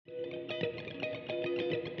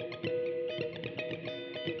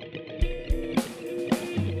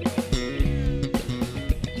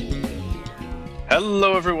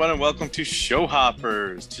Hello, everyone, and welcome to Show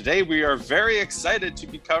Hoppers. Today, we are very excited to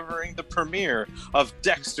be covering the premiere of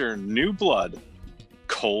Dexter New Blood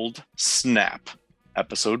Cold Snap,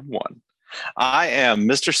 Episode 1. I am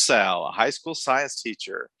Mr. Sal, a high school science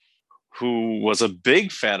teacher who was a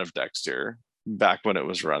big fan of Dexter back when it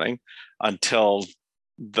was running until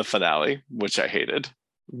the finale, which I hated.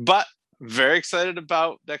 But very excited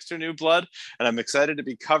about Dexter New Blood, and I'm excited to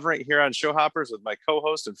be covering it here on Show Hoppers with my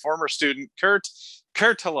co-host and former student, Kurt.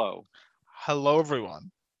 Kurt, hello. Hello,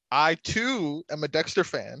 everyone. I too am a Dexter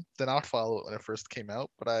fan. Did not follow it when it first came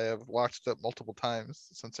out, but I have watched it multiple times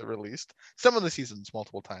since it released. Some of the seasons,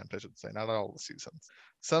 multiple times, I should say, not all the seasons.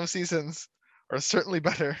 Some seasons are certainly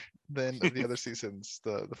better than the other seasons.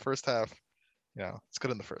 The first half, it's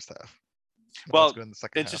good in the first half. Well,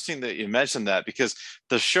 interesting that you mentioned that because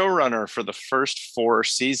the showrunner for the first 4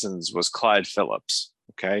 seasons was Clyde Phillips.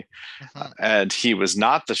 Okay. And he was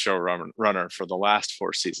not the showrunner for the last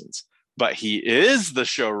 4 seasons, but he is the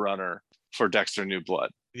showrunner for Dexter New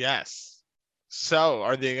Blood. Yes. So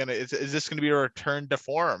are they is this gonna be a return to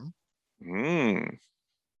form? I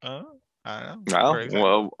don't know.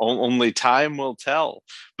 Well, only time will tell,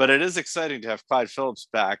 but it is exciting to have Clyde Phillips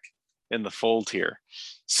back in the fold here.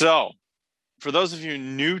 So for those of you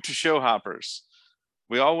new to Show Hoppers,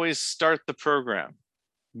 we always start the program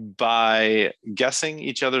by guessing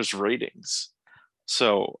each other's ratings.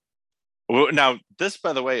 So now this,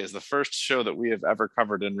 by the way, is the first show that we have ever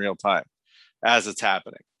covered in real time as it's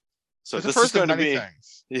happening. So it's this is going to be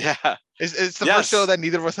things. Yeah. It's the first show that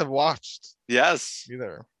neither of us have watched. Yes.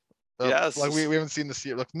 Either. Yes. Like we haven't seen the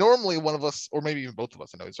series. Like normally one of us, or maybe even both of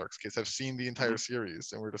us, in Ozark's case, have seen the entire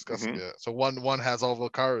series and we're discussing it. So one has all the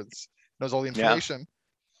cards, knows all the information.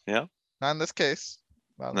 Yeah. Not in this case.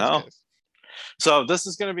 No. So this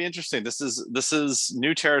is going to be interesting. This is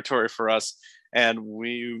new territory for us, and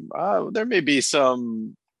we there may be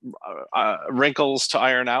some wrinkles to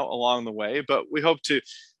iron out along the way, but we hope to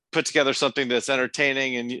put together something that's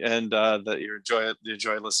entertaining and that you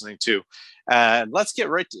enjoy listening to. And let's get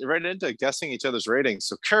right into guessing each other's ratings.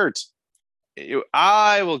 So Kurt,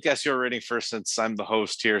 I will guess your rating first since I'm the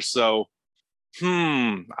host here. So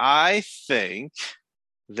I think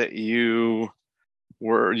that you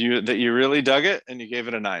really dug it and you gave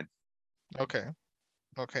it a 9. Okay,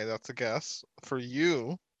 that's a guess. For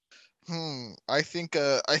you, I think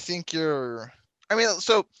you're. I mean,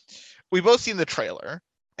 so we both seen the trailer,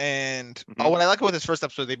 and what I like about this first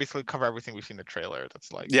episode, they basically cover everything we've seen in the trailer.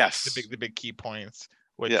 That's like the big key points,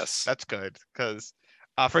 which that's good because.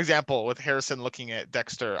 For example, with Harrison looking at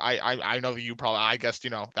Dexter, I know you probably, I guess,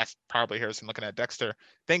 that's probably Harrison looking at Dexter.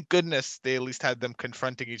 Thank goodness they at least had them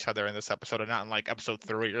confronting each other in this episode and not in like episode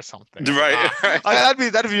 3 or something. Right.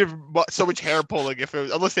 That'd be so much hair pulling if it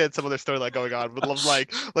was, unless they had some other storyline going on. But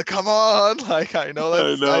like come on, like I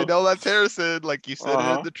know that's Harrison, like you said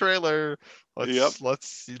it in the trailer.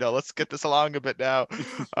 Let's get this along a bit now.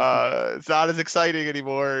 It's not as exciting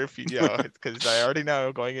anymore if because I already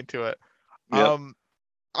know going into it.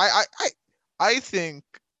 I think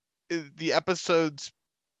the episodes,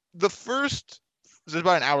 there's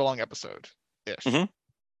about an hour-long episode-ish.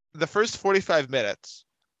 The first 45 minutes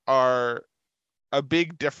are a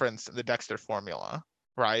big difference in the Dexter formula,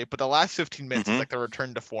 right? But the last 15 minutes is like the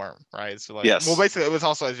return to form, right? So like, well, basically, it was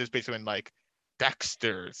also just basically when like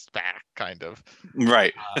Dexter's back, kind of.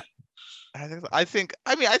 Right. I think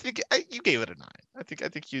you gave it a 9.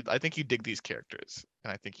 I think you dig these characters,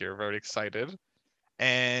 and I think you're very excited.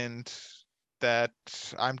 And that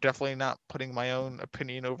I'm definitely not putting my own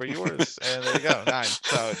opinion over yours. And there you go, 9.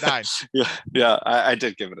 So 9. Yeah, I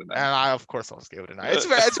did give it a 9. And I, of course, always gave it a 9. It's a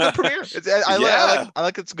good premiere. I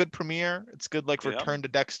like it's a good premiere. It's good, like return to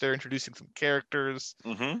Dexter, introducing some characters.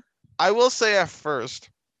 I will say at first,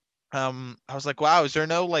 I was like, wow, is there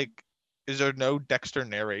no Dexter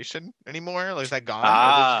narration anymore? Like, is that gone?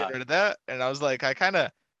 Or did you get rid of that? And I was like, I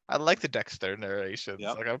like the Dexter narrations.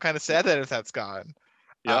 Like, I'm kind of sad that if that's gone.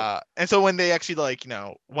 And so when they actually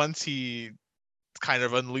once he kind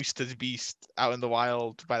of unleashed his beast out in the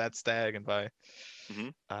wild by that stag and by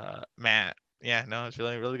Matt, it's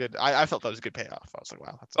really, really good. I felt that was a good payoff. I was like,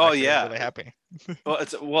 wow, that's really happy.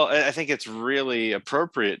 I think it's really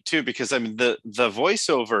appropriate too, because I mean the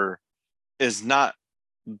voiceover is not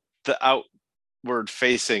the outward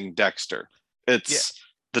facing Dexter. It's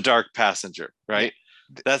the dark passenger, right?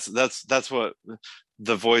 That's what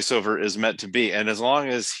the voiceover is meant to be. And as long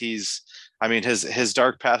as his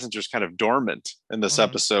dark passenger is kind of dormant in this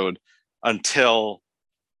episode until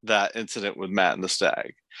that incident with Matt and the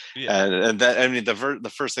stag. And that, I mean,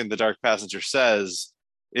 the first thing the dark passenger says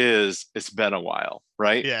is, it's been a while,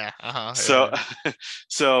 right? Yeah. So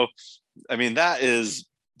I mean, that is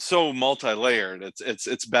so multi-layered.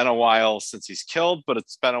 It's been a while since he's killed, but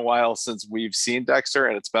it's been a while since we've seen Dexter,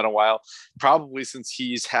 and it's been a while probably since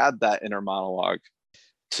he's had that inner monologue.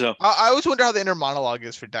 So I always wonder how the inner monologue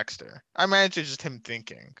is for Dexter. I imagine it's just him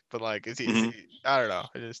thinking, but like, is he? I don't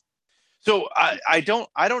know. So I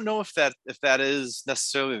don't know if that is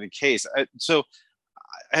necessarily the case. So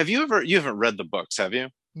have you haven't read the books, have you?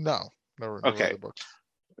 No, never okay. read the books.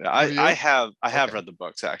 I have read the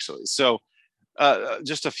books, actually. So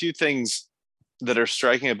just a few things that are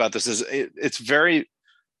striking about this is it's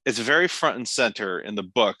very front and center in the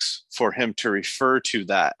books for him to refer to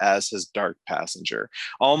that as his dark passenger,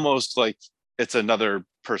 almost like it's another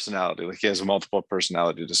personality, like he has a multiple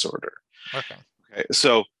personality disorder. Okay.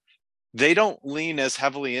 So they don't lean as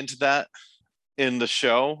heavily into that in the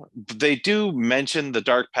show. They do mention the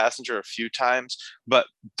dark passenger a few times, but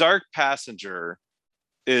dark passenger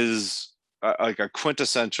is like a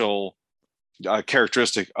quintessential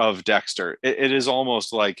characteristic of Dexter. It is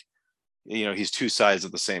almost like, he's two sides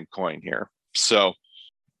of the same coin here. So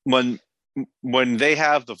when they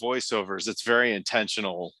have the voiceovers, it's very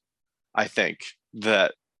intentional. I think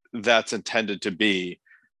that's intended to be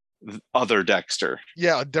other Dexter.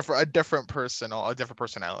 Yeah, a different person, a different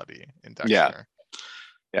personality in Dexter.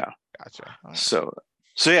 Yeah. Gotcha. Right. So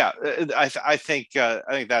yeah, I think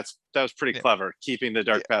that was pretty clever, keeping the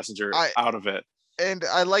dark passenger out of it. And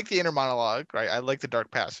I like the inner monologue, right? I like the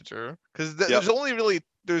dark passenger because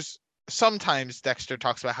there's sometimes Dexter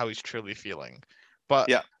talks about how he's truly feeling, but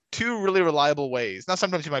two really reliable ways. Now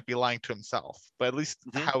sometimes he might be lying to himself, but at least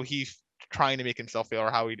how he's trying to make himself feel,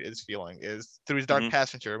 or how he is feeling, is through his dark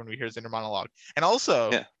passenger when we hear his inner monologue, and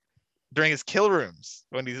also during his kill rooms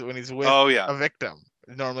when he's with a victim.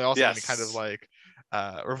 Normally, also when he kind of like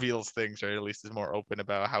reveals things, or at least is more open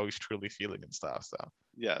about how he's truly feeling and stuff. So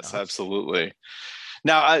yes, absolutely.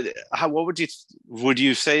 Now, what would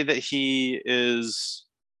you say that he is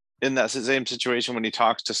in that same situation when he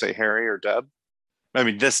talks to, say, Harry or Deb? I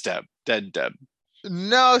mean, this Deb, dead Deb.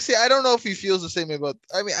 No, see, I don't know if he feels the same way about.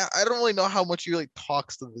 I mean, I don't really know how much he really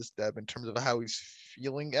talks to this Deb in terms of how he's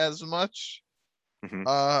feeling as much.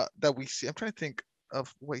 That we see. I'm trying to think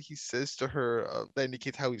of what he says to her that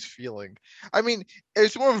indicates how he's feeling. I mean,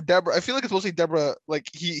 it's more of Deborah. I feel like it's mostly Deborah. Like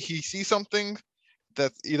he sees something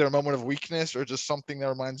that's either a moment of weakness or just something that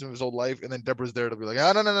reminds him of his old life, and then Deborah's there to be like,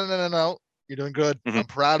 no, you're doing good. I'm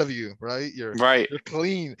proud of you, right? You're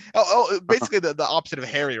clean. Basically the opposite of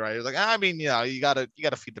Harry, right? It's like, I mean, you gotta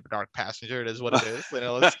feed the dark passenger. It is what it is.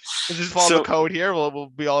 Let's just follow the code here. We'll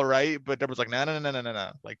be all right. But Deborah's like,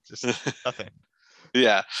 no, like just nothing.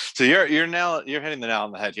 Yeah. So you're hitting the nail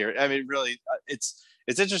on the head here. I mean, really, it's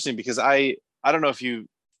interesting because I don't know if you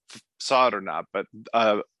saw it or not, but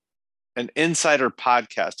an insider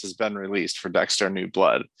podcast has been released for Dexter New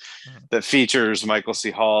Blood that features Michael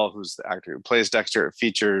C. Hall, who's the actor who plays Dexter. It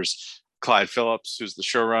features Clyde Phillips, who's the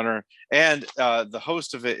showrunner, and the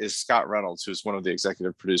host of it is Scott Reynolds, who's one of the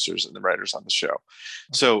executive producers and the writers on the show.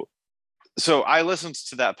 So I listened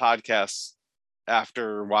to that podcast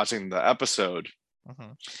after watching the episode,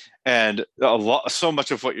 and so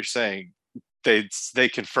much of what you're saying, they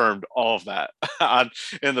confirmed all of that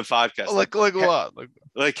in the podcast. Like what?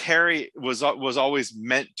 Like Harry was always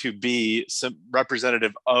meant to be some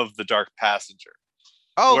representative of the dark passenger.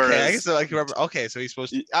 Okay, whereas, I guess so, remember. Okay, so he's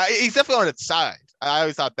supposed to. He's definitely on its side. I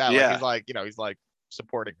always thought that. Like, he's like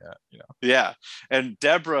supporting that. Yeah, and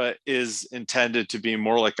Deborah is intended to be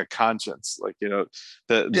more like a conscience, like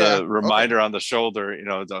the reminder on the shoulder.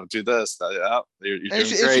 Don't do this. You're doing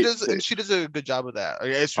great. And she does a good job of that.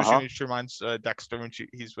 She reminds Dexter when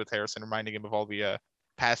he's with Harrison, reminding him of all the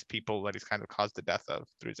past people that he's kind of caused the death of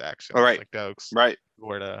through his actions. All right, like Doakes, right,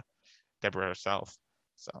 or to Deborah herself.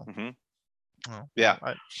 So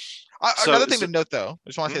another thing to note, though, I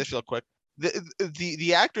just want to say this real quick.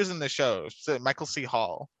 The actors in the show, so Michael C.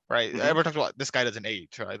 Hall, right? Everyone talks about this guy doesn't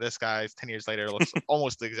age, right? This guy's 10 years later looks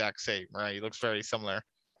almost the exact same, right? He looks very similar.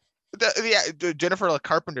 The Jennifer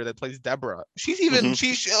Carpenter that plays Deborah, she's even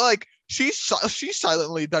she's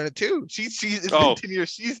silently done it too. She's 10 years.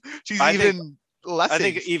 She's even less. I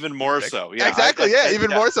think even more so. Yeah, exactly. Even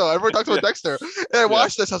more so. Everyone talks about Dexter, and I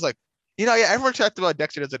watched this. I was like, everyone talked about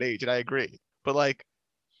Dexter doesn't age, and I agree. But like,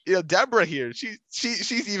 Deborah here,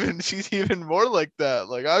 she's even more like that.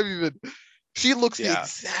 Like she looks the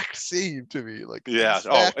exact same to me. Like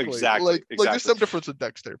exactly. Like there's some difference with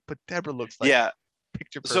Dexter, but Deborah looks like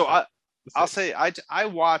picture perfect. So I'll say I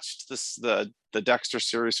watched the Dexter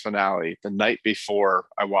series finale the night before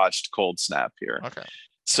I watched Cold Snap here. Okay.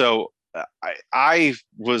 So I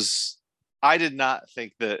was I did not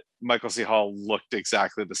think that Michael C. Hall looked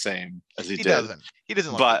exactly the same as he did. He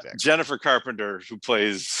doesn't look but exactly. Jennifer Carpenter, who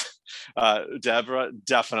plays Deborah,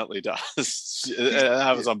 definitely does.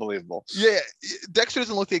 That was unbelievable. Yeah, Dexter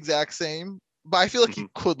doesn't look the exact same, but I feel like he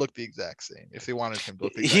could look the exact same if they wanted him to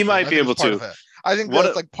look the exact same. He might be able to. I think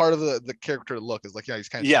that's like part of the character look is like, he's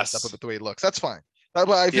kind of changed up a bit the way he looks. That's fine. But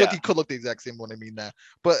I feel like he could look the exact same when I mean that.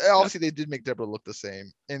 But obviously they did make Deborah look the same,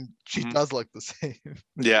 and she does look the same.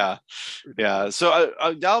 Yeah. So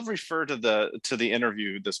I'll refer to the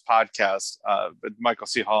interview, this podcast, with Michael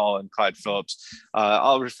C. Hall and Clyde Phillips.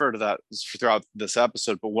 I'll refer to that throughout this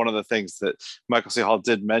episode. But one of the things that Michael C. Hall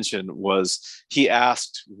did mention was he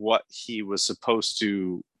asked what he was supposed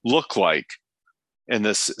to look like in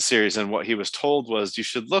this series, and what he was told was, you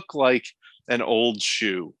should look like an old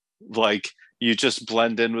shoe, like you just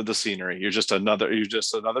blend in with the scenery. You're just another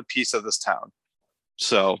piece of this town.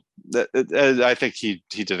 So I think he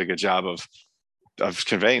did a good job of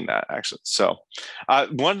conveying that, actually. So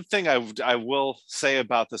one thing I will say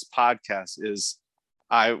about this podcast is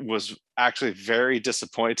I was actually very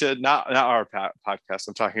disappointed. Not our podcast.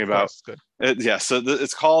 I'm talking about. Good. So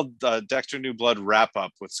it's called Dexter New Blood Wrap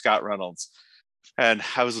Up with Scott Reynolds. And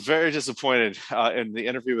I was very disappointed in the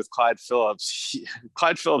interview with Clyde Phillips.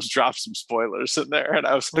 Clyde Phillips dropped some spoilers in there, and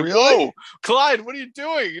I was like, really? "Whoa, Clyde, what are you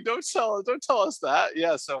doing? Don't tell us that."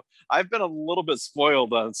 Yeah, so I've been a little bit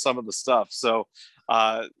spoiled on some of the stuff. So,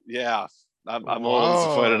 yeah, I'm a little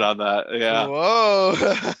disappointed on that. Yeah. Whoa.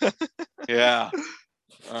 Yeah.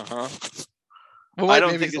 Well, I don't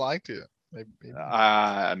think he's lied to you.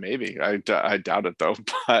 Maybe. I doubt it though.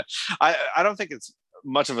 But I don't think it's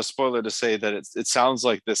much of a spoiler to say that it sounds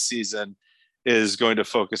like this season is going to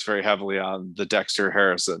focus very heavily on the Dexter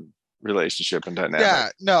Harrison relationship and dynamic. Yeah,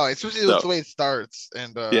 no, especially the way it starts,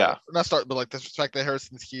 and not start, but like the fact that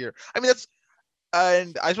Harrison's here. I mean, that's,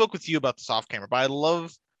 and I spoke with you about this off camera, but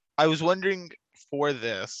I was wondering for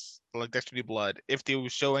this, like Dexter New Blood, if they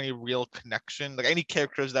would show any real connection, like any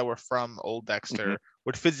characters that were from old Dexter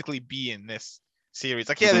would physically be in this series.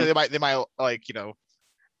 Like, yeah, they might like,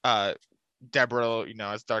 Deborah,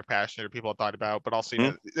 as Dark Passion, or people have thought about, but also,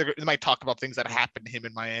 they might talk about things that happened to him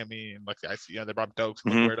in Miami, and like, they brought jokes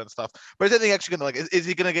and weird and stuff. But is anything actually gonna, like, is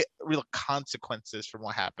he gonna get real consequences from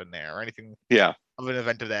what happened there, or anything? Yeah. Of an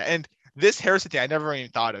event of that. And this Harrison thing, I never even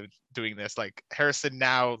thought of doing this. Like Harrison,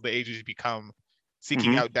 now the age has become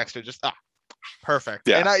seeking out Dexter. Just perfect.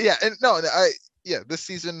 Yeah. And this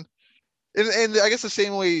season, and I guess the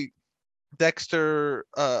same way Dexter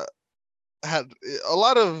had a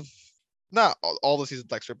lot of. Not all the seasons of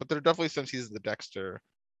Dexter, but there are definitely some seasons of Dexter,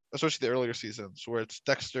 especially the earlier seasons, where it's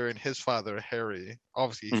Dexter and his father, Harry.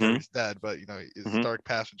 Obviously, Harry's dead, but, his dark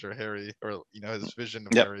passenger, Harry, or, his vision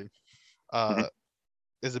of Harry,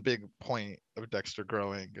 is a big point of Dexter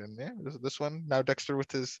growing. And this one, now Dexter with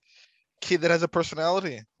his kid that has a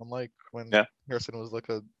personality, unlike when Harrison was like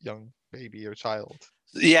a young baby or child.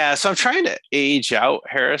 Yeah, so I'm trying to age out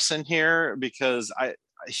Harrison here, because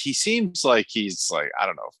he seems like he's like, I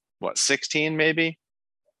don't know, what, 16 maybe?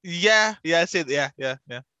 Yeah, I say yeah.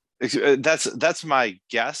 That's my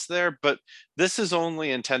guess there, but this is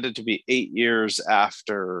only intended to be 8 years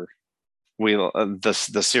after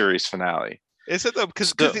the series finale. Is it though?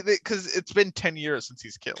 Because it's been 10 years since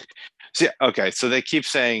he's killed. So, okay, so they keep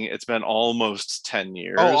saying it's been almost 10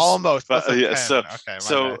 years. Oh, almost. But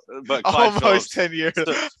but Clyde almost Phillips, 10 years.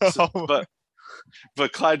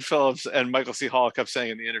 But Clyde Phillips and Michael C. Hall kept saying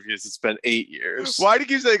in the interviews it's been 8 years. Why do you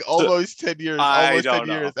keep saying almost 10 years? Almost 10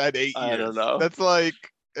 years and 8 years. I don't know. That's like,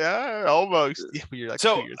 almost. Yeah, you're like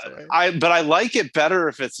 2 years away. I like it better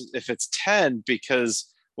if it's 10,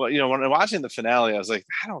 because, well, when I'm watching the finale, I was like,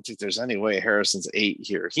 I don't think there's any way Harrison's 8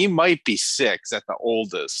 here. He might be 6 at the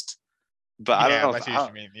oldest. But I don't know. That's what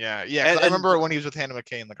you mean. Yeah. I remember when he was with Hannah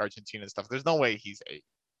McKay in like Argentina and stuff. There's no way he's 8.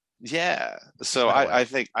 Yeah, so I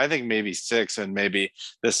think maybe 6, and maybe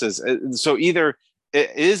this is so either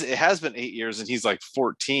it has been 8 years and he's like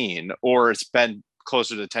 14, or it's been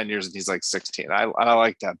closer to 10 years and he's like 16. I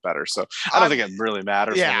like that better. So I don't think it really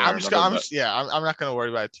matters. Yeah, I'm not going to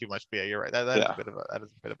worry about it too much. But yeah, you're right. That is a bit of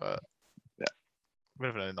a bit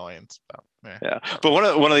of an annoyance. But one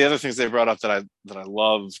of the other things they brought up that I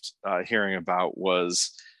loved hearing about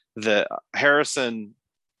was that Harrison,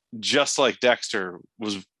 just like Dexter,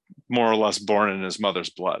 was more or less born in his mother's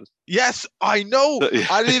blood. Yes, I know.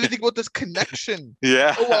 I didn't even think about this connection.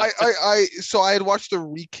 Yeah. So I had watched a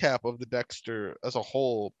recap of the Dexter as a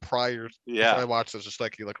whole prior. Yeah. I watched it just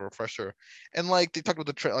like a refresher, and like they talked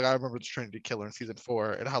about I remember the Trinity Killer in season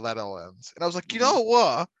 4 and how that all ends, and I was like, you know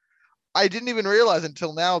what? I didn't even realize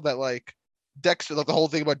until now that like Dexter, like the whole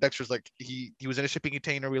thing about Dexter's like he was in a shipping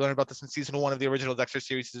container. We learned about this in season 1 of the original Dexter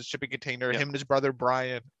series. He's a shipping container. Him and his brother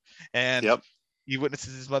Brian, and he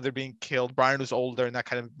witnesses his mother being killed. Brian was older, and that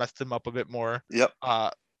kind of messed him up a bit more.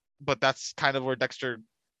 But that's kind of where Dexter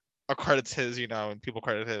credits his, and people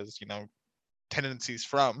credit his, tendencies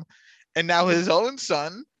from. And now his own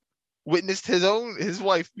son witnessed his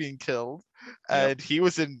wife being killed, and he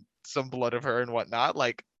was in some blood of her and whatnot.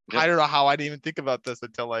 Like, I don't know how I didn't even think about this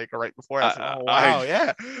until like right before. I was like, oh wow,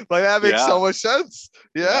 yeah, like that makes so much sense.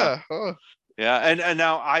 Yeah. And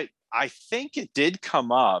now I think it did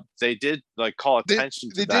come up. They did like call attention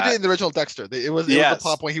to that. They did it in the original Dexter. It was a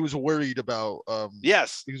plot point. He was worried about. He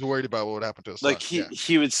was worried about what would happen to his son. Like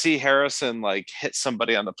he would see Harrison like hit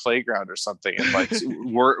somebody on the playground or something, and like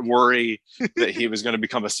worry that he was going to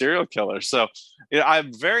become a serial killer. So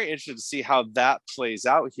I'm very interested to see how that plays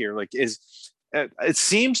out here. Like, it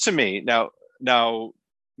seems to me now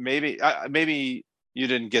maybe you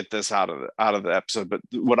didn't get this out of the episode, but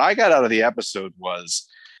what I got out of the episode was,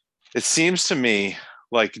 it seems to me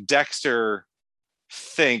like Dexter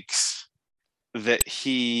thinks that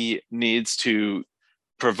he needs to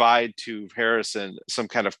provide to Harrison some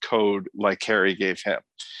kind of code like Harry gave him,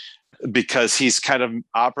 because he's kind of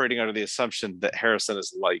operating under the assumption that Harrison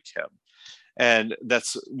is like him. And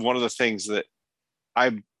that's one of the things that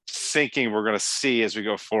I'm thinking we're going to see as we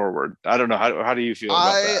go forward. I don't know. How do you feel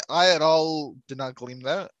about that? I at all did not glean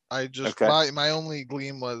that. I just, my only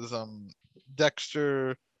gleam was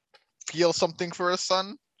Dexter feels something for his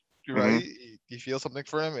son, right? He feels something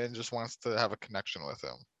for him and just wants to have a connection with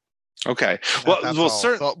him. Okay. Well,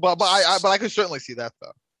 certainly. So, but I could certainly see that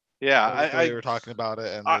though. Yeah, we were talking about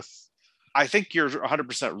it, and I think you're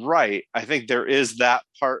 100% right. I think there is that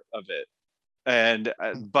part of it, and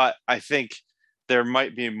but I think there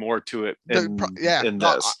might be more to it. In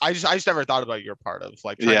this. I just never thought about your part of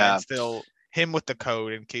like trying to instill him with the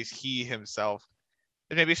code in case he himself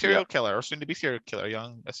is maybe a serial killer or soon to be serial killer,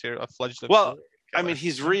 a fledgling. Well, I mean,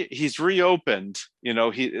 he's reopened,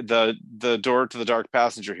 the door to the dark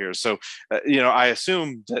passenger here. So, I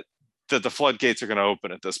assume that the floodgates are going to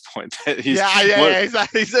open at this point.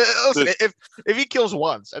 Exactly. Listen, if he kills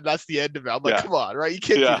once and that's the end of it, I'm like, come on, right? You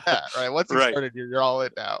can't do that, right? Once he started, you're all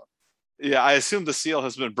in now. Yeah, I assume the seal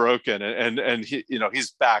has been broken, and he,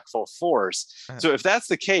 he's back full force. So if that's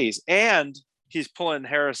the case, and he's pulling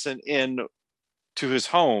Harrison in to his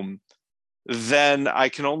home, then I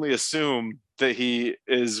can only assume that he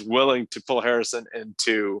is willing to pull Harrison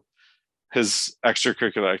into his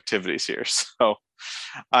extracurricular activities here. So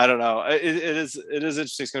I don't know. It is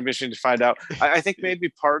interesting. It's going to be interesting to find out. I think maybe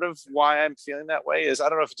part of why I'm feeling that way is, I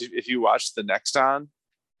don't know if you watched the Next On.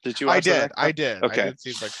 Did you watch I did. Okay. I did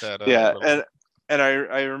see like that. And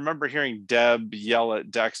I remember hearing Deb yell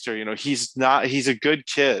at Dexter, he's a good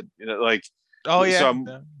kid, like. Oh yeah.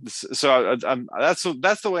 So I'm that's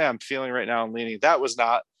the way I'm feeling right now. I'm leaning. That was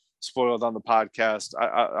not spoiled on the podcast.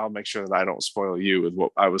 I'll make sure that I don't spoil you with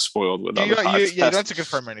what I was spoiled with on the podcast. You don't have to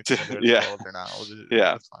confirm anything. Or not.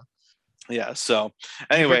 That's fine. Yeah. So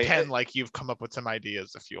anyway, you pretend like you've come up with some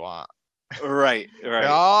ideas if you want. Right.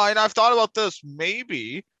 Oh, and I've thought about this.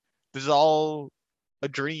 Maybe this is all a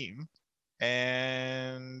dream,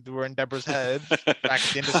 and we're in Deborah's head back at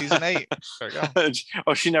the end of season 8. There you go.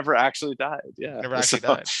 Oh, she never actually died. Yeah, never actually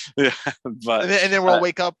died. Yeah, but and then we'll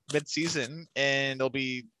wake up mid-season, and it'll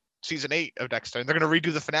be season 8 of Dexter, and they're gonna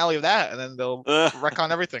redo the finale of that, and then they'll wreck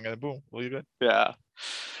on everything, and boom, we'll be good. Yeah.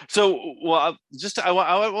 So, well,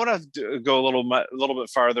 I want to go a little bit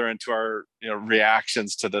farther into our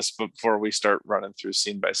reactions to this before we start running through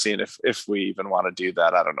scene by scene, if we even want to do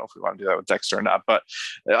that. I don't know if we want to do that with Dexter or not, but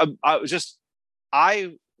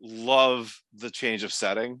I love the change of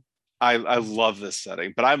setting. I love this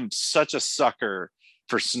setting, but I'm such a sucker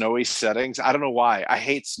for snowy settings. I don't know why. I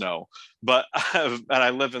hate snow, but and I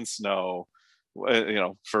live in snow,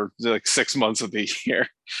 for like 6 months of the year,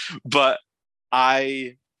 but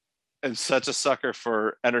I am such a sucker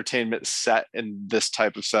for entertainment set in this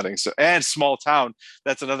type of setting. So, and small town,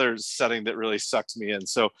 that's another setting that really sucks me in.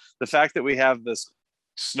 So the fact that we have this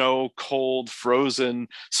snow, cold, frozen,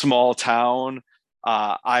 small town,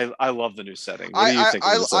 I love the new setting. What do you think?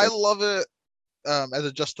 I love it as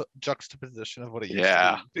a juxtaposition of what it used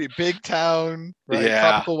to be. Big town, right?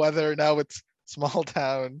 Tropical weather. Now it's small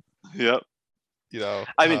town. Yep.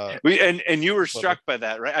 I mean, and you were struck by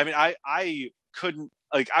that, right? I mean, I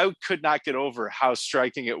could not get over how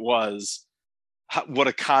striking it was. What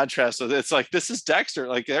a contrast. It's like, this is Dexter.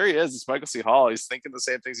 Like, there he is. It's Michael C. Hall. He's thinking the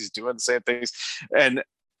same things. He's doing the same things.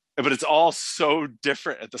 But it's all so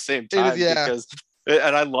different at the same time.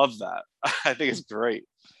 And I love that. I think it's great.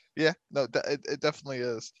 Yeah, no, it definitely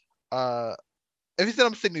is. if you said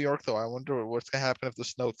upstate New York, though, I wonder what's gonna happen if the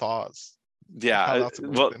snow thaws. Yeah,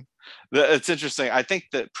 well, it's interesting. I think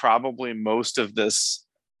that probably most of this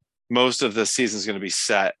season is going to be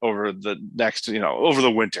set over the next, over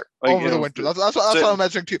the winter. Like, over the winter. That's what I'm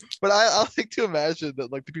imagining too. But I like to imagine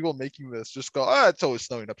that like the people making this just go, oh, it's always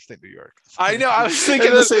snowing upstate New York. I know. I was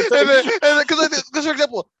thinking the same thing. Because for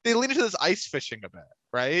example, they lean into this ice fishing a bit,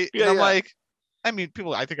 right? Yeah, and I'm like, I mean,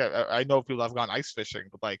 people. I think I know people have gone ice fishing,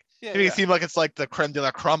 but like, it seems like it's like the creme de la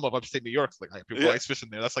creme of upstate New York. Like people ice fishing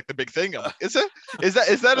there. That's like the big thing. I'm like, is it? Is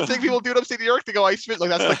that a thing people do in upstate New York to go ice fish? Like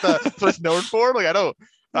that's like that's what it's known for. Like I don't.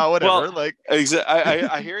 Whatever. Well, like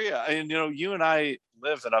I hear you. And you and I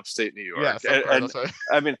live in upstate New York. Yeah, and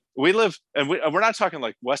I mean, we live, and we're not talking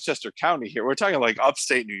like Westchester County here. We're talking like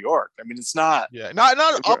upstate New York. I mean, it's not. Yeah, not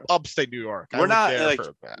upstate New York. We're not like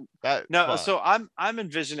no. But. So I'm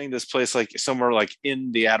envisioning this place like somewhere like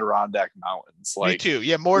in the Adirondack Mountains. Like me too.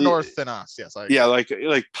 Yeah, more north than us. Yes.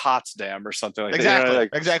 Like Potsdam or something like exactly. that.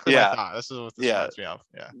 Exactly. Yeah. Like that. This is what this reminds me of.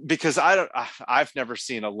 Yeah. Because I've never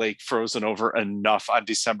seen a lake frozen over enough on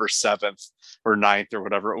December 7th or 9th or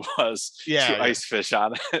whatever it was to ice fish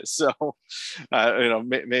on it. So,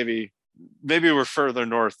 maybe we're further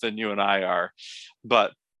north than you and I are,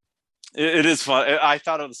 but it is fun. I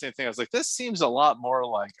thought of the same thing. I was like, this seems a lot more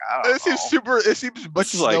like, I don't know. It seems much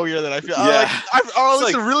snowier than I feel. Yeah.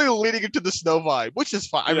 I'm really leaning into the snow vibe, which is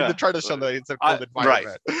fine. I mean, they're trying to show that it's a cold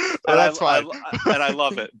environment. Right. That's fine. And I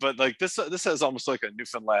love it. But like this has almost like a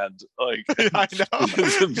Newfoundland like I know.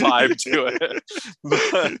 vibe to it.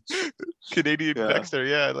 But, Canadian Dexter,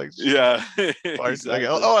 exactly. Like,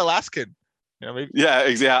 Alaskan. Maybe.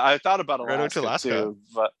 Yeah, I thought about Alaska too,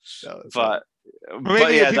 but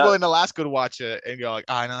maybe people in Alaska would watch it and go like,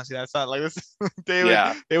 no, see, that's not like this.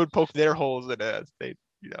 They would poke their holes in it.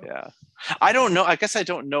 Yeah, I don't know. I guess I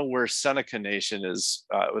don't know where Seneca Nation is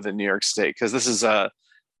within New York State, because this is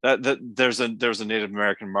there's a Native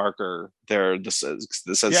American marker there. This says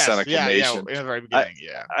Seneca Nation. In the very beginning,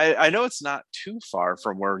 I know it's not too far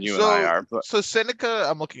from where you and I are, but so Seneca,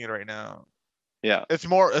 I'm looking at it right now. Yeah, it's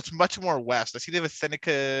much more west. I see they have a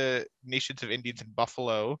Seneca Nations of Indians in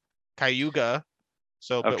Buffalo, Cayuga,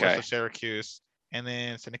 so a bit west of Syracuse, and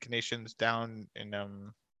then Seneca Nations down in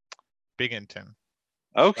Binghamton.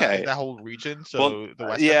 Okay, that whole region. So the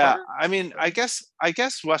western part? I mean, I guess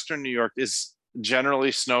Western New York is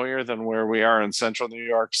generally snowier than where we are in Central New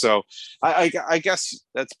York. So I guess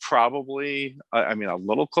that's probably a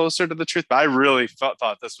little closer to the truth. But I really thought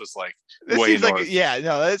this was like way north.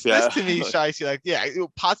 This to me, Shicey,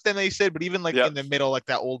 Potsdam they said, but even like in the middle, like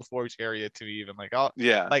that Old Forge area to me, even like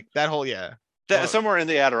like that whole somewhere in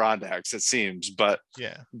the Adirondacks, it seems, but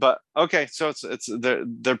okay, so it's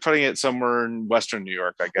they're putting it somewhere in Western New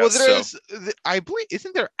York, I guess. Well, I believe,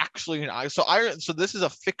 isn't there actually so this is a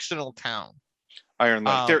fictional town. Iron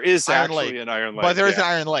Lake. There is actually an Iron Lake. But there is an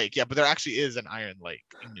Iron Lake. Yeah, but there actually is an Iron Lake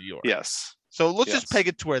in New York. Yes. So let's just peg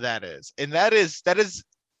it to where that is. And that is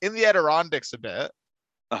in the Adirondacks a bit.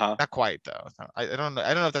 Not quite though. I don't know.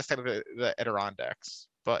 I don't know if that's technically the Adirondacks,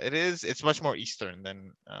 but it's much more eastern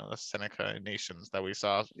than the Seneca Nations that we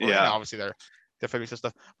saw. Obviously they're famous and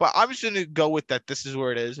stuff. But I'm just gonna go with that this is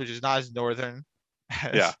where it is, which is not as northern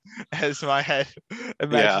as my head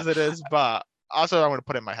imagines it is, but also I'm going to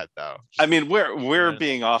put in my head though. I mean, we're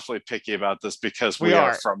being awfully picky about this because we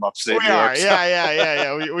are from upstate New York.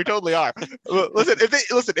 We totally are. Listen,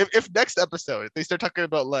 if next episode if they start talking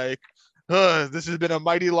about like, this has been a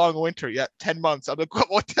mighty long winter. 10 months. I'm like,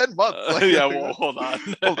 what? 10 months? Like, well, hold on.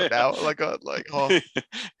 Hold it out. Exactly.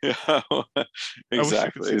 I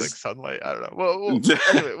wish see, like sunlight. I don't know. Well,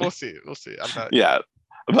 anyway, we'll see. I'm not. Yeah.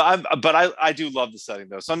 But I do love the setting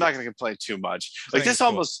though, so I'm not going to complain too much. Like this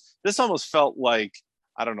almost felt like,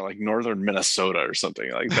 I don't know, like northern Minnesota or something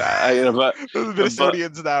like that. But the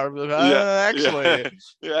Minnesotans now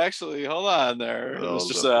actually, hold on there,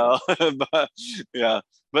 Mr. Sal.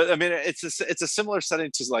 But I mean, it's a similar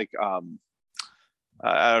setting to like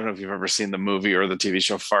I don't know if you've ever seen the movie or the TV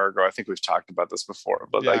show Fargo. I think we've talked about this before,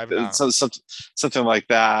 but something like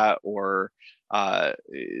that, or I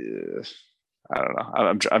don't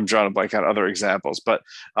know. I'm drawing a blank on other examples, but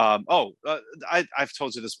I've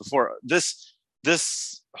told you this before.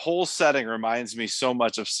 This whole setting reminds me so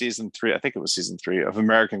much of season 3. I think it was season 3 of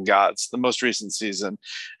American Gods, the most recent season.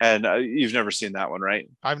 And you've never seen that one, right?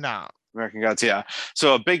 I've not. American Gods, yeah.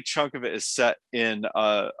 So a big chunk of it is set in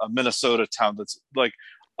a Minnesota town that's like,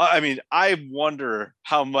 I mean, I wonder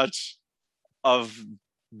how much of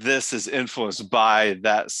this is influenced by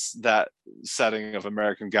that setting of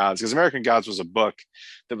American Gods, because American Gods was a book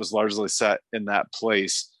that was largely set in that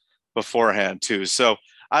place beforehand too. So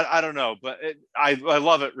I don't know, but I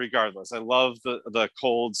love it regardless. I love the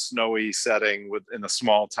cold, snowy setting in a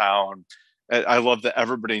small town. I love that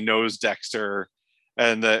everybody knows Dexter,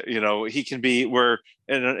 and that he can be where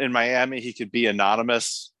in Miami he could be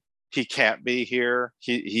anonymous. He can't be here.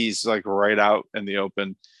 He's like right out in the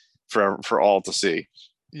open for all to see.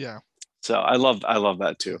 Yeah. So I love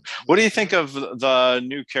that too. What do you think of the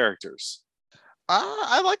new characters?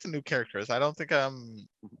 I like the new characters. I don't think I mean,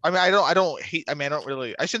 I don't hate. I mean, I don't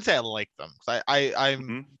really. I shouldn't say I like them.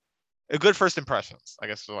 I'm a good first impressions. I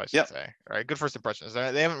guess is what I should say. All right, good first impressions.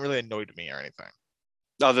 They haven't really annoyed me or anything.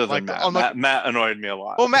 Other than Matt. Matt annoyed me a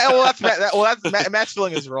lot. Well, that's Matt. Matt's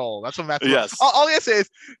filling his role. That's what Matt's. Yes. All I gotta say is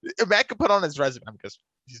Matt could put on his resume because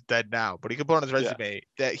he's dead now, but he could put on his resume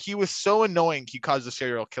that he was so annoying he caused a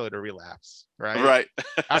serial killer to relapse. Right.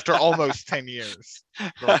 After almost 10 years.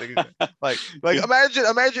 Like imagine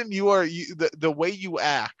the way you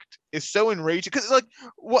act is so enraging because like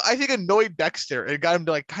what I think annoyed Dexter and got him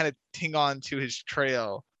to like kind of ting on to his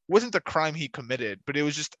trail wasn't the crime he committed, but it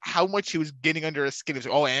was just how much he was getting under his skin. It was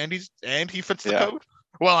like, he fits the code.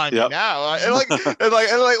 Well, I mean now, and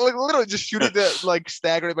literally just shooting the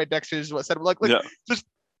staggered by Dexter's what said just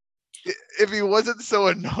if he wasn't so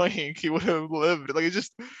annoying, he would have lived. Anyway,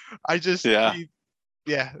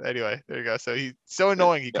 there you go. So he's so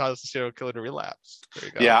annoying he caused the serial killer to relapse. There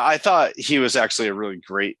you go. Yeah, I thought he was actually a really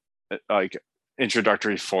great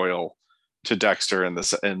introductory foil to Dexter in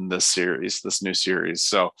this new series.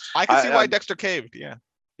 So I can see why Dexter caved.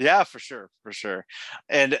 Yeah, for sure.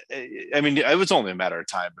 And I mean, it was only a matter of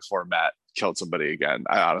time before Matt killed somebody again.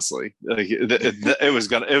 I honestly, it was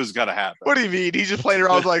gonna happen. What do you mean? He's just playing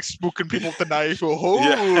around like spooking people with the knife. Oh,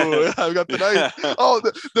 I've got the knife. Yeah. Oh,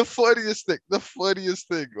 the funniest thing. I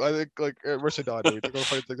think like Russia Dawn.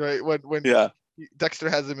 Right when Dexter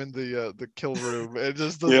has him in the kill room and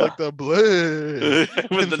just does like the blade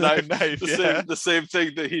with the knife. The same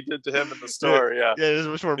thing that he did to him in the store. There's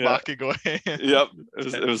much more mocking going. Yep,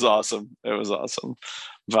 it was awesome. But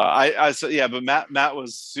but Matt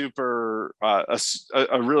was super a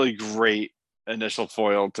really great initial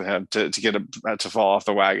foil to him to get him to fall off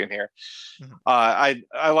the wagon here. Mm-hmm.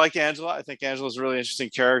 I like Angela. I think Angela's a really interesting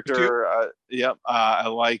character. I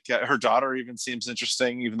like her daughter. Even seems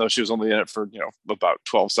interesting, even though she was only in it for about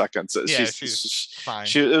 12 seconds. She's fine.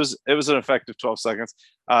 It was an effective 12 seconds.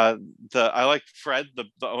 I like Fred, the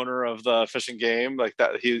owner of the fishing game, like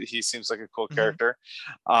that. He seems like a cool character.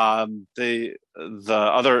 The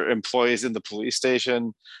other employees in the police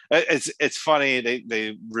station, it's funny.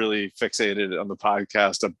 They really fixated on the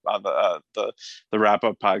podcast on the wrap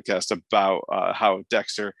up podcast about how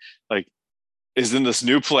Dexter is in this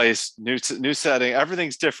new place, new setting.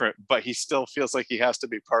 Everything's different, but he still feels like he has to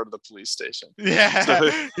be part of the police station. Yeah, so,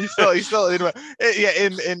 he's still I guess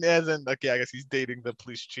he's dating the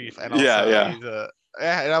police chief, and also he's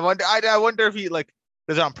and I wonder if he does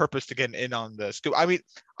it on purpose to get in on the scoop. I mean,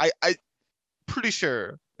 I pretty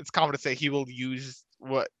sure it's common to say he will use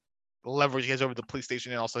what leverage he has over the police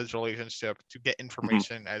station and also his relationship to get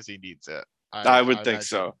information as he needs it. I would think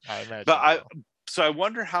so. So I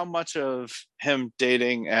wonder how much of him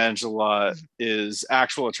dating Angela is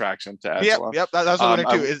actual attraction to Angela. Yep. That's what I'm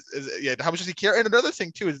wondering too. Is how much does he care? And another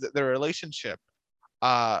thing too is that their relationship.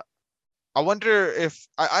 I wonder if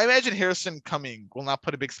I imagine Harrison coming will not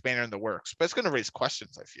put a big spanner in the works, but it's going to raise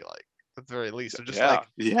questions. I feel like at the very least, they're just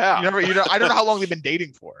you know, I don't know how long they've been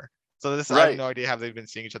dating for. So I have no idea how they've been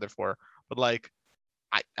seeing each other for. But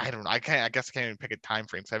I don't know. I guess I can't even pick a time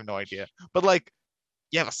frame because I have no idea. But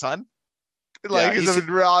you have a son. He's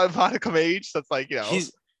a Monica age, so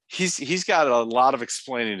it's he's got a lot of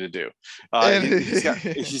explaining to do.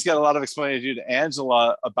 He's got a lot of explaining to do to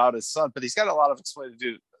Angela about his son, but he's got a lot of explaining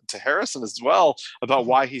to do to Harrison as well about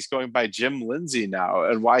why he's going by Jim Lindsay now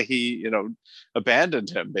and why he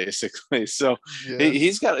abandoned him basically. So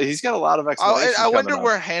he's got a lot of explanations. I wonder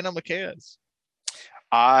where Hannah McKay is.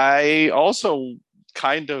 I also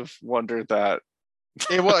kind of wondered that.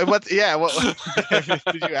 What did you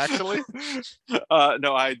actually?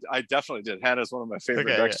 No, I definitely did. Hannah's one of my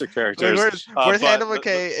favorite Dexter characters. Where's Hannah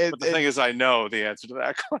McKay? But the thing is, I know the answer to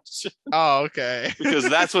that question. Oh, okay. Because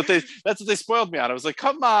that's what they spoiled me on. I was like,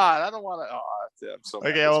 come on, I don't want to. Oh, I'm so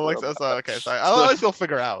okay. Well, okay. Sorry. I'll still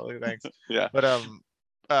figure out. Thanks. Yeah. But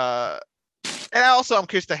and I'm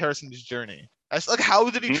curious to Harrison's journey. How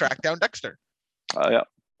did he track down Dexter? Yeah.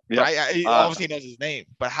 He obviously knows his name,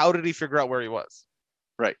 but how did he figure out where he was?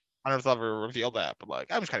 Right. I don't know if they'll ever reveal that, but like,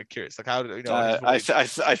 I'm just kind of curious, like, how do you know? I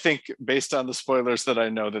think based on the spoilers that I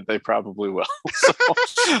know that they probably will. So,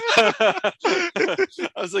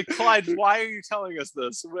 I was like, Clyde, why are you telling us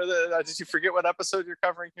this? Did you forget what episode you're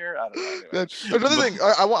covering here? I don't know. Anyway. Another thing,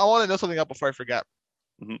 I want to know something up before I forget.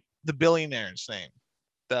 Mm-hmm. The billionaire's name.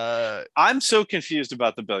 I'm so confused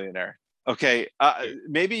about the billionaire. Okay,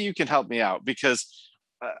 maybe you can help me out because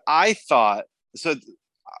I thought so.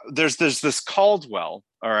 There's this Caldwell,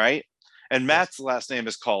 all right, and Matt's last name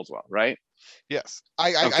is Caldwell, right? Yes,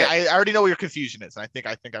 I already know what your confusion is. I think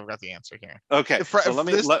I've got the answer here. Okay, so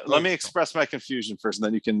let me express my confusion first, and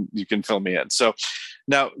then you can fill me in. So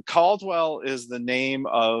now Caldwell is the name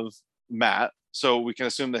of Matt, so we can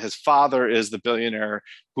assume that his father is the billionaire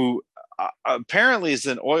who apparently is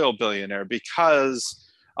an oil billionaire because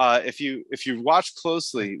if you watch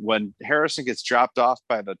closely, when Harrison gets dropped off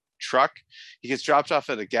by the truck, he gets dropped off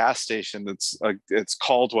at a gas station it's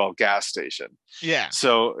Caldwell gas station. Yeah,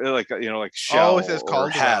 so like Shell it says Caldwell. or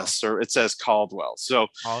Hess, or it says Caldwell. So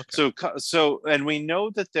and we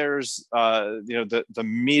know that there's the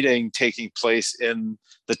meeting taking place in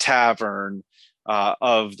the tavern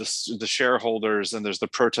of the shareholders, and there's the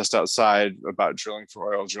protest outside about drilling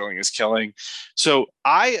for oil. Drilling is killing. So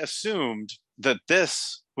I assumed that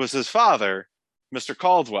this was his father, Mr.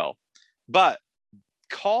 Caldwell, but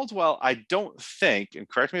Caldwell, I don't think, and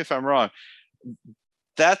correct me if I'm wrong,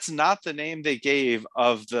 that's not the name they gave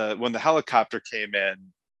of when the helicopter came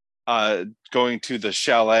in, going to the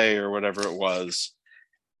chalet or whatever it was.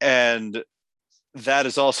 And that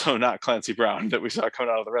is also not Clancy Brown that we saw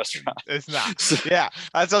coming out of the restaurant. It's not. Yeah,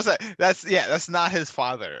 that's what I'm saying. That's not his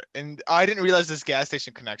father. And I didn't realize this gas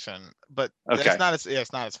station connection, but it's not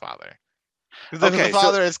his father. The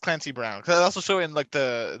father is Clancy Brown. Because I also show in like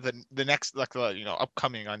the next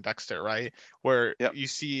upcoming on Dexter, right, where you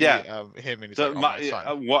see him and he's my son.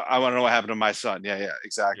 I want to know what happened to my son. Yeah,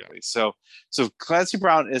 exactly. Yeah. So Clancy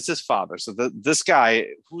Brown is his father. So this guy,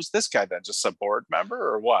 who's this guy then? Just a board member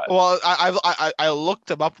or what? Well, I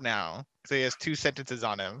looked him up now. So he has 2 sentences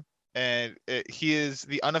on him, and he is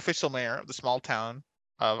the unofficial mayor of the small town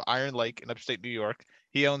of Iron Lake in upstate New York.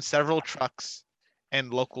 He owns several trucks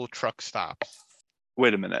and local truck stops.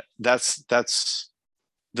 Wait a minute. That's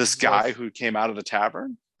this guy who came out of the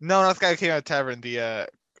tavern? No, not the guy who came out of the tavern. The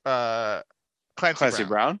Clancy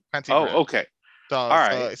Brown. Clancy Brown. Okay. So, all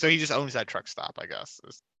right. So he just owns that truck stop, I guess.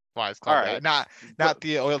 Is why it's called that. Not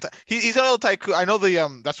the oil. He's an oil tycoon. I know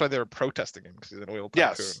that's why they were protesting him, because he's an oil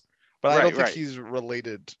tycoon. Yes. But I don't think he's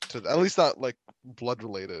related to, at least not like blood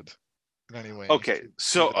related in any way. Okay.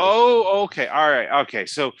 So okay. All right. Okay.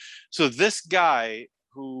 So this guy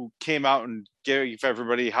who came out and gave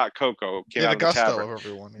everybody hot cocoa, came out of the tavern. Of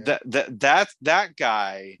everyone, yeah. That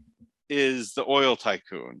guy is the oil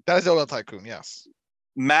tycoon. That is the oil tycoon, yes.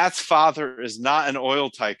 Matt's father is not an oil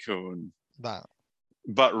tycoon. No.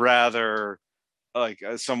 But rather like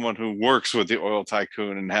someone who works with the oil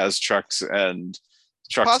tycoon and has trucks and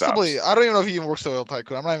truck possibly stops. I don't even know if he even works the oil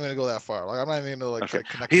tycoon. I'm not even gonna go that far. Like, I'm not even gonna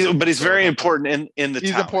connect. But he's very important in the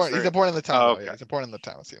town. He's important in the town. Oh, okay. He's important in the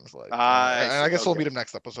town, it seems like. And I guess we'll meet him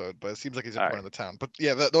next episode, but it seems like he's important in the town. But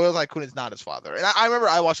yeah, the oil tycoon is not his father. And I remember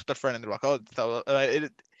I watched with a friend and they're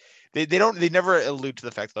like, they never allude to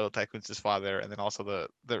the fact that the oil tycoon's his father, and then also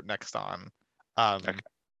the next on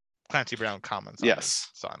Clancy Brown comments on his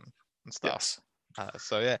son and stuff. Yes.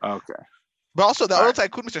 So yeah. Okay. But also the oil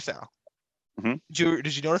tycoon, Mr. Sal. Mm-hmm.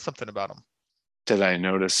 Did you notice something about him? Did I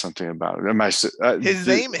notice something about it?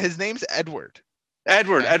 His name's Edward.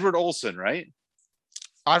 Edward Olson, right?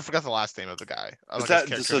 I forgot the last name of the guy.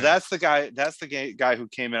 So that's the guy. That's the guy who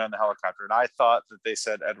came in on the helicopter, and I thought that they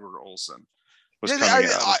said Edward Olson was coming in.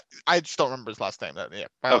 I just don't remember his last name.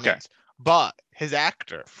 By all means. But his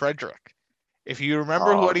actor Frederick, if you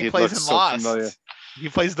remember what he plays in Lost, he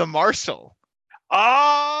plays the marshal.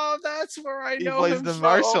 Oh, that's where I know him. He plays the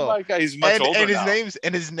marshal. Oh my God, he's much older now.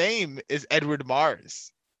 His name is Edward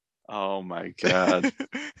Mars. Oh my God,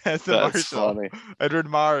 that's marshal. Funny. Edward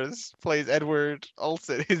Mars plays Edward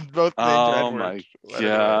Olson. He's both named Edward. Oh my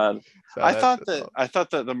God! So I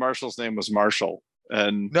thought that the marshal's name was Marshall.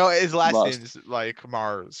 And no, his last name is like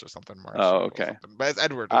Mars or something. Marshall. Oh, okay. But it's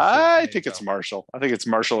Edward. I think it's Marshall. I think it's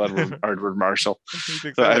Marshall Edward Marshall.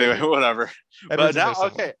 So anyway, whatever. But now,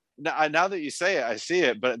 okay. Now that you say it, I see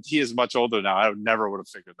it. But he is much older now. I never would have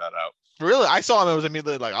figured that out. Really, I saw him. It was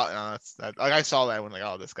immediately like, oh, no, I saw that when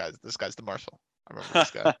this guy's the marshal. I remember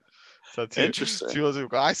this guy. So interesting.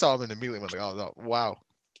 I saw him and immediately went like, oh no, wow.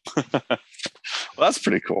 Well, that's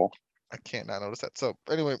pretty cool. I can't not notice that. So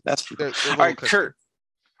anyway, that's pretty cool. All right, Kurt.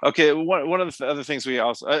 Okay, one of the other things we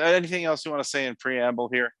also anything else you want to say in preamble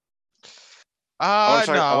here?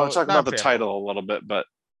 I want to talk about the preamble. title a little bit, but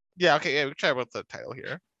yeah, okay, yeah, we can try about the title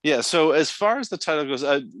here. Yeah, so as far as the title goes,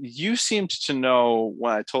 you seemed to know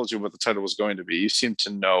when I told you what the title was going to be. You seemed to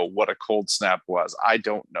know what a cold snap was. I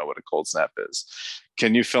don't know what a cold snap is.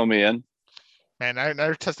 Can you fill me in? Man, I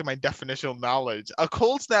never tested my definitional knowledge. A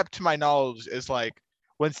cold snap, to my knowledge, is like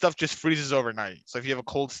when stuff just freezes overnight. So if you have a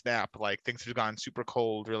cold snap, like things have gone super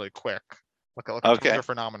cold really quick, like a Tundra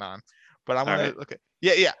phenomenon. But I'm gonna look at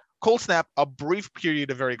yeah. Cold snap, a brief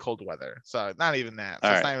period of very cold weather. So not even that.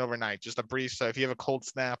 So it's not even overnight, just a brief. So if you have a cold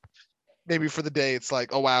snap, maybe for the day, it's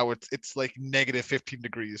like, oh wow, it's like negative 15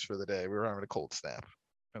 degrees for the day. We're having a cold snap.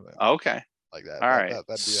 Okay. Like that. All right. That'd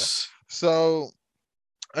be so.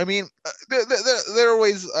 I mean, there are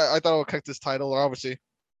ways I thought I would cut this title. Obviously,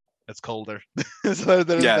 it's colder. So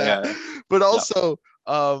there's that. Yeah. But also,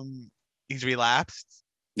 he's relapsed.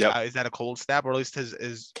 Yeah. Is that a cold snap, or at least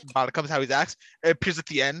his body comes how he's acts? It appears at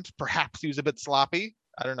the end. Perhaps he was a bit sloppy.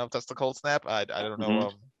 I don't know if that's the cold snap. I don't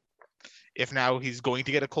know if now he's going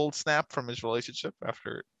to get a cold snap from his relationship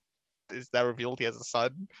after is that revealed he has a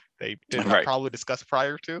son they did not probably discuss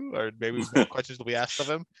prior to, or maybe more questions will be asked of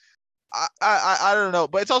him. I don't know,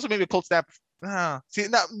 but it's also maybe a cold snap. See,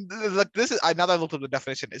 now like this is now that I looked up the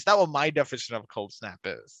definition, it's not what my definition of a cold snap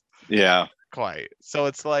is. Yeah. Quite. So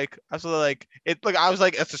it's like I was like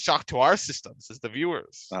it's a shock to our systems as the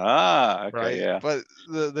viewers. Okay, right. Yeah. But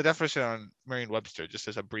the definition on Merriam-Webster just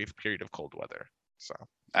says a brief period of cold weather. So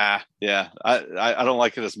yeah. I don't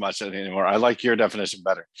like it as much anymore. I like your definition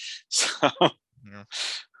better. So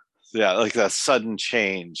yeah, like that sudden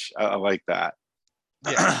change. I like that.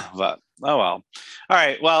 Yeah. But oh well. All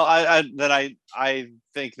right. Well, I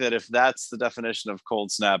think that if that's the definition of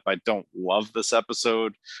cold snap, I don't love this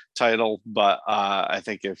episode title, but I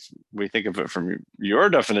think if we think of it from your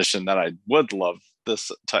definition, then I would love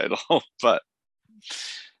this title. But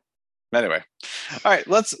anyway, all right.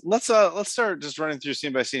 Let's start just running through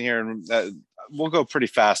scene by scene here, and we'll go pretty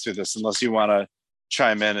fast through this, unless you want to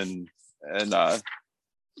chime in and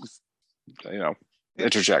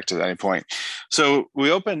interject at any point. So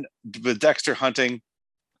we open with Dexter hunting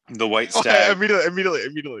the white stag.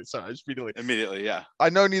 Immediately. Sorry, immediately. Yeah. I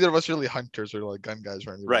know neither of us really hunters or like gun guys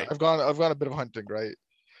or anything. Right. I've gone a bit of hunting, right?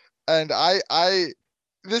 And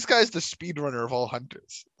this guy's the speedrunner of all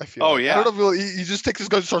hunters. I feel. Oh yeah. I don't know if he just takes his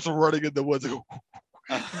gun and starts running in the woods. Like,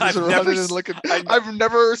 I've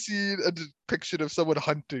never seen a depiction of someone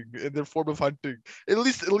hunting in their form of hunting. At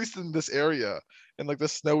least in this area, and like the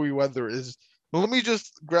snowy weather is. Well, let me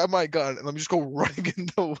just grab my gun and let me just go running in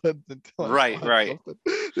the woods until right.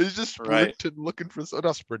 He's just sprinting, looking for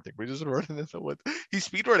not sprinting, but just running in the woods. He's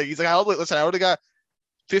speedrunning. He's like, listen, I already got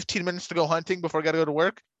 15 minutes to go hunting before I got to go to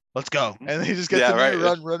work. Let's go. And he just gets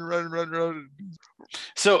run.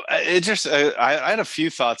 So it just, I had a few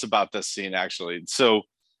thoughts about this scene actually. So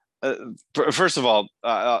first of all,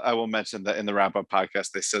 I will mention that in the wrap up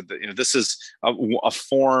podcast, they said that this is a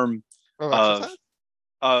form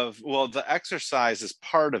the exercise is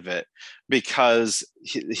part of it because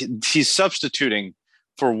he's substituting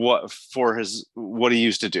for what he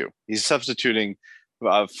used to do. He's substituting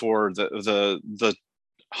for the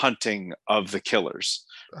hunting of the killers,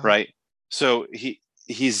 right? So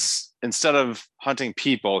he's instead of hunting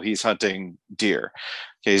people, he's hunting deer.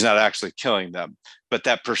 Okay, he's not actually killing them, but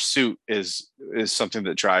that pursuit is something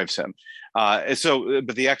that drives him. But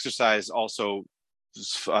the exercise also.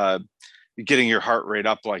 Getting your heart rate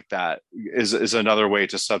up like that is another way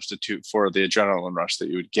to substitute for the adrenaline rush that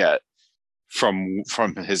you would get from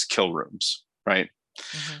his kill rooms, right?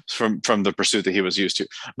 Mm-hmm. From the pursuit that he was used to.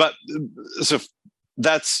 But so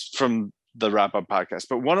that's from the wrap up podcast.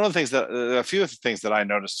 But a few of the things that I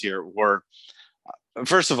noticed here were,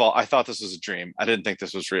 first of all, I thought this was a dream. I didn't think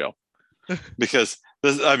this was real because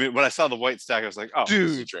when I saw the white stag, I was like, oh, dude,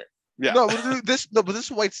 this is a dream. Yeah. But this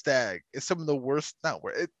white stag is some of the worst.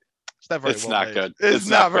 It's not very well made. Good. It's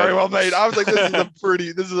not very well made. I was like,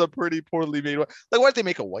 this is a pretty poorly made one. Like, why did they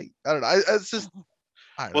make a white? I don't know. It's just.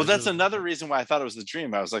 Well, that's another reason why I thought it was the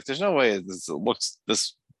dream. I was like, there's no way this looks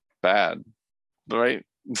this bad, right?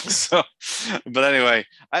 So, but anyway,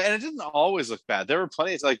 and it didn't always look bad. There were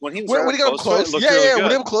plenty of, like when he got up close. When he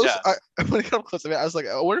got up close, I was like,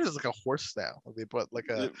 I wonder if it's like a horse now. Like they put like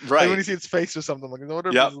a like when you see its face or something. Like I wonder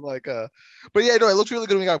if it's like a. But yeah, no, it looked really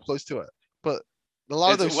good when we got up close to it. But a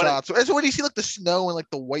lot of those shots. So when you see like the snow and like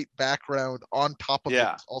the white background on top of it,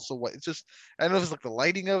 it's also white. It's just I don't know if it's like the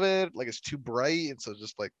lighting of it, like it's too bright, and so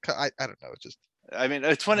just like I don't know. It's just. I mean,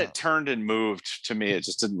 it's when it turned and moved to me. It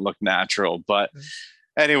just didn't look natural, but.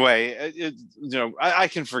 Anyway, I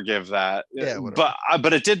can forgive that. Yeah,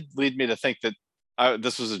 but it did lead me to think that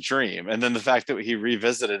this was a dream. And then the fact that he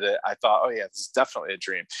revisited it, I thought, oh yeah, this is definitely a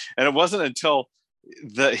dream. And it wasn't until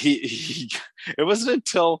it wasn't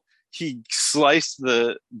until he sliced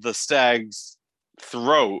the stag's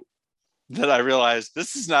throat that I realized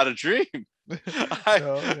this is not a dream.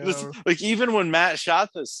 Like even when Matt shot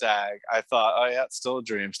the stag, I thought, oh yeah, it's still a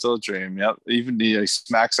dream, still a dream. Yep. Even he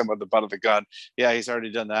smacks him with the butt of the gun. Yeah, he's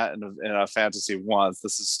already done that in a fantasy once.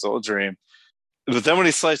 This is still a dream. But then when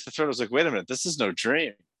he sliced the throat, I was like, wait a minute, this is no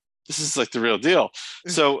dream. This is like the real deal.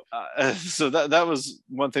 So that was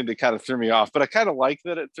one thing that kind of threw me off. But I kind of like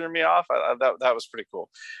that it threw me off. That was pretty cool.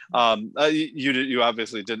 You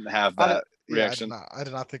obviously didn't have that reaction. I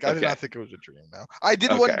did not think it was a dream. No, I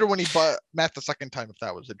did wonder when he butt Matt the second time if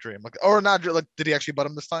that was a dream, like, or not. Like, did he actually butt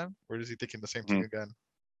him this time, or is he thinking the same thing again?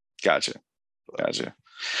 Gotcha.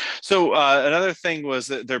 So another thing was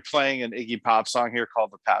that they're playing an Iggy Pop song here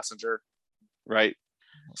called "The Passenger," right?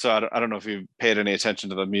 So I don't know if you paid any attention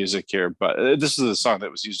to the music here, but this is a song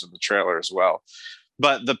that was used in the trailer as well.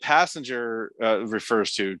 But the passenger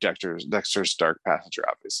refers to Dexter's dark passenger,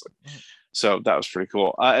 obviously. So that was pretty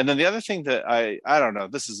cool. And then the other thing that I don't know,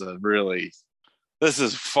 this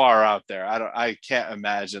is far out there. I can't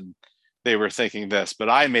imagine they were thinking this, but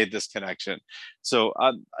I made this connection. So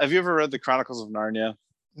have you ever read the Chronicles of Narnia?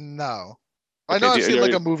 No. Okay, I know I've seen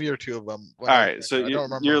like a movie or two of them. All right, so you're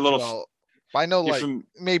a little. Well. I know, like,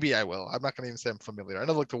 maybe I will. I'm not going to even say I'm familiar. I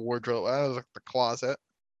know, like, the wardrobe. I know, like, the closet.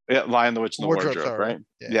 Yeah, Lion, the Witch, and the Wardrobe, right?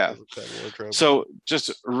 Yeah. So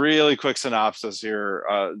just really quick synopsis here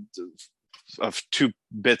of two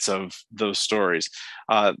bits of those stories.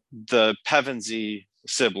 The Pevensey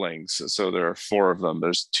siblings, so there are four of them.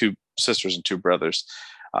 There's two sisters and two brothers.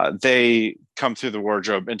 They come through the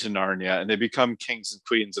wardrobe into Narnia, and they become kings and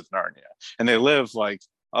queens of Narnia. And they live, like,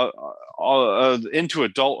 into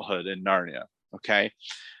adulthood in Narnia, okay,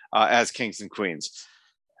 as kings and queens.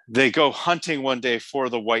 They go hunting one day for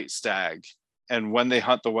the white stag, and when they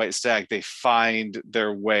hunt the white stag, they find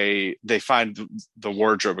the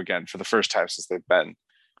wardrobe again for the first time since they've been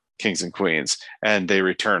kings and queens, and they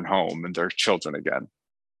return home and they're children again.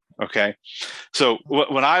 Okay, so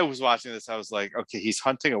when I was watching this, I was like, okay, he's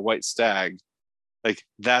hunting a white stag, like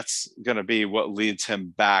that's gonna be what leads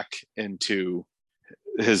him back into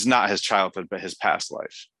not his childhood but his past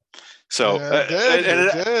life. So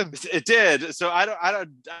it did. So I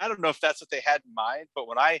don't know if that's what they had in mind, but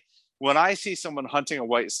when I see someone hunting a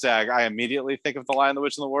white stag, I immediately think of The Lion, the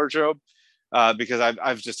Witch, and the Wardrobe, because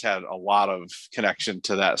I've just had a lot of connection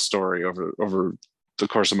to that story over the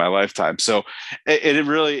course of my lifetime. So it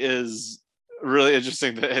really is really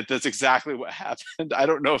interesting that that's exactly what happened. I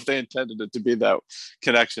don't know if they intended it to be that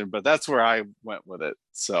connection, but that's where I went with it.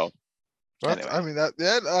 So anyway. I mean,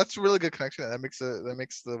 that's a really good connection. That makes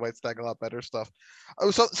the white stag a lot better stuff.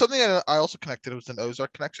 So something I also connected was an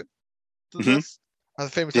Ozark connection to this. The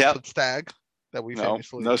famous episode Stag that we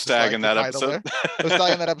famously no stag in that episode. No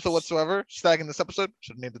stag in that episode whatsoever. Stag in this episode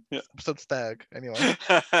should have named the episode Stag anyway.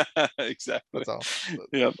 Exactly. That's all.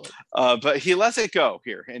 Yeah. But he lets it go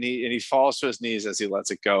here, and he falls to his knees as he lets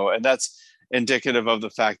it go, and that's indicative of the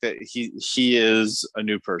fact that he is a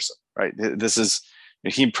new person, right?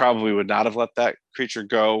 He probably would not have let that creature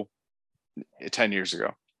go 10 years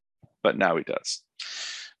ago, but now he does.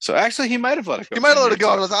 So actually, he might have let it go. He might have let it go.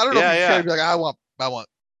 I don't know if he cared. Be like, I want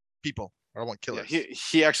people. I want killers. Yeah,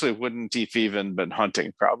 he actually wouldn't have even been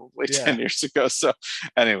hunting probably 10 years ago. So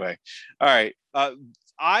anyway, all right.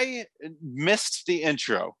 I missed the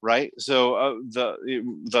intro, right? So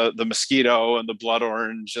the mosquito and the blood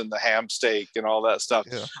orange and the ham steak and all that stuff.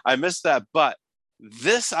 Yeah. I missed that, but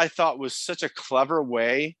this I thought was such a clever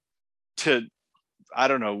way to, I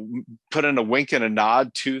don't know, put in a wink and a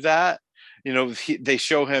nod to that. You know, they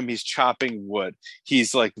show him, he's chopping wood.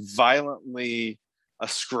 He's like violently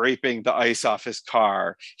scraping the ice off his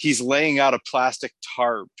car. He's laying out a plastic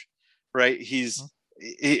tarp, right? He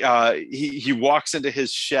walks into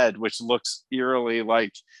his shed, which looks eerily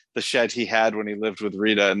like the shed he had when he lived with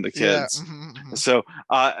Rita and the kids. Yeah. Mm-hmm. So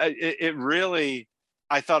it really,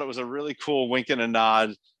 I thought it was a really cool wink and a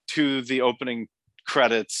nod to the opening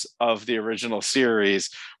credits of the original series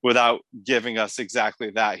without giving us exactly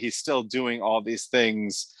that. He's still doing all these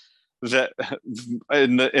things that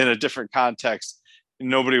in a different context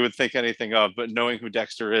nobody would think anything of, but knowing who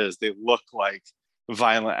Dexter is, they look like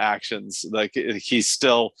violent actions. Like he's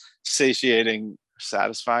still satisfying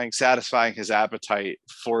his appetite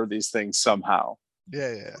for these things somehow.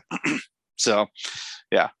 Yeah. So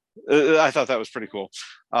yeah, I thought that was pretty cool.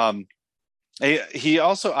 He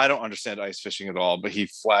also, I don't understand ice fishing at all, but he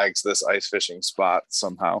flags this ice fishing spot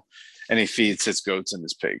somehow, and he feeds his goats and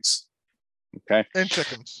his pigs. Okay. And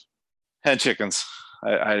chickens. Hen chickens.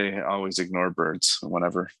 I always ignore birds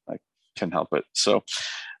whenever I can help it. So,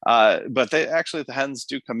 but the hens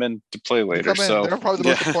do come in to play later. They come in. So They're probably the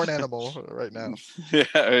most important animal right now. Yeah,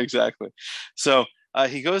 exactly. So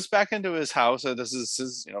he goes back into his house. This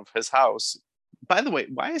is his house. By the way,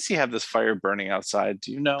 why does he have this fire burning outside?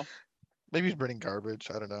 Do you know? Maybe he's burning garbage.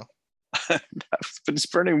 I don't know. But he's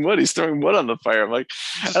burning wood. He's throwing wood on the fire. I'm like,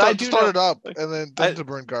 just start it up and then to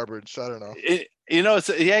burn garbage. I don't know. It's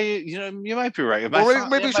you might be right. Or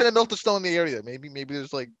maybe we should have melt the snow in the area. Maybe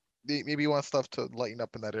there's like maybe you want stuff to lighten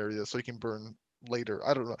up in that area so you can burn later.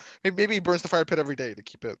 I don't know. Maybe he burns the fire pit every day to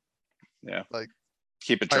keep it. Yeah. Like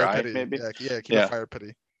keep it dry. Pity. Maybe. Yeah. Keep it fire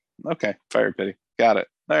pity. Okay, fire pity. Got it.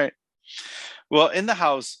 All right. Well, in the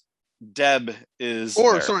house, Deb is.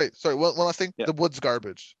 Sorry. One last thing. Yeah. The wood's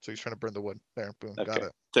garbage, so he's trying to burn the wood. There, boom, okay. Got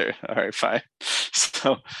it. There. All right, fine.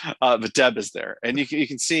 So, but Deb is there, and you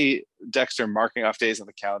can see Dexter marking off days on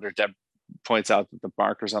the calendar. Deb points out that the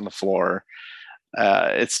marker's on the floor.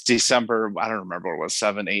 It's December. I don't remember what it was,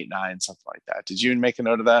 7, 8, 9, something like that. Did you make a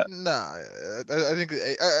note of that? Nah, I think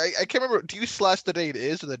I can't remember. Do you slash the day it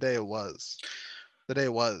is or the day it was? The day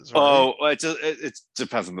it was. Right? Oh, it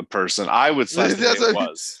depends on the person. I would slash the day it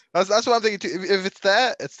was. That's what I'm thinking too. If it's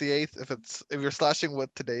that, it's the 8th. If you're slashing what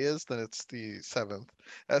today is, then it's the 7th.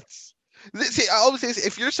 See, I always say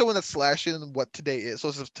if you're someone that's slashing what today is. So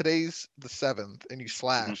if today's the 7th and you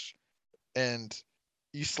slash, and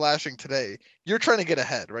you slashing today, you're trying to get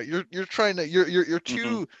ahead, right? You're trying to you're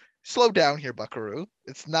too slow down here, Buckaroo.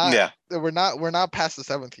 It's not. Yeah. We're not past the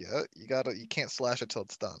 7th yet. You can't slash it till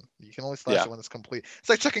it's done. You can only slash it when it's complete. It's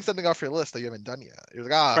like checking something off your list that you haven't done yet. You're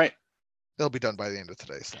like, right. It'll be done by the end of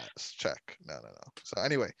today. Check. No. So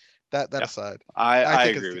anyway, that aside, I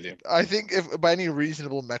agree with you. I think if by any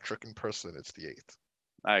reasonable metric in person, it's the 8th.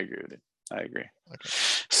 I agree with you. I agree. Okay.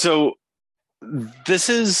 So this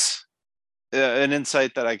is an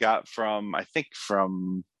insight that I got from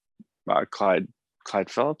Clyde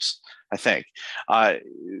Phillips. I think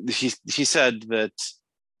he said that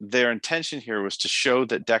their intention here was to show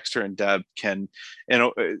that Dexter and Deb can,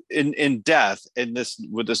 in death,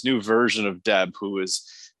 with this new version of Deb, who is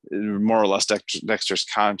more or less Dexter's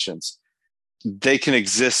conscience, they can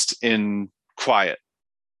exist in quiet,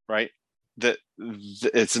 right? That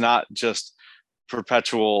it's not just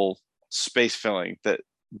perpetual space filling that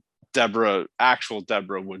actual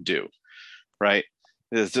Deborah would do, right?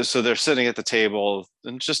 So they're sitting at the table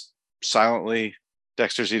and just silently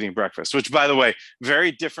Dexter's eating breakfast, which, by the way,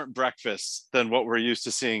 very different breakfast than what we're used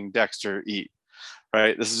to seeing Dexter eat,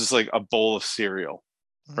 right? This is just like a bowl of cereal,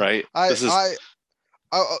 right? No.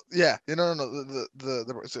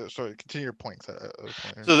 Sorry, continue your point.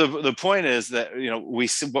 So the point is that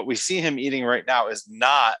what we see him eating right now is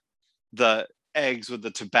not the eggs with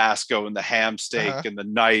the Tabasco and the ham steak and the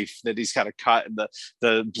knife that he's got to cut and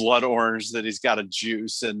the blood orange that he's got to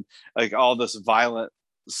juice and like all this violent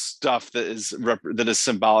stuff that is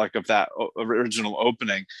symbolic of that original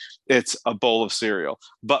opening. It's a bowl of cereal.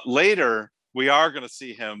 But later we are going to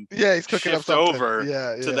see him he's cooking up over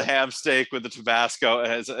to the ham steak with the Tabasco,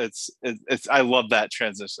 and it's I love that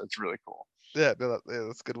transition. It's really cool. That's a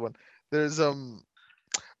good one. There's something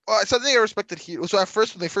I respected here. So at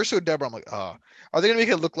first, when they first showed Deborah, I'm like, are they gonna make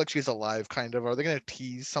it look like she's alive? Kind of. Are they gonna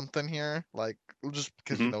tease something here? Like, just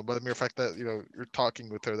because by the mere fact that you're talking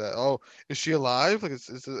with her, that is she alive? Like,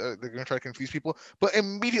 they're gonna try to confuse people. But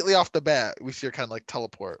immediately off the bat, we see her kind of like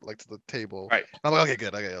teleport like to the table. Right. And I'm like, okay,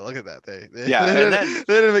 good. Okay, look at that. They they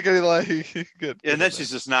didn't make any like good. And then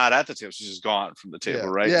she's just not at the table. She's just gone from the table,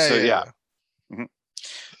 right? Yeah. Mm-hmm.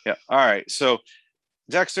 Yeah. All right. So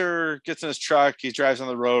Dexter gets in his truck. He drives on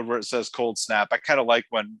the road where it says Cold Snap. I kind of like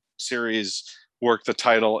when series work the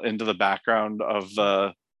title into the background of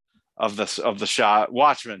the shot.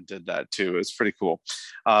 Watchmen did that too. It's pretty cool.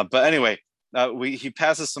 But anyway, he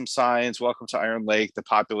passes some signs. Welcome to Iron Lake. The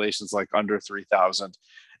population's like under 3,000.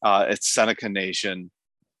 It's Seneca Nation.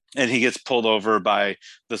 And he gets pulled over by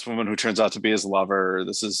this woman who turns out to be his lover.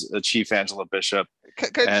 This is Chief Angela Bishop.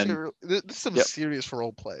 This is some serious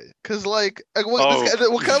role play. Because what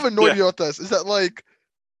kind of annoyed me about this is that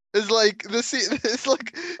it's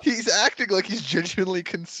like he's acting like he's genuinely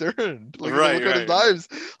concerned. Like, look at his knives.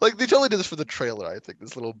 Like, they totally did this for the trailer. I think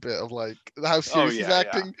this little bit of like how serious he's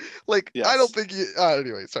acting. Yeah. Like, I don't think he.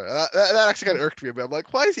 Anyway, sorry. That actually kind of irked me a bit. I'm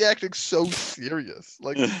like, why is he acting so serious?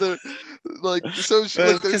 Like, because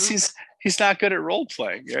he's not good at role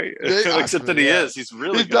playing, right? Except that he is. He's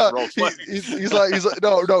really good at role playing. He's like I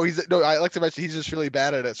like to mention he's just really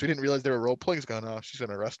bad at it. So he didn't realize they were role playing. He's going, she's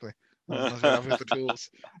gonna arrest me. I'm gonna have the tools.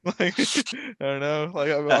 Like, I don't know.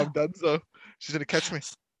 Like, I'm done. So she's gonna catch me.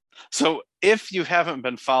 So if you haven't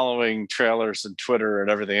been following trailers and Twitter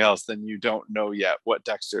and everything else, then you don't know yet what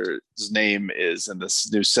Dexter's name is in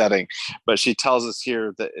this new setting. But she tells us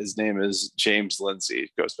here that his name is James Lindsay.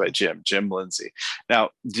 It goes by Jim Lindsay. Now,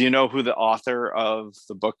 do you know who the author of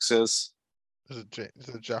the books is? Is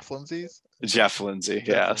it Jeff Lindsay's? Jeff Lindsay,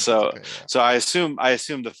 yeah. So I assume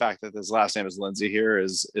the fact that his last name is Lindsay here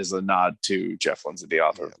is a nod to Jeff Lindsay, the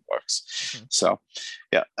author of the books. Mm-hmm. So,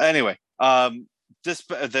 yeah. Anyway, do you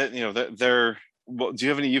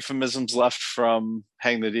have any euphemisms left from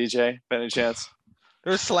Hang the DJ, by any chance?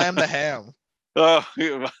 There's Slam the Ham. Oh,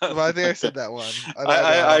 I think I said that one.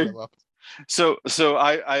 So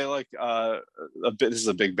I like this is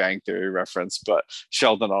a Big Bang Theory reference, but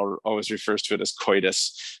Sheldon always refers to it as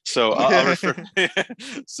coitus. So I'll refer.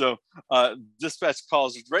 So dispatch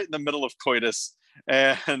calls right in the middle of coitus,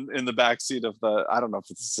 and in the backseat of the, I don't know if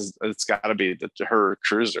it's got to be her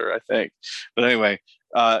cruiser, I think, but anyway,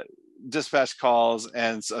 dispatch calls,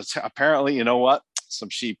 and so apparently, you know what, some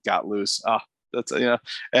sheep got loose. That's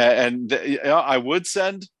and I would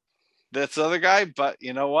send this other guy, but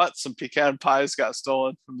you know what? Some pecan pies got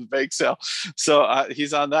stolen from the bake sale. So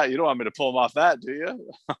he's on that. You don't want me to pull him off that, do you?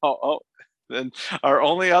 Then our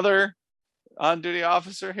only other on-duty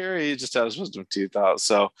officer here, he just had his wisdom teeth out.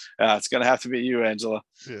 So it's going to have to be you, Angela.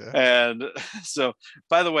 Yeah. And so,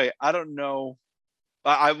 by the way, I don't know.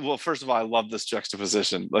 Well, first of all, I love this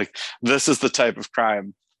juxtaposition. Like, this is the type of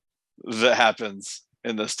crime that happens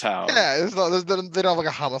in this town. Yeah, they don't have like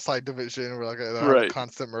a homicide division where like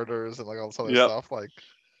constant murders and like all this other stuff. Like,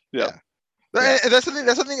 yeah. And that's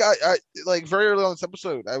something I like very early on this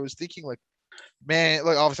episode. I was thinking like, man,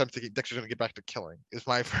 like obviously I'm thinking Dexter's gonna get back to killing. Is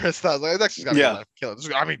my first thought. Like Dexter's gotta get back to killing.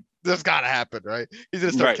 I mean, this gotta happen, right? He's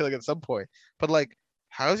gonna start killing at some point. But like,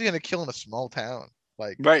 how is he gonna kill in a small town?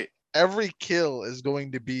 Like, every kill is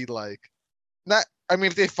going to be like, not. I mean,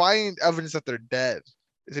 if they find evidence that they're dead,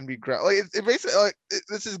 it's gonna be great. Like it basically like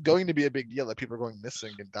this is going to be a big deal that people are going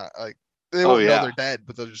missing and die. Like they won't know they're dead,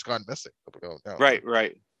 but they're just gone missing. No.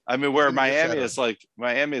 Right. I mean, where Miami is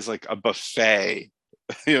like a buffet.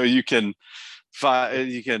 You can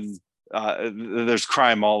find there's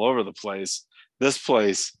crime all over the place. This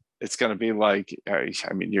place, it's gonna be like, I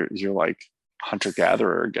mean, you're like hunter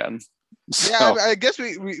gatherer again. So, yeah, I guess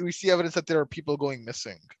we see evidence that there are people going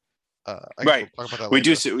missing. Right. We'll talk about that later. We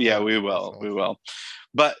do see. Yeah, we will.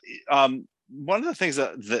 But one of the things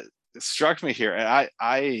that struck me here, and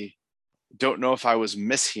I don't know if I was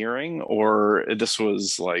mishearing or this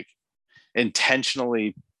was like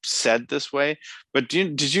intentionally said this way, but do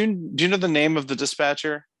you know the name of the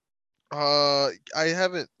dispatcher? I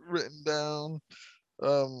have it written down.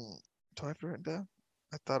 Do I have it written down?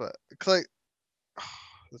 I thought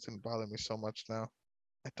this didn't bother me so much now.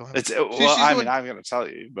 I don't have I'm gonna tell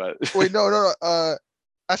you, but wait, no.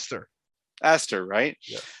 Esther, right?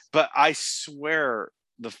 Yes. But I swear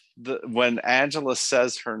the when Angela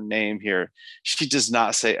says her name here, she does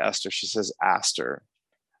not say Esther. She says Aster.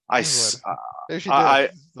 Maybe she did.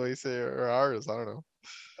 The way you say her ours, I don't know.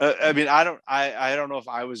 I mean, I don't know if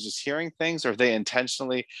I was just hearing things or if they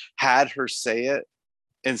intentionally had her say it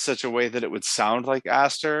in such a way that it would sound like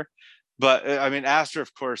Aster. But I mean, Aster,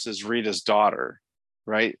 of course, is Rita's daughter,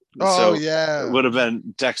 right? Oh, yeah. It would have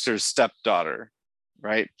been Dexter's stepdaughter,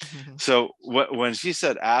 right? Mm-hmm. So when she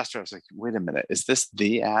said Aster, I was like, wait a minute, is this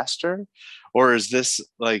the Aster? Or is this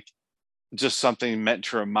like just something meant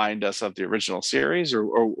to remind us of the original series, or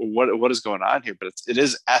what is going on here? But it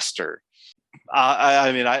is Esther.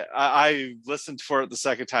 I mean, I listened for it the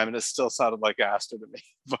second time and it still sounded like Aster to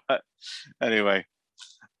me. But anyway,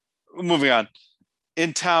 moving on.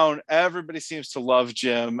 In town, everybody seems to love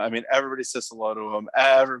Jim. I mean, everybody says hello to him.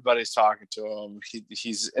 Everybody's talking to him.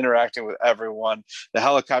 He's interacting with everyone. The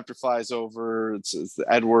helicopter flies over. It's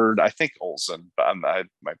Edward, I think Olsen, but I might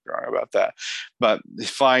be wrong about that. But he's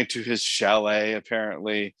flying to his chalet,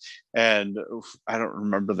 apparently. And I don't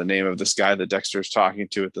remember the name of this guy that Dexter's talking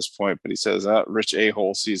to at this point, but he says, Rich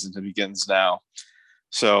A-hole season begins now.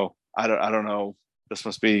 So I don't know. This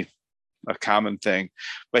must be a common thing,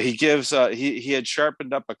 but he gives he had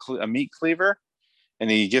sharpened up a meat cleaver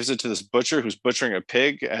and he gives it to this butcher who's butchering a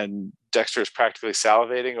pig, and Dexter is practically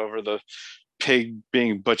salivating over the pig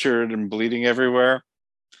being butchered and bleeding everywhere.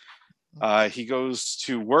 He goes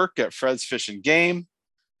to work at Fred's Fish and Game.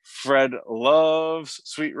 Fred loves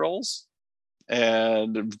sweet rolls,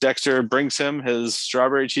 and Dexter brings him his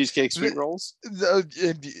strawberry cheesecake sweet rolls.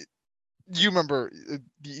 You remember,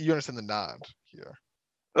 you understand the nod here.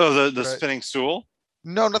 Oh, the spinning stool?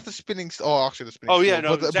 No, not the spinning. Oh, actually, the spinning. Oh yeah,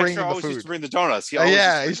 stool, no. Dexter always used to bring the donuts. He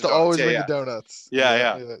used to always bring the donuts.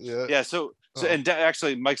 Yeah. So So and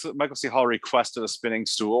actually, Michael C. Hall requested a spinning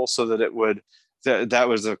stool so that it would that's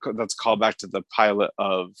a callback to the pilot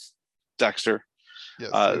of Dexter,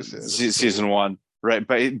 season 1. Right,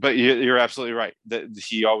 but you're absolutely right. That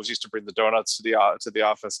he always used to bring the donuts to the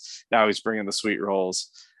office. Now he's bringing the sweet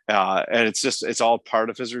rolls, and it's all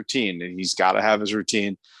part of his routine, and he's got to have his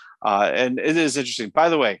routine. And it is interesting. By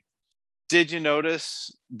the way, did you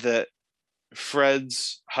notice that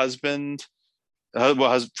Fred's husband?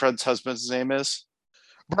 Fred's husband's name is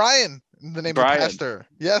Brian. The name Brian. of the pastor.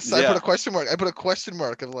 Yes, I put a question mark. I put a question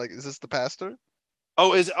mark of like, is this the pastor?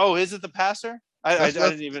 Is it the pastor? I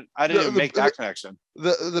didn't even make that connection.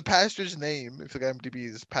 The pastor's name, if the IMDb,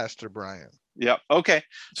 is Pastor Brian. Yep. Okay.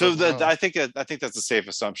 So I think that's a safe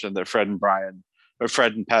assumption that Fred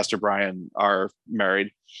and Pastor Brian are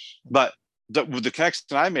married. But the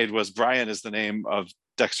connection I made was Brian is the name of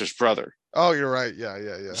Dexter's brother. Oh, you're right.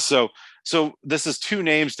 Yeah. So this is 2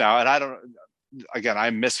 names now, and I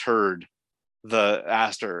misheard the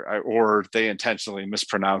Astor, or they intentionally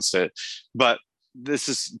mispronounced it, but this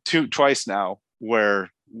is twice now where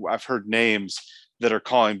I've heard names that are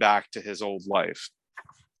calling back to his old life.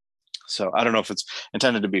 So I don't know if it's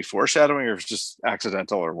intended to be foreshadowing or if it's just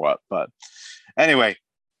accidental or what. But anyway,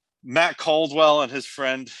 Matt Caldwell and his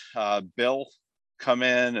friend Bill come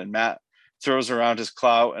in, and Matt throws around his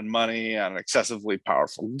clout and money on an excessively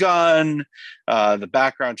powerful gun. The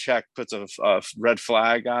background check puts a red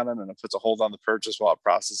flag on him, and it puts a hold on the purchase while it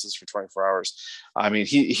processes for 24 hours. I mean,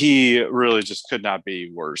 he really just could not be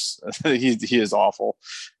worse. he is awful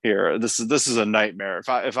here. This is a nightmare.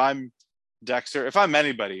 If I'm Dexter, if I'm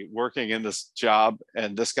anybody working in this job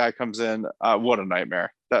and this guy comes in, what a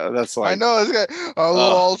nightmare. That's like, I know this guy.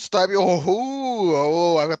 I'll stab you.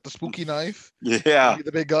 Oh, I got the spooky knife. Yeah,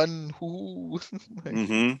 the big gun.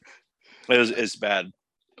 It's bad.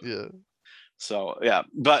 Yeah. So yeah,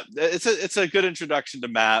 but it's a good introduction to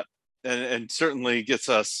Matt, and certainly gets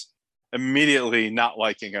us immediately not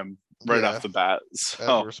liking him right off the bat.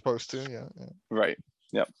 So we're supposed to, yeah. Right.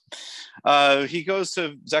 Yep.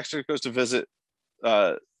 Dexter goes to visit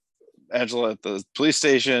Angela at the police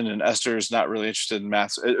station, and Esther is not really interested in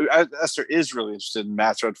Matt's. Esther is really interested in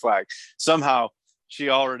Matt's red flag. Somehow she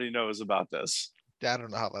already knows about this. Yeah, I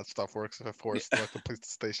don't know how that stuff works. If forced like the police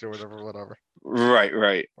station or whatever.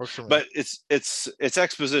 Right. But it's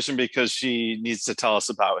exposition because she needs to tell us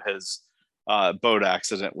about his boat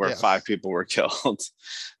accident where 5 people were killed.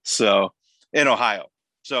 So in Ohio.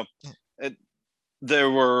 So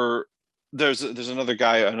there's another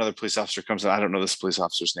guy, another police officer comes in. I don't know this police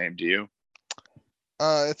officer's name. Do you?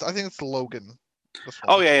 I think it's Logan.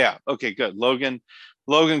 Oh yeah. Okay, good.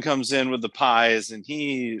 Logan comes in with the pies, and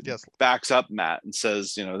he backs up Matt and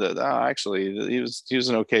says, that actually he was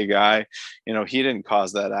an okay guy. He didn't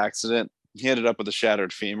cause that accident. He ended up with a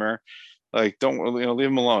shattered femur. Like, don't leave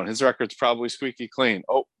him alone. His record's probably squeaky clean.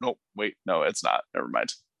 Oh no, wait, no, it's not. Never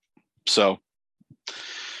mind. So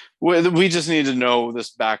we just need to know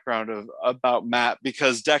this background about Matt,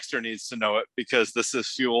 because Dexter needs to know it, because this is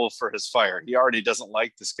fuel for his fire. He already doesn't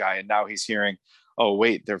like this guy, and now he's hearing, oh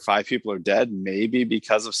wait, 5 people are dead, maybe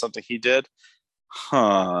because of something he did.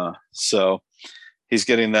 So he's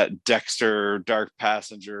getting that Dexter Dark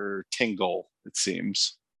Passenger tingle, it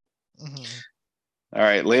seems. Mm-hmm. All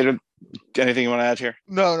right, later, anything you want to add here?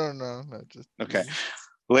 No, just okay.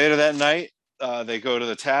 Later that night, they go to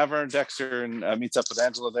the tavern. Dexter meets up with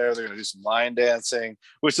Angela there. They're going to do some line dancing,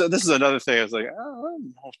 which this is another thing. I was like, I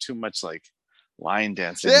don't know too much like line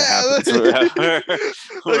dancing that happens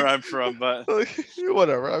where I'm from, but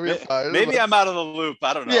whatever. I mean, fine. Maybe I'm out of the loop.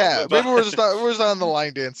 I don't know. Yeah, maybe we're just on the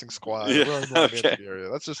line dancing squad. Yeah, we're in the line dancing area.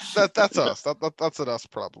 That's just that's us. That's an us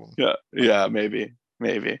problem. Yeah, maybe.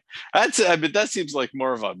 That seems like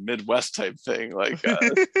more of a Midwest type thing, like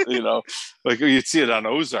like you'd see it on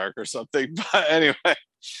Ozark or something. But anyway,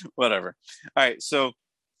 whatever. All right, so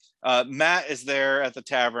Matt is there at the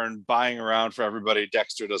tavern buying around for everybody.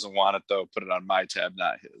 Dexter doesn't want it though. Put it on my tab,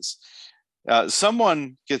 not his.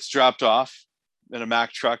 Someone gets dropped off in a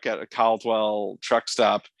Mack truck at a Caldwell truck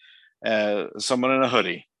stop. Someone in a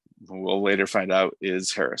hoodie, who we'll later find out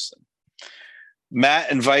is Harrison.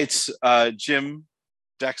 Matt invites Jim.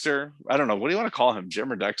 Dexter, I don't know. What do you want to call him,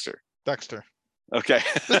 Jim or Dexter? Dexter. Okay.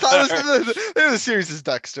 The series is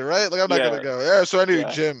Dexter, right? Like, I'm not gonna go. Yeah, so I knew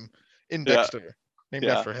Jim in Dexter, named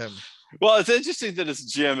after him. Well, it's interesting that it's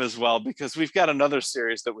Jim as well, because we've got another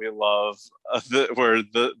series that we love, where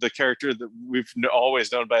the character that we've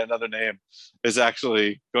always known by another name is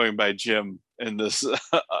actually going by Jim in this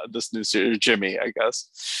this new series, Jimmy, I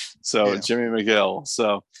guess. So Jimmy McGill.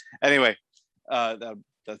 So anyway,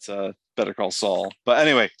 that's Better Call Saul. But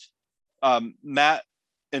anyway, Matt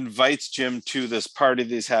invites Jim to this party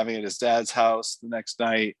that he's having at his dad's house the next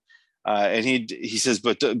night. And he says,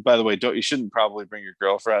 but by the way, you shouldn't probably bring your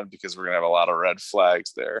girlfriend because we're gonna have a lot of red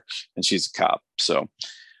flags there, and she's a cop. So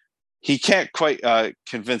he can't quite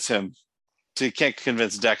convince him. So he can't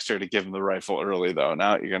convince Dexter to give him the rifle early, though.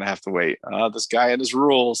 Now you're gonna have to wait. This guy and his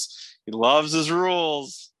rules. He loves his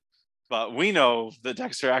rules, but we know that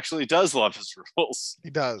Dexter actually does love his rules. He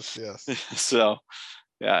does, yes. So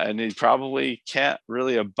yeah, and he probably can't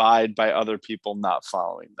really abide by other people not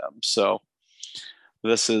following them. So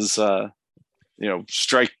this is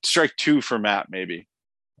strike two for Matt, maybe.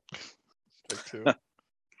 Strike two.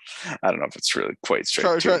 I don't know if it's really quite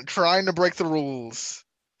strike two. Trying to break the rules.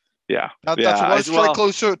 Yeah, that's one strike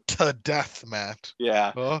closer to death, Matt.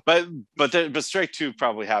 Yeah, but strike two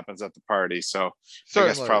probably happens at the party, so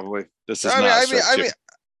certainly. I guess probably this is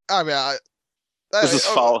this is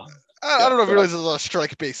follow. I don't know if you realize there's a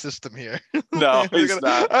strike-based system here. No, it's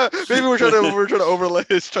not. Maybe we're trying to overlay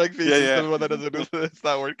a strike-based system, but it's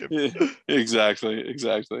not working. Yeah, exactly.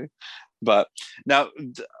 But now,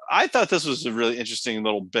 I thought this was a really interesting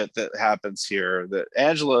little bit that happens here. That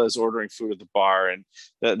Angela is ordering food at the bar, and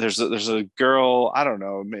there's a girl. I don't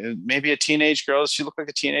know, maybe a teenage girl. Does she look like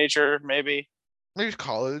a teenager? Maybe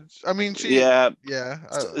college. I mean,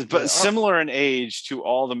 but similar in age to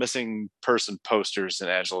all the missing person posters in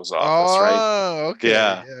Angela's office, right? Oh, okay.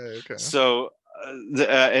 Yeah. Okay. So,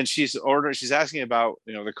 and she's asking about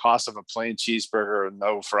the cost of a plain cheeseburger with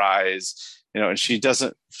no fries. And she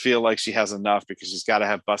doesn't feel like she has enough because she's got to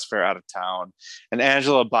have bus fare out of town. And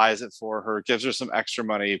Angela buys it for her, gives her some extra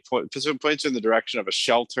money, points her in the direction of a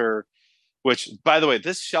shelter, which, by the way,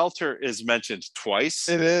 this shelter is mentioned twice.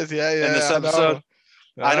 It is, yeah. In this episode.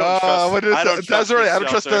 I don't trust Desiree. I don't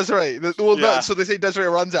trust Desiree. Well, yeah. no, so they say Desiree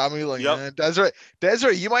runs out. I'm like,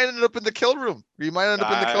 Desiree, you might end up in the kill room. You might end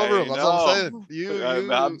up in the kill room. That's what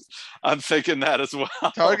I'm saying. I'm thinking that as well.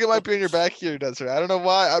 Target might be in your back here, Desiree. I don't know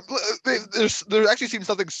why. There actually seems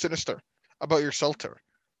something sinister about your shelter,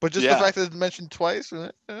 but just the fact that it's mentioned twice,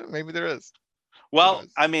 maybe there is. Well,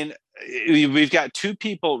 I mean, we've got two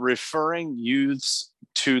people referring youths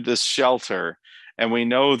to this shelter. And we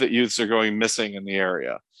know that youths are going missing in the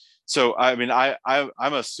area. So, I mean,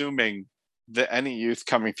 I'm assuming that any youth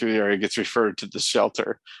coming through the area gets referred to the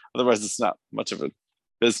shelter. Otherwise, it's not much of a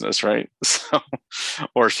business, right? So,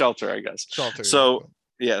 or shelter, I guess. Shelter. So,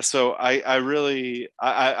 yeah. So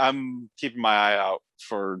I'm keeping my eye out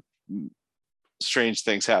for strange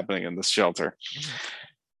things happening in this shelter.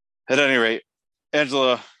 Mm-hmm. At any rate,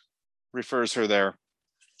 Angela refers her there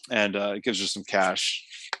and gives her some cash.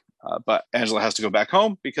 But Angela has to go back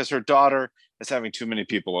home because her daughter is having too many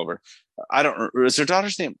people over. Is her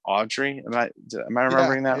daughter's name Audrey? Am I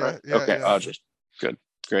remembering that right? Yeah, okay, yeah. Audrey. Good,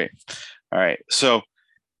 great. All right. So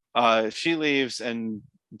she leaves, and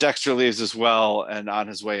Dexter leaves as well. And on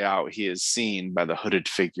his way out, he is seen by the hooded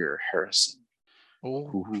figure Harrison.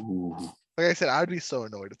 Ooh. Like I said, I'd be so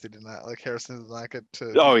annoyed if they did not. Like Harrison did not get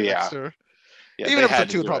to. Dexter. Yeah. Even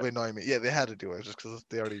episode 2 would probably annoy me. Yeah, they had to do it just because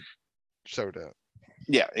they already showed it.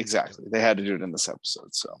 Yeah, exactly. They had to do it in this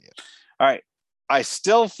episode. So, All right. I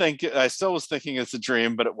still was thinking it's a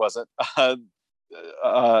dream, but it wasn't.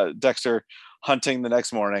 Dexter hunting the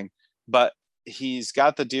next morning, but he's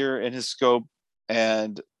got the deer in his scope,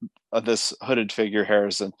 and this hooded figure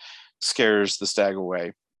Harrison scares the stag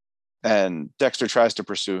away, and Dexter tries to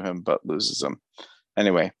pursue him but loses him.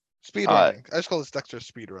 Anyway, speed running. I just call this Dexter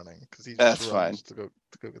speed running because he just runs to go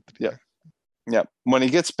get the deer. Yeah. When he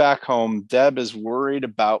gets back home, Deb is worried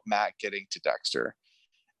about Matt getting to Dexter.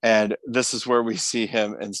 And this is where we see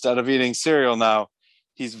him, instead of eating cereal now,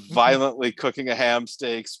 he's violently cooking a ham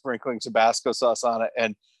steak, sprinkling Tabasco sauce on it.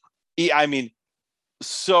 And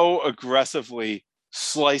so aggressively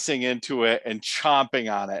slicing into it and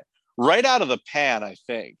chomping on it right out of the pan, I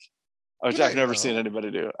think. Which I've never seen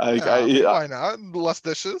anybody do. Why not? Less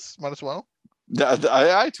dishes, might as well.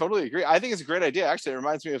 I totally agree. I think it's a great idea. Actually, it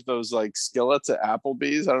reminds me of those like skillets at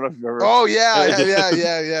Applebee's. I don't know if you've ever. Oh yeah.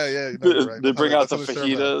 No, right. They bring out the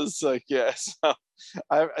fajitas. Like So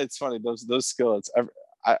it's funny those skillets.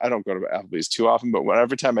 I don't go to Applebee's too often, but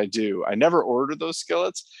every time I do, I never order those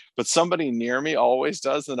skillets. But somebody near me always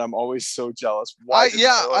does, and I'm always so jealous. Me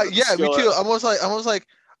too. I'm almost like.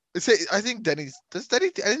 I think Denny's. I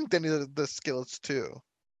think Denny does the skillets too.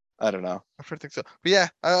 I don't know. I think so. But yeah,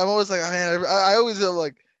 I'm always like, man, I always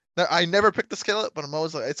like, I never pick the skillet, but I'm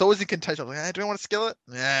always like, it's always in contention. I'm like, do I want a skillet?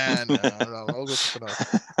 Yeah, no, I'll go something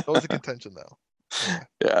else. It's always in contention though.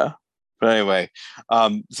 Yeah. But anyway,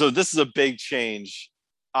 so this is a big change.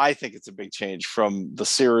 I think it's a big change from the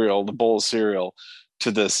bowl of cereal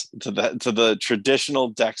to the traditional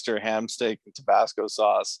Dexter ham steak and Tabasco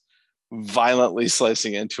sauce, violently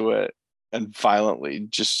slicing into it and violently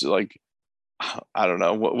just like, I don't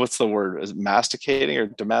know what's the word, is it masticating or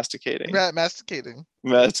domesticating? Masticating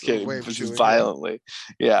Just violently.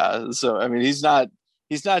 Yeah. So I mean, he's not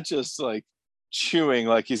just like chewing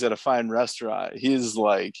like he's at a fine restaurant. He's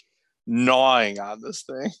like gnawing on this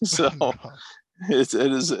thing. So it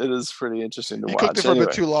is pretty interesting to watch. He cooked it for a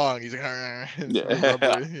bit too long. He's like,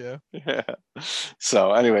 yeah. Yeah.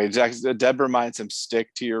 So anyway, Deb reminds him,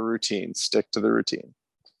 stick to your routine, stick to the routine.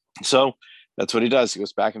 So that's what he does. He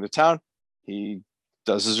goes back into town. He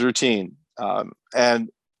does his routine. And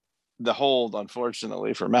the hold,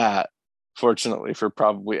 unfortunately for Matt, fortunately for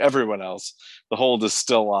probably everyone else, the hold is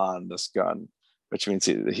still on this gun, which means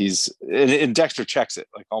he's and Dexter checks it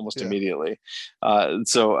like almost immediately.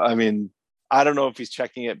 So I mean, I don't know if he's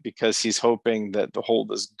checking it because he's hoping that the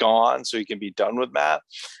hold is gone so he can be done with Matt,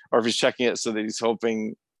 or if he's checking it so that he's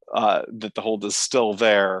hoping that the hold is still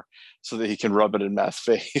there so that he can rub it in Matt's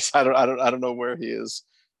face. I don't know where he is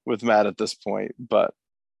with Matt at this point, but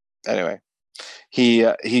anyway,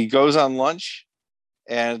 he goes on lunch,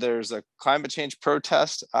 and there's a climate change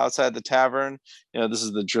protest outside the tavern. This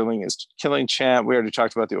is the drilling is killing chant. We already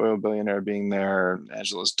talked about the oil billionaire being there.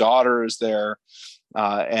 Angela's daughter is there,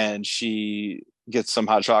 and she gets some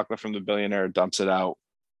hot chocolate from the billionaire, dumps it out,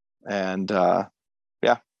 and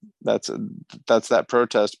that's that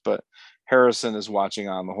protest. But Harrison is watching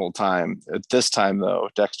on the whole time. At this time, though,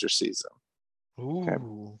 Dexter sees him. Ooh. Okay.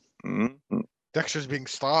 Mm-hmm. Dexter's being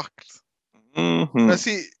stalked. Mm-hmm. Now,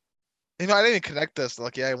 see, I didn't even connect this.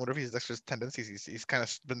 Like, I wonder if he's Dexter's tendencies. He's kind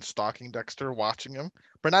of been stalking Dexter, watching him,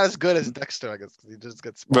 but not as good as Dexter, I guess. He just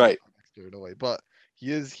gets right Dexter in a way, but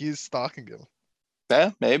he's stalking him.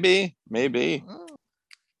 Yeah, maybe. Oh.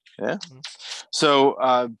 Yeah.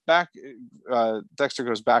 So Dexter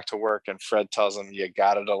goes back to work, and Fred tells him, "You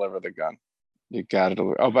got to deliver the gun. You got to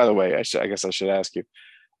deliver." Oh, by the way, I guess I should ask you,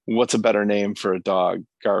 what's a better name for a dog,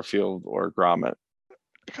 Garfield or Gromit?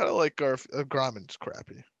 I kind of like Garfield. Gromit's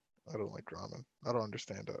crappy. I don't like Gromit. I don't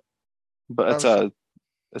understand it. But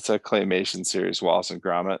it's a claymation series, Wallace and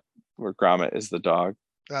Gromit, where Gromit is the dog.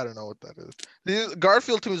 I don't know what that is.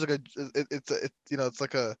 Garfield too is like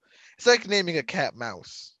it's like naming a cat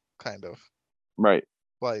mouse, kind of. Right.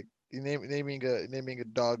 Like naming a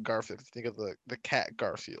dog Garfield. Think of the cat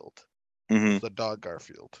Garfield. Mm-hmm. The dog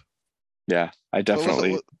Garfield. Yeah, I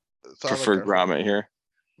definitely prefer like Gromit here.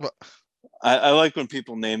 What? I like when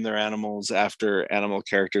people name their animals after animal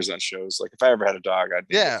characters on shows. Like if I ever had a dog, I'd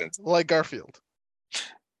name it like Garfield.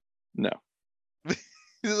 No.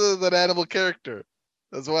 He's an animal character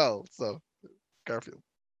as well. So Garfield.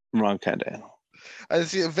 Wrong kind of animal. I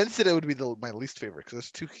see. Vincent would be my least favorite because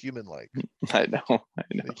it's too human-like. I know.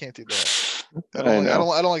 You can't do that. I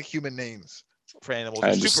don't like human names for animals. I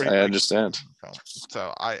understand.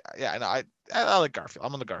 So I like Garfield.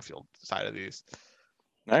 I'm on the Garfield side of these.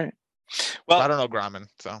 All right. Well, I don't know Gromit,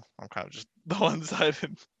 so I'm kind of just the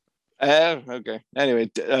one-sided. Okay.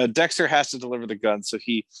 Anyway, Dexter has to deliver the gun, so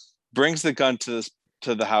he brings the gun to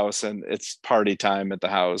the house, and it's party time at the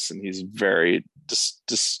house, and he's very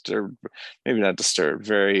disturbed, maybe not disturbed,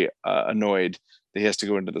 very annoyed that he has to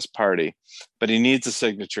go into this party, but he needs a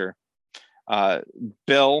signature.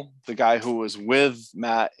 Bill, the guy who was with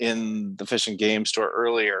Matt in the Fish and Game store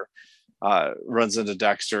earlier, runs into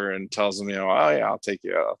Dexter and tells him, oh yeah, I'll take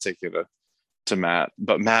you to Matt.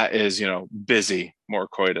 But Matt is, busy, more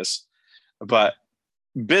coitus, but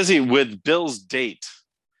busy with Bill's date.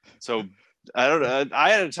 So I don't know.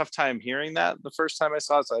 I had a tough time hearing that the first time I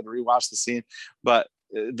saw it, so I had to rewatch the scene. But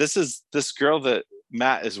this girl that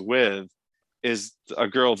Matt is with is a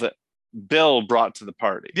girl that Bill brought to the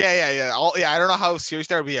party. Yeah. I don't know how serious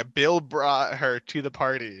that would be. Bill brought her to the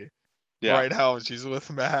party. Yeah. Right now, she's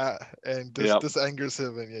with Matt, and this angers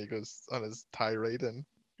him, and he goes on his tirade and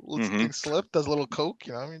lets slip, does a little coke,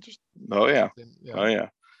 just. Oh yeah. Oh yeah.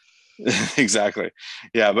 Exactly.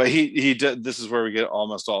 Yeah, but he did. This is where we get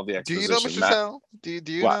almost all the exposition. Do you know, Mr. Sal? Do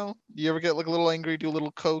you know? Do you ever get like a little angry, do a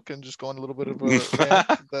little coke, and just go on a little bit of a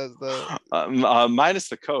rant? Minus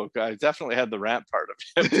the coke, I definitely had the rant part of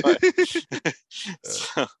it.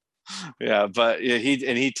 But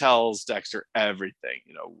he tells Dexter everything.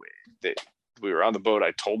 We were on the boat.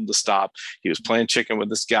 I told him to stop. He was playing chicken with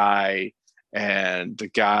this guy. And the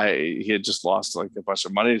guy, he had just lost like a bunch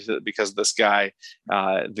of money because of this guy.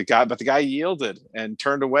 But the guy yielded and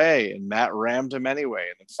turned away, and Matt rammed him anyway.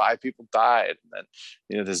 And then 5 people died. And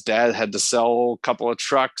then, his dad had to sell a couple of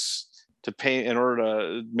trucks to pay in order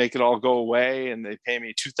to make it all go away. And they pay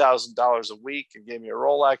me $2,000 a week and gave me a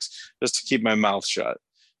Rolex just to keep my mouth shut.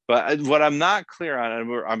 But what I'm not clear on,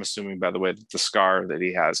 and I'm assuming, by the way, that the scar that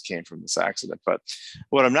he has came from this accident. But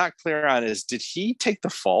what I'm not clear on is, did he take the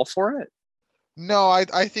fall for it? No, I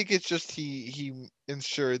think it's just he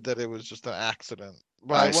ensured that it was just an accident.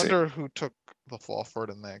 But I wonder who took the fall for it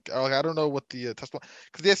in that. Like, I don't know what the testimony,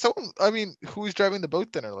 because there's someone. I mean, who was driving the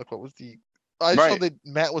boat then, or like what was the? I saw that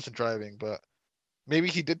Matt wasn't driving, but maybe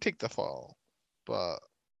he did take the fall. But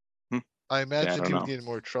I imagine he would get in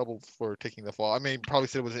more trouble for taking the fall. I mean, probably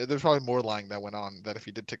said there's probably more lying that went on, that if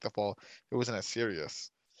he did take the fall, it wasn't as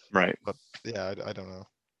serious. Right. But yeah, I don't know.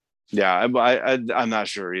 Yeah, I'm not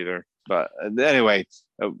sure either. But anyway,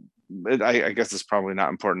 I guess it's probably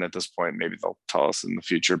not important at this point. Maybe they'll tell us in the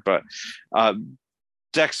future. But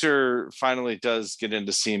Dexter finally does get in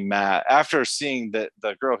to see Matt after seeing that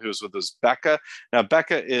the girl who was with was Becca. Now,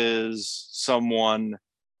 Becca is someone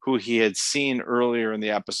who he had seen earlier in the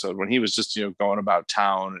episode when he was just, going about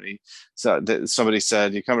town, and somebody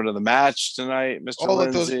said, "You coming to the match tonight, Mr.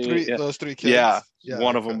 Lindsay?" Those three kids. Yeah,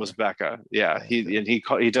 one of them was Becca. Yeah,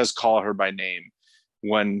 he does call her by name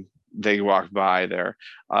when they walk by there.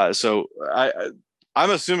 So I'm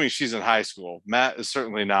assuming she's in high school. Matt is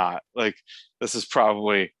certainly not. Like, this is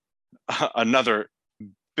probably another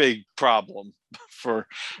big problem for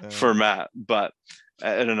Matt, but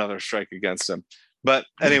and another strike against him. But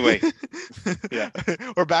anyway, yeah,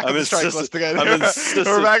 we're back on the strike list again. We're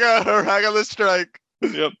back on the strike.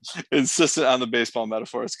 Yep, insistent on the baseball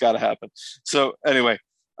metaphor. It's got to happen. So anyway,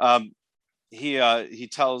 he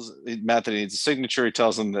tells Matt that he needs a signature. He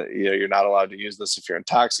tells him that you're not allowed to use this if you're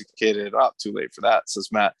intoxicated. Oh, too late for that,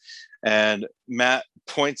 says Matt. And Matt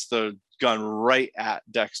points the gun right at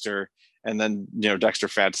Dexter. And then, Dexter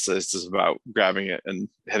fantasizes about grabbing it and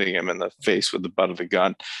hitting him in the face with the butt of the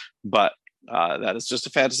gun. But that is just a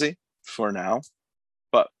fantasy for now,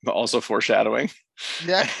 but also foreshadowing.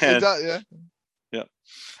 Yeah, it does, yeah.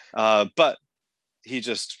 But he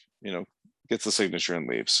just, gets the signature and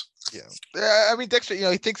leaves. Yeah. I mean, Dexter,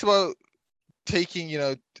 he thinks about taking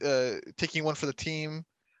one for the team,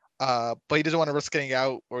 but he doesn't want to risk getting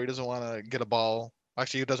out, or he doesn't want to get a ball.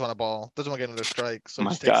 Actually, he does want a ball. Doesn't want to get another strike, so he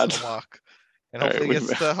just takes a walk, and hopefully he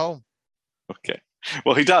gets home. Okay.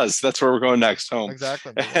 Well, he does. That's where we're going next, home.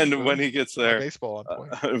 Exactly. And when he gets there, baseball on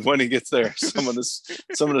point. When he gets there, someone is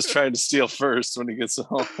trying to steal first when he gets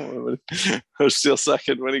home, or steal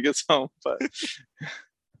second when he gets home. But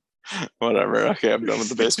whatever. Okay, I'm done with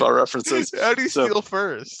the baseball references. How do you steal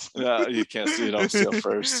first? No, you can't. You don't steal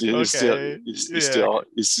first. You steal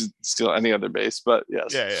any other base. But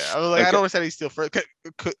yes. Yeah. I was like, I don't understand how you steal first.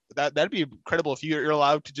 That'd be incredible if you're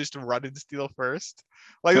allowed to just run and steal first.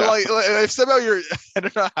 Like if somehow I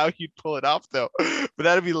don't know how you'd pull it off though, but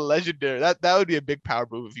that'd be legendary. That would be a big power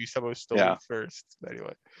move if you somehow stole it first.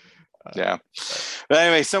 Anyway. But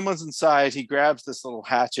anyway, someone's inside. He grabs this little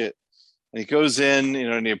hatchet and he goes in,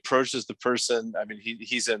 and he approaches the person. I mean,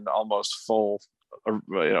 he's in almost full,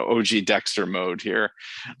 OG Dexter mode here,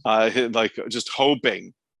 like just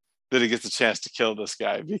hoping that he gets a chance to kill this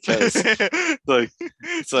guy, because there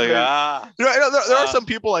are some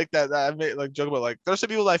people like that I made like joke about. Like, there's some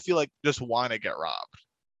people that I feel like just want to get robbed,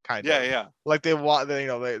 kind of. Yeah. Like they want,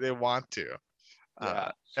 they want to.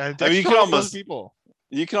 Yeah. And I mean, you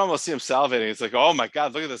can almost see him salivating. It's like, oh my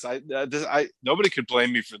God, look at this! Nobody could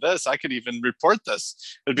blame me for this. I could even report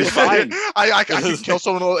this. It'd be fine. I could kill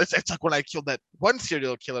someone. It's like when I killed that one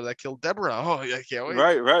serial killer that killed Deborah. Oh, I can't wait.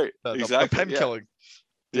 Right. Exactly. The pen killing.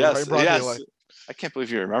 Yes. I can't believe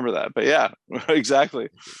you remember that, but yeah, exactly.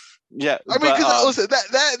 Yeah. I mean, because listen,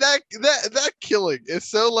 that killing is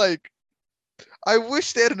so like. I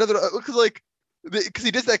wish they had another, because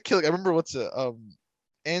he does that killing. I remember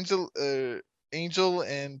Angel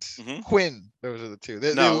and Quinn. Those are the two.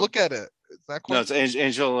 They look at it. It's not Quinn. No, it's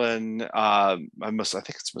Angel and I think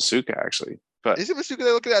it's Masuka actually. But is it Masuka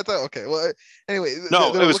they look at? I thought, okay. Well, anyway.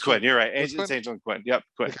 No, it was Quinn. You're right. It's Angel and Quinn. Yep,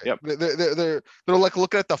 Quinn. Okay. Yep. They're like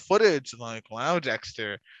looking at the footage and like, wow,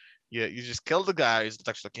 Dexter, you just killed the guy.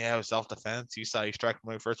 Dexter's like, yeah, it was self-defense. You saw you struck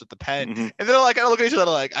me first with the pen, and they're like, I look at each other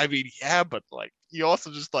like, I mean, yeah, but like, you also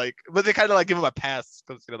just like, but they kind of like give him a pass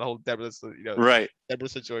because the whole Deborah, Deborah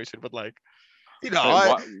situation, but like.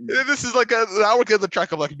 This is like now we're getting the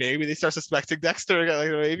track of like maybe they start suspecting Dexter. Like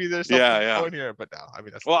maybe there's something going here, but no. I mean,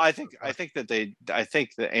 that's I think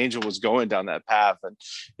that Angel was going down that path, and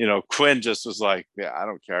Quinn just was like, yeah, I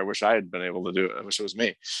don't care. I wish I had been able to do it. I wish it was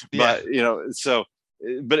me. But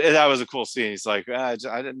but that was a cool scene. He's like, I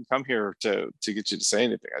didn't come here to get you to say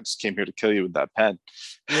anything. I just came here to kill you with that pen.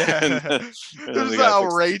 Yeah, this is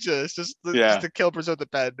outrageous. Just to kill a person with the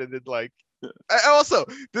pen, and then like, also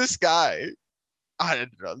this guy. I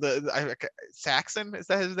don't know. Saxon, is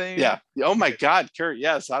that his name? Yeah. Oh my God, Kurt.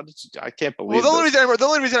 Yes. I can't believe. Well, the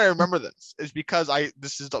only reason I remember this is because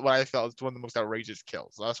this is what I felt was one of the most outrageous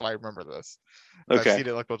kills. So that's why I remember this. Okay. I've seen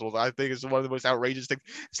it like multiple. I think it's one of the most outrageous things.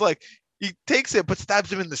 It's like he takes it but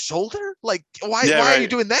stabs him in the shoulder. Like, why? Yeah, why right. are you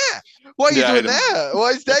doing that? Why are you doing that?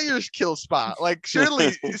 Why is that your kill spot? Like,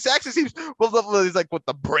 surely Saxon seems he's like with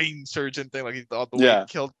the brain surgeon thing. Like, he's the way he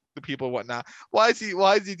killed the people and whatnot. Why is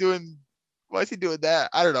he doing? Why is he doing that?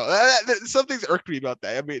 I don't know. Some things irked me about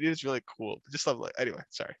that. I mean, it is really cool. Just something like, anyway,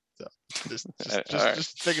 sorry. So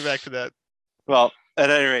just thinking back to that. Well, at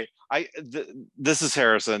any rate, this is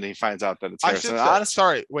Harrison. He finds out that it's Harrison.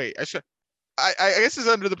 Sorry, wait. I guess it's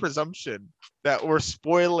under the presumption that we're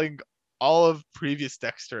spoiling all of previous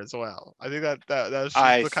Dexter as well. I think that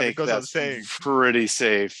kind of goes on saying. Pretty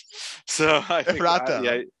safe. So I think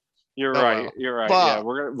yeah. You're right. You're right. But, yeah,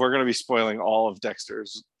 we're gonna be spoiling all of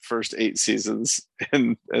Dexter's first 8 seasons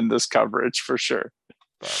in this coverage for sure.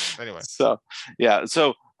 But anyway, so yeah,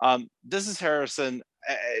 so this is Harrison,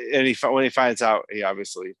 and when he finds out, he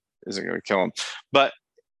obviously isn't gonna kill him. But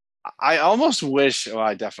I almost wish. Well,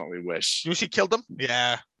 I definitely wish. You wish he killed him?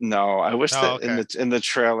 Yeah. No, I wish that in the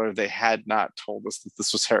trailer they had not told us that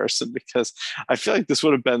this was Harrison, because I feel like this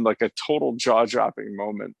would have been like a total jaw-dropping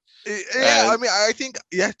moment. Yeah, I mean, I think,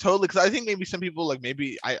 yeah, totally. Because I think maybe some people, like,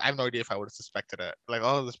 maybe I have no idea if I would have suspected it. Like,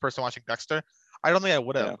 oh, this person watching Dexter. I don't think I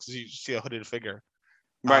would have, because you see a hooded figure.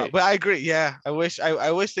 Right. But I agree. Yeah, I wish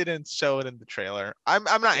they didn't show it in the trailer. I'm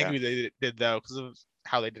not angry they did though, because of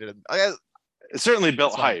how they did it. It certainly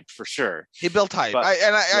built hype for sure. He built hype, but,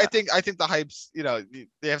 I think the hypes,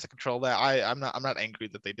 they have to control that. I'm not angry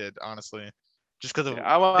that they did, honestly, just because they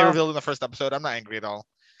revealed in the first episode. I'm not angry at all.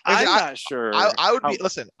 I'm not sure. I would be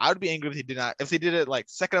I would be angry if they did not. If they did it like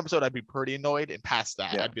second episode, I'd be pretty annoyed, and past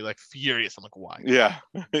that, I'd be like furious. I'm like, why? Yeah.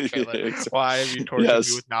 Okay, like, why have you tortured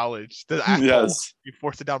me with knowledge? You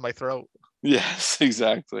forced it down my throat. Yes,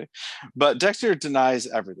 exactly. But Dexter denies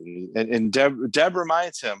everything, and Deb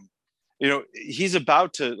reminds him, he's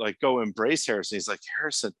about to like go embrace Harrison. He's like,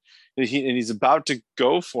 Harrison, and he's about to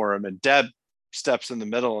go for him, and Deb steps in the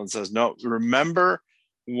middle and says, no, remember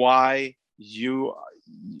why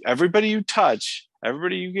everybody you touch,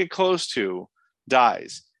 everybody you get close to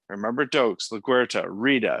dies. Remember Dokes, LaGuerta,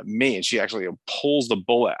 Rita, me. And she actually pulls the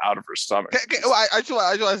bullet out of her stomach. I just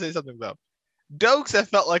want to say something though. Dokes, I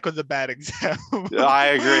felt like was a bad example. I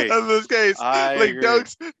agree. In this case, I agree.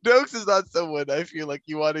 Dokes is not someone I feel like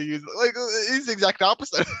you want to use. Like, he's the exact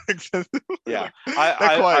opposite. Yeah,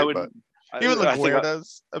 I would. Even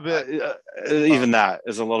LaGuerta's a bit. Even that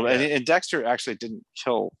is a little bit. And Dexter actually didn't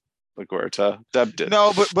kill LaGuerta. Deb did.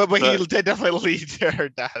 No, but he did definitely lead to her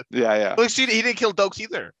death. Yeah. Look, he didn't kill Dokes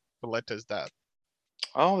either, but led to his death.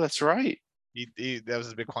 Oh, that's right. That was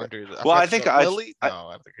his big quandary. I think Lily. I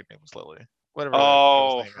think her name was Lily. Whatever.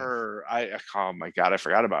 Oh, her. Oh my God, I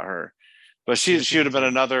forgot about her. But she would have been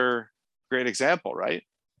another great example, right?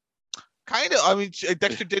 Kind of. I mean,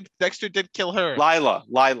 Dexter did kill her. Lila.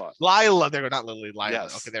 They were not Lily. Lila.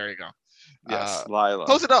 Yes. Okay, there you go. Yes, Lila.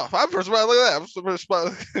 Close enough. I'm first. Look at that. I'm first.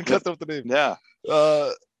 Cut off the name. Yeah.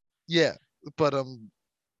 Yeah. But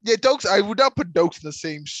yeah, Dokes. I would not put Dokes in the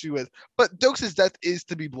same shoe as. But Dokes' death is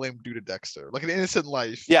to be blamed due to Dexter, like an innocent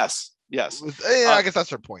life. Yes. I guess that's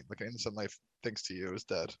her point. Like an innocent life, thanks to you, is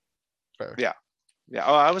dead. Fair. Yeah.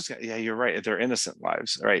 Oh, you're right. They're innocent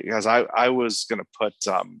lives, right? Because I was gonna put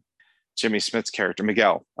Jimmy Smith's character,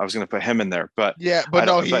 Miguel. I was going to put him in there, but he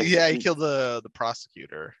killed the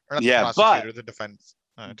prosecutor. Or not the prosecutor, the defense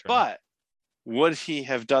attorney. But would he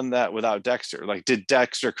have done that without Dexter? Like, did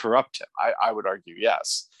Dexter corrupt him? I would argue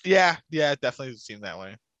yes. Yeah, it definitely seemed that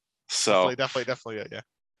way. So definitely, yeah.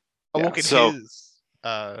 Awoken his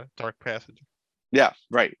dark passage. Yeah,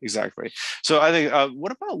 right, exactly. So I think,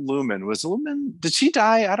 what about Lumen? Did she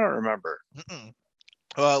die? I don't remember.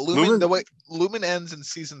 Lumen, the way Lumen ends in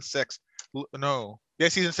season 6. No, yeah,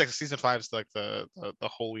 season 6. Season 5 is like the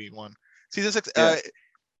holy one. Season 6. Yeah.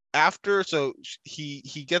 After, so he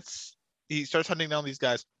starts hunting down these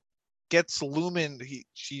guys. Gets Lumen.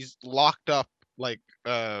 She's locked up like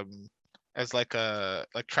as like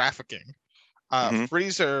trafficking.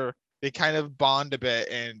 Frees her. They kind of bond a bit,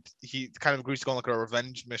 and he kind of agrees to go on like a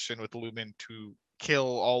revenge mission with Lumen to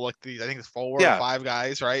kill all like these, I think it's 4 or 5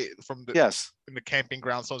 guys, right? From the camping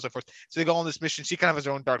ground, so on and so forth. So they go on this mission. She kind of has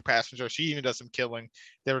her own dark passenger. She even does some killing.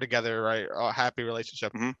 They were together, right? A happy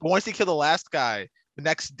relationship. But once they kill the last guy, the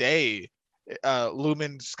next day,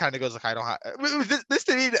 Lumen just kind of goes like, I don't have this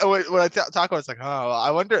to me. When I talk about, it's like, oh, I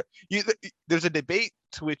wonder. There's a debate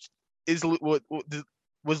to which was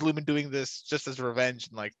Lumen doing this just as revenge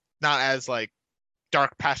and like not as like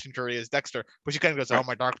dark passenger is Dexter, but she kind of goes, "Oh,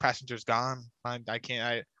 my dark passenger's gone. I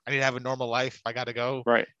can't. I need to have a normal life. I gotta go."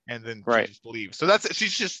 Right. And then she just leaves. So she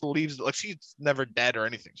just leaves. Like she's never dead or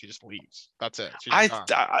anything. She just leaves. That's it.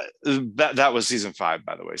 That was season 5,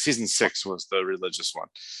 by the way. Season 6 was the religious one.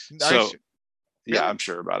 So yeah, I'm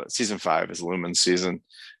sure about it. Season 5 is Lumen's season,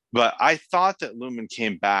 but I thought that Lumen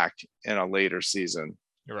came back in a later season.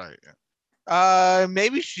 You're right.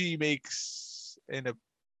 Maybe she makes an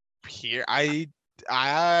appear. I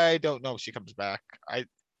don't know if she comes back. I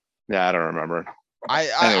don't remember.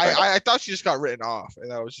 I thought she just got written off,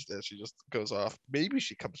 and that was just it. She just goes off. Maybe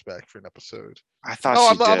she comes back for an episode. I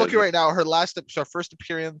thought. No, I'm looking right now. Her first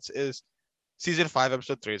appearance is season 5,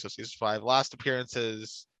 episode 3. So season 5. Last appearance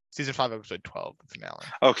is season 5, episode 12, the finale.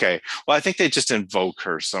 Okay. Well, I think they just invoke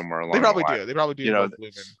her somewhere along. They probably do. They probably do. You know,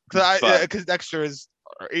 because Dexter is.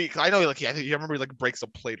 I know, like I think you remember he like breaks a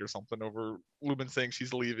plate or something over Lumen saying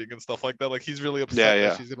she's leaving and stuff like that. Like he's really upset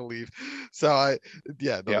that she's gonna leave. So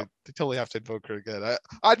they totally have to invoke her again.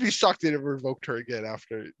 I'd be shocked they never invoked her again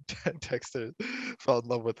after Dexter fell in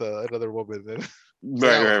love with another woman.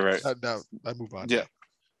 Right. Now I move on. Yeah.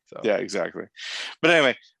 So. Yeah, exactly. But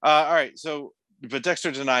anyway, all right. So, but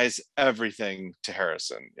Dexter denies everything to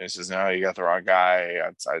Harrison. He says, "No, you got the wrong guy.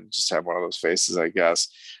 I just have one of those faces, I guess."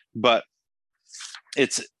 But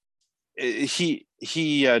he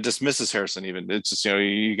dismisses Harrison. Even it's just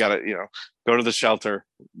you gotta go to the shelter.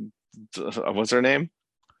 What's her name?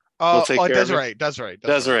 We'll take care Desiree.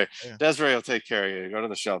 Yeah. Desiree will take care of you. Go to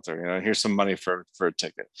the shelter. Here's some money for a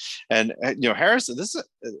ticket. And Harrison, this is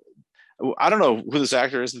I don't know who this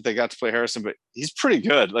actor is that they got to play Harrison, but he's pretty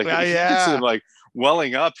good. Like you can see him like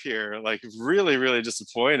welling up here, like really, really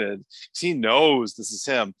disappointed. He knows this is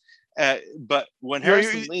him. But when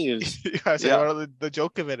Harrison leaves, the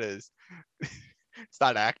joke of it is it's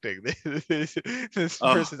not acting. This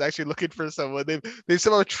person's actually looking for someone. They've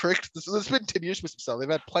somehow tricked this. It's been 10 years with themselves.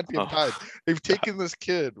 They've had plenty of time. They've taken this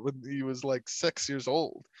kid when he was like 6 years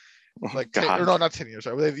old. Like not 10 years.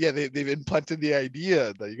 They've implanted the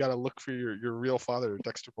idea that you got to look for your real father,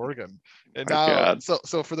 Dexter Morgan. And now,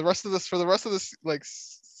 so for the rest of this like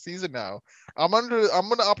season now, I'm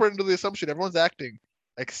gonna operate under the assumption everyone's acting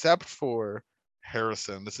except for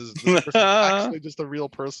Harrison. This is actually just a real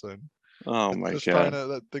person. Oh my god!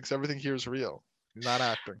 That thinks everything here is real. He's not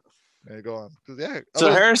acting. Yeah, go on. So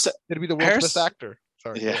Harrison, it'd be the world's best actor.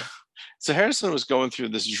 Sorry. Yeah. So Harrison was going through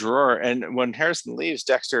this drawer, and when Harrison leaves,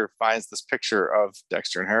 Dexter finds this picture of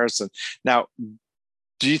Dexter and Harrison. Now,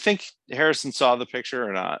 do you think Harrison saw the picture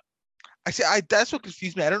or not? That's what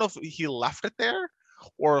confused me. I don't know if he left it there,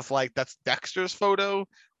 or if like that's Dexter's photo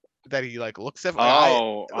that he like looks at. That's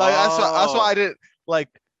why I didn't like.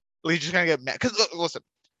 He's just gonna get mad because listen,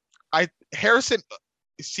 Harrison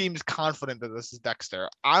seems confident that this is Dexter.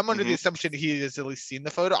 I'm under the assumption he has at least seen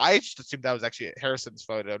the photo. I just assumed that was actually Harrison's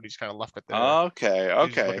photo, and he just kind of left it there. Okay.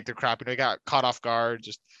 Looking through crap, he got caught off guard,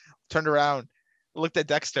 just turned around, looked at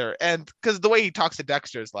Dexter, and because the way he talks to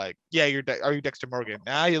Dexter is like, "Yeah, are you Dexter Morgan?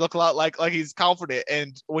 Nah, you look a lot like he's confident."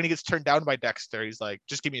 And when he gets turned down by Dexter, he's like,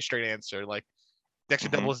 "Just give me a straight answer." Like Dexter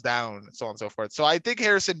doubles down, so on and so forth. So I think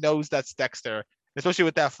Harrison knows that's Dexter, especially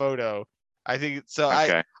with that photo. I think so.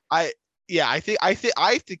 Okay. I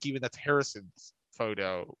think even that's Harrison's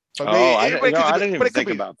photo. But I didn't even think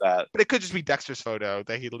about that. But it could just be Dexter's photo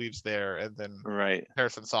that he leaves there, and then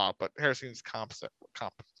Harrison saw it. But Harrison's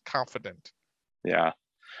confident. Yeah.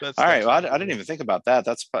 All right. Well, I didn't even think about that.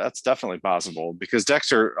 That's definitely possible because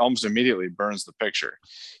Dexter almost immediately burns the picture.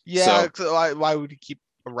 Yeah. So why would he keep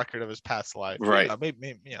a record of his past life? Right. Maybe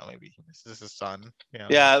this is his son.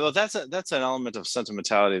 Yeah. Well, that's an element of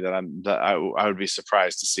sentimentality that I would be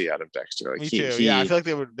surprised to see out of Dexter. Like Me too. I feel like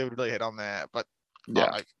they would really hit on that, but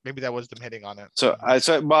maybe that was them hitting on it. So I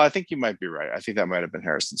think you might be right. I think that might have been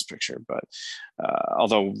Harrison's picture, but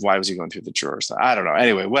although why was he going through the drawers? I don't know.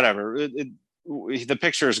 Anyway, whatever. The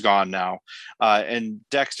picture is gone now, and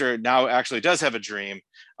Dexter now actually does have a dream,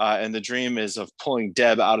 and the dream is of pulling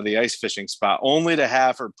Deb out of the ice fishing spot, only to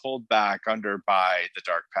have her pulled back under by the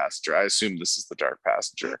Dark Passenger. I assume this is the Dark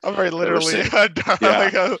Passenger. I'm very literally.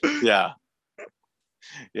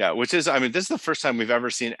 Yeah, which is, this is the first time we've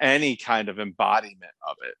ever seen any kind of embodiment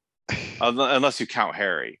of it, unless you count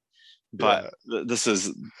Harry. But this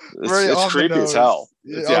is it's creepy as hell.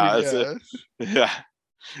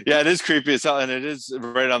 Yeah, it is creepy as hell, and it is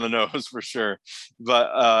right on the nose for sure.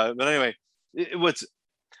 But anyway, what's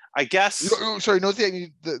I guess. Sorry, no thing I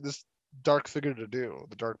need this dark figure to do,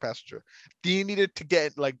 the Dark Passenger. He needed to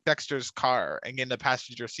get like Dexter's car and get in the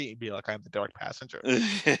passenger seat and be like, "I'm the Dark Passenger."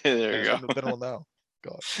 There you go. Then we'll know.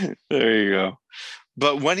 God. There you go.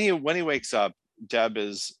 But when he wakes up, Deb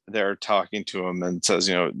is there talking to him and says,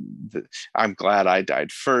 I'm glad I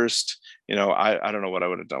died first. I don't know what I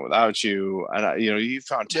would have done without you. And you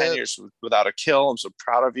found 10 years without a kill. I'm so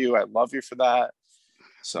proud of you. I love you for that.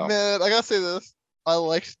 So, man, I gotta say this. I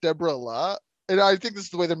liked Deborah a lot. And I think this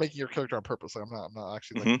is the way they're making your character on purpose. Like, I'm not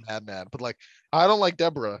actually like mad, but like I don't like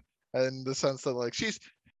Deborah in the sense that like she's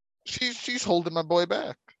holding my boy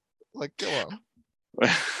back. Like, go on.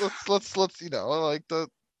 let's let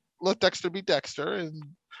Dexter be Dexter, and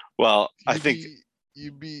I think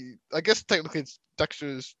I guess technically it's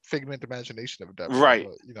Dexter's figment imagination of Deborah, right?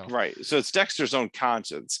 But, right. So it's Dexter's own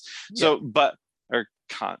conscience. So, but or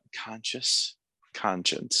conscience.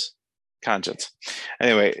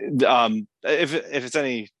 Anyway, if it's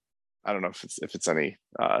any, I don't know if it's any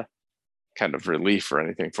kind of relief or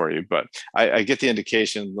anything for you, but I get the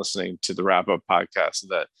indication listening to the wrap up podcast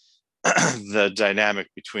that the dynamic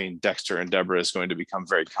between Dexter and Deborah is going to become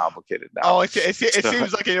very complicated now. Oh, it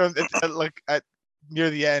seems like it's like at near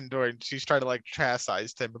the end, or she's trying to like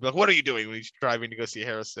chastise him, but like, what are you doing when he's driving to go see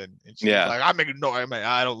Harrison? And she's like, I'm ignoring,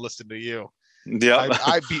 I don't listen to you. Yeah,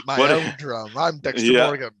 I beat my own drum. I'm Dexter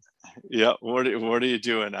Morgan. Yeah, what are you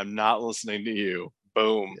doing? I'm not listening to you.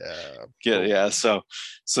 Boom. Yeah. So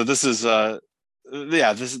this is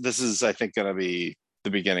this is I think going to be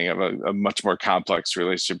the beginning of a much more complex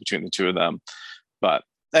relationship between the two of them. But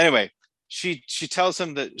anyway, she tells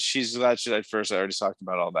him that she's glad she died first. I already talked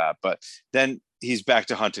about all that. But then he's back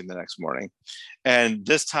to hunting the next morning, and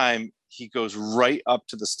this time he goes right up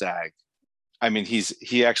to the stag. I mean,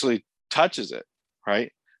 he actually touches it,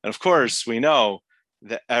 right? And of course, we know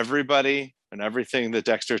that everybody and everything that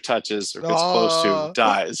Dexter touches or gets close to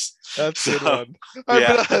dies. That's a good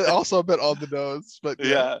one. Also a bit on the nose, but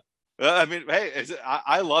yeah. I mean, hey,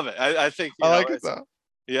 I love it. I think I like it though.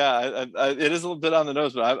 Yeah, it is a little bit on the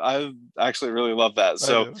nose, but I actually really love that.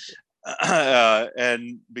 So,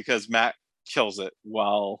 and because Matt kills it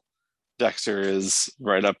while Dexter is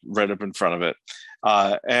right up in front of it,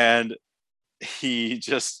 and he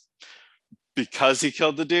just, because he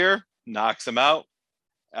killed the deer, knocks him out.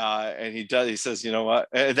 And he says, you know what?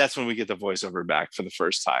 And that's when we get the voiceover back for the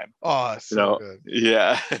first time. Oh, so good.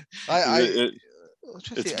 Yeah.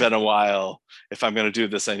 It's been a while. If I'm going to do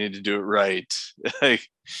this, I need to do it right. Like,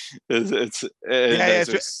 I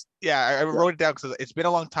wrote it down because it's been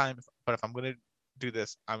a long time. But if I'm going to do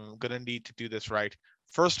this, I'm going to need to do this right.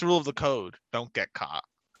 First rule of the code: don't get caught.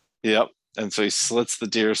 Yep. And so he slits the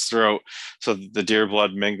deer's throat, so the deer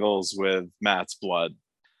blood mingles with Matt's blood.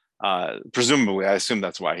 Presumably, I assume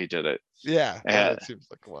that's why he did it. Yeah, that seems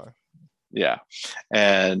like why. Yeah,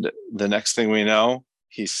 and the next thing we know,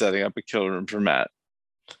 he's setting up a kill room for Matt,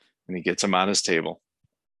 and he gets him on his table,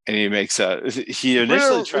 and he makes he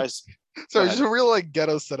initially tries. So it's just a real like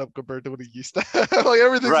ghetto setup compared to what he used to have. Like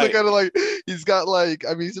everything's like kind of like he's got like,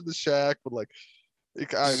 I mean, he's in the shack, but like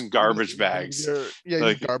garbage bags.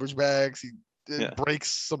 Like, garbage bags. He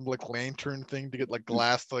breaks some like lantern thing to get like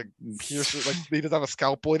glass to like pierce it. Like he doesn't have a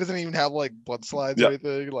scalpel. He doesn't even have like blood slides or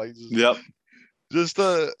anything. Like just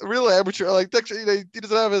a real amateur. Like Dexter, he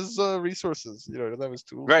doesn't have his resources. He doesn't have his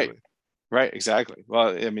tools. Right. Right, exactly.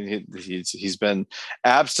 Well, I mean, he's been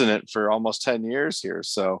abstinent for almost 10 years here,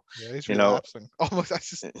 so he's relapsing. Almost. That's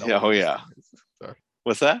just Sorry.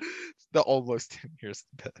 What's that? The almost 10 years.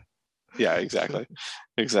 Yeah, exactly.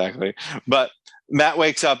 But Matt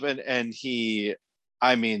wakes up and he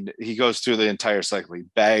goes through the entire cycle. He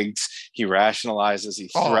begs, he rationalizes, he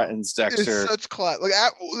threatens Dexter. It's such class. Like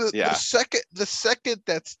the second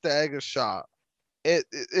that stag is shot, it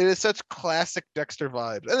is such classic Dexter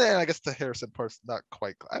vibes. And then I guess the Harrison part's not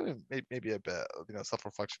quite. I mean, maybe a bit,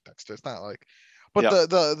 self-reflection Dexter. It's not like, but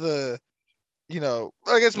the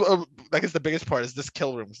I guess the biggest part is this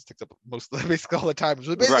kill room takes up basically all the time.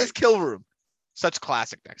 This kill room, such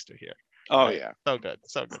classic Dexter here. Oh yeah, so good.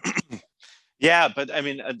 Yeah, but I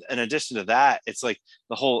mean, in addition to that, it's like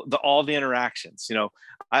all the interactions. The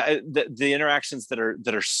interactions that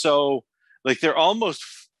are so like they're almost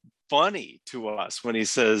funny to us when he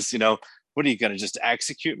says, what are you going to just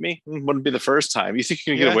execute me? Wouldn't be the first time. You think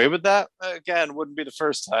you can get away with that? Again, wouldn't be the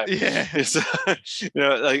first time. Yeah. It's,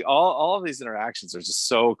 like all of these interactions are just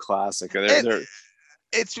so classic.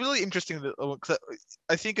 It's really interesting because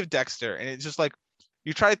I think of Dexter, and it's just like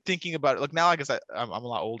you try thinking about it. Like now, I guess I'm a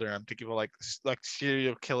lot older. I'm thinking of like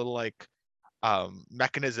serial killer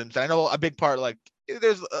mechanisms. And I know a big part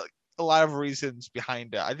there's a lot of reasons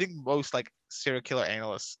behind it. I think most like serial killer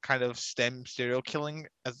analysts kind of stem serial killing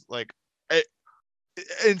as like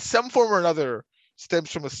in some form or another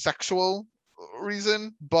stems from a sexual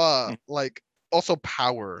reason, but like also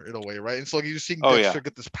power in a way, right? And so like you're seeing Dexter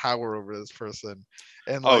get this power over this person,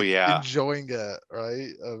 and like enjoying it,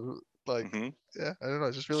 right? Like yeah, I don't know,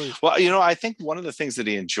 it's just really well. I think one of the things that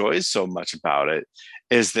he enjoys so much about it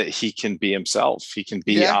is that he can be himself. He can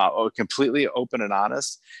be completely open and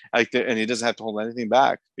honest, and he doesn't have to hold anything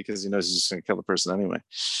back because he knows he's just going to kill the person anyway.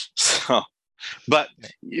 So, but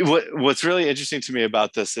what's really interesting to me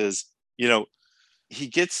about this is, he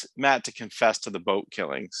gets Matt to confess to the boat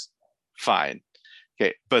killings. Fine.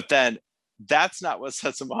 Okay. But then that's not what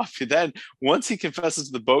sets him off. Then once he confesses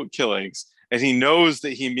to the boat killings and he knows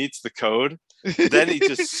that he meets the code, then he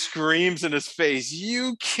just screams in his face,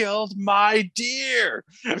 "You killed my deer.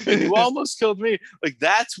 And you almost killed me." Like,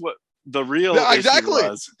 that's what the real issue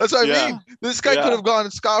was. That's what I mean. This guy could have gone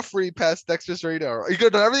scot-free past Dexter's radar. He could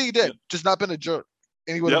have done everything he did, just not been a jerk.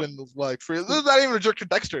 And he would have been like free. This is not even a jerk to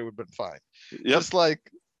Dexter, he would have been fine. Just like,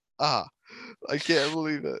 I can't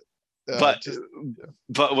believe it.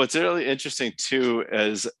 But what's really interesting too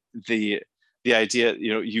is the idea,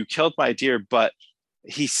 you killed my deer, but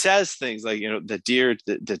he says things like, the deer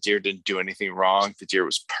didn't do anything wrong. The deer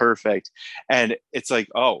was perfect. And it's like,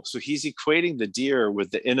 oh, so he's equating the deer with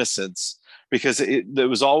the innocence, because there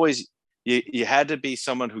was always, you had to be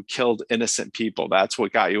someone who killed innocent people. That's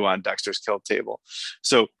what got you on Dexter's kill table.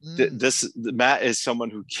 So Matt is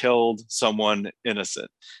someone who killed someone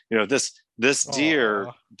innocent. This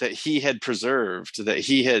deer that he had preserved, that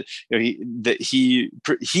he had, he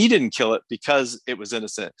didn't kill it because it was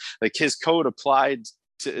innocent. Like, his code applied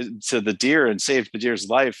to the deer and saved the deer's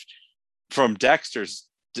life from Dexter's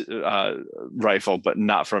rifle, but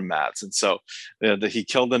not from Matt's. And so that he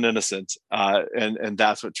killed an innocent, and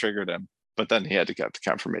that's what triggered him. But then he had to get the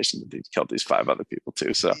confirmation that he killed these 5 other people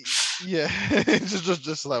too. So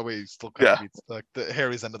just that way he still kind of meets like the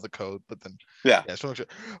Harry's end of the code. But then so much.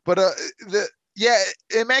 But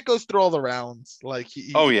and Matt goes through all the rounds. Like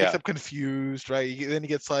he gets up confused, right? Then he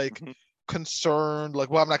gets like concerned, like,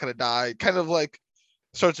 well, I'm not gonna die. Kind of like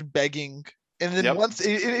starts begging, and then once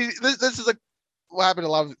this is like what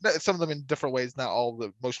happened some of them in different ways, not all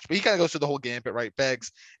the most, but he kind of goes through the whole gambit, right?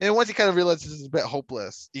 Begs, and then once he kind of realizes it's a bit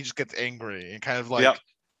hopeless, he just gets angry and kind of like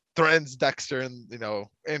threatens Dexter, and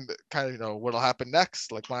and kind of what'll happen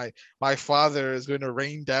next. Like, my father is going to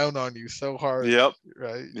rain down on you so hard,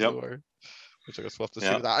 right? Which I guess we'll have to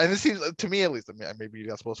see with that. And this seems, to me at least, maybe you're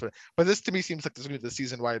not supposed to, but this to me seems like this is going to be the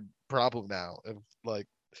season-wide problem now. If like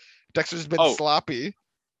Dexter's been sloppy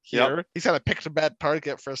here, he's kind of picked a bad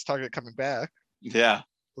target for his target coming back.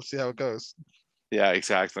 We'll see how it goes.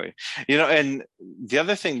 Exactly. And the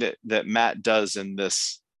other thing that Matt does in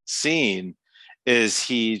this scene is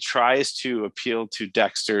he tries to appeal to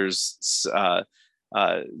Dexter's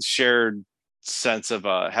shared sense of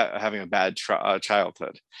having a bad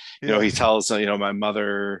childhood. He tells my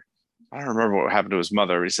mother, I don't remember what happened to his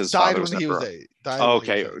mother. He says died when he was 8.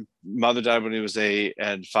 Mother died when he was 8,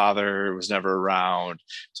 and father was never around.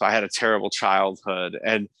 So I had a terrible childhood.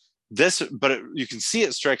 And you can see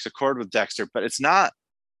it strikes a chord with Dexter, but it's not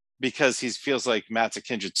because he feels like Matt's a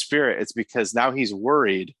kindred spirit. It's because now he's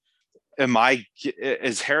worried.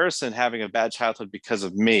 Is Harrison having a bad childhood because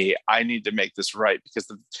of me? I need to make this right, because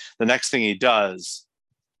the next thing he does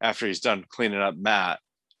after he's done cleaning up Matt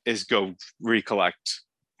is go recollect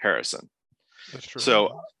Harrison. That's true.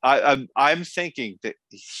 So I'm thinking that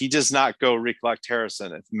he does not go recollect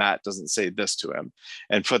Harrison if Matt doesn't say this to him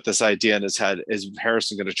and put this idea in his head: is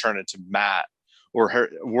Harrison going to turn into Matt, or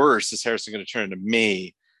worse, is Harrison going to turn into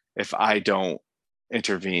me if I don't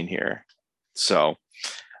intervene here? So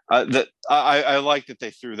I like that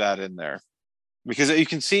they threw that in there, because you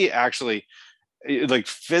can see actually, like,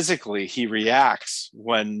 physically he reacts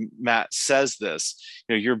when Matt says this.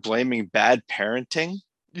 You're blaming bad parenting.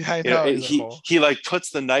 Yeah, I know. He like puts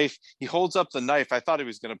the knife. He holds up the knife. I thought he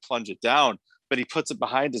was going to plunge it down, but he puts it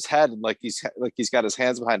behind his head, and he's got his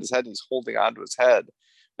hands behind his head, and he's holding onto his head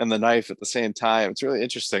and the knife at the same time. It's really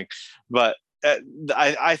interesting, but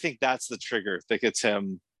I think that's the trigger that gets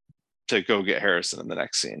him to go get Harrison in the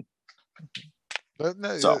next scene. But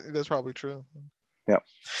no, that's probably true. Yeah.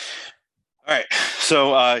 All right.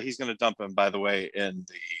 So he's going to dump him, by the way, in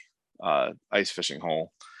the ice fishing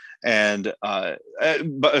hole. And but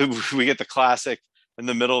we get the classic in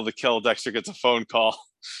the middle of the kill. Dexter gets a phone call.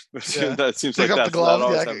 That seems take like that's the glove.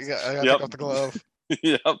 I take off the glove.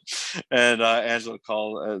 And Angela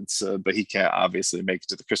called, but he can't obviously make it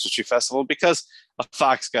to the Christmas Tree Festival because a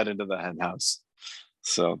fox got into the hen house.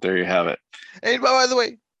 So there you have it. And by the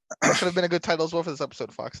way, that could have been a good title as well for this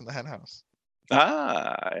episode, Fox in the Hen House.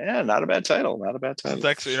 Yeah, not a bad title.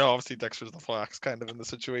 Dexter, obviously Dexter's the fox kind of in the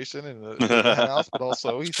situation in the hen house, but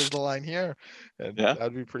also he says the line here, and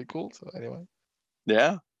that'd be pretty cool. So anyway,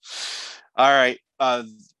 Yeah. All right.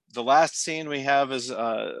 The last scene we have is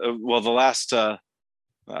well, the last I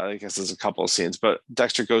guess there's a couple of scenes, but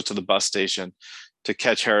Dexter goes to the bus station to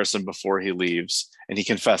catch Harrison before he leaves, and he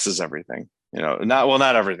confesses everything.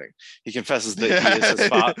 Not everything. He confesses that he is his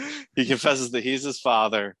father. He confesses that he's his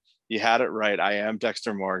father. You had it right. I am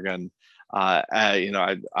Dexter Morgan. After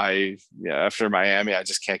Miami, I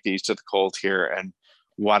just can't get used to the cold here. And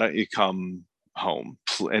why don't you come home?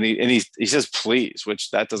 And he says please,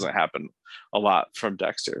 which that doesn't happen a lot from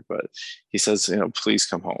Dexter, but he says, please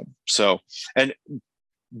come home. So, and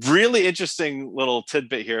really interesting little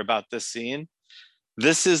tidbit here about this scene.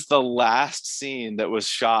 This is the last scene that was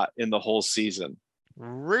shot in the whole season.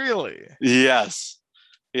 Really? Yes.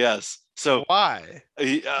 So why?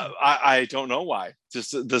 I don't know why.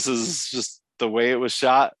 This is just the way it was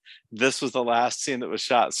shot. This was the last scene that was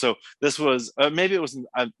shot. So this was maybe it wasn't.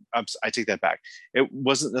 I take that back. It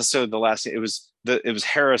wasn't necessarily the last scene. It was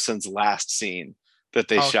Harrison's last scene that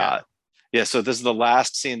they shot. Yeah, so this is the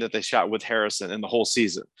last scene that they shot with Harrison in the whole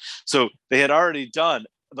season. So they had already done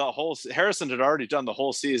Harrison had already done the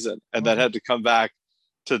whole season and then had to come back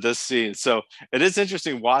to this scene. So it is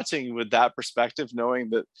interesting watching with that perspective,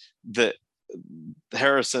 knowing that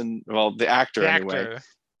Harrison, well, the actor anyway,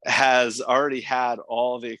 has already had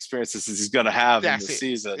all the experiences he's going to have in the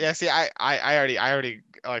season. Yeah, see, I already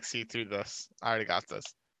like see through this. I already got this.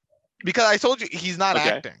 Because I told you he's not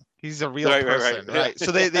acting. He's a real person, right?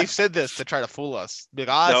 So they've said this to try to fool us. Like,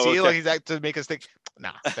 like he's acting to make us think.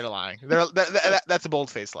 Nah, they're lying. That's a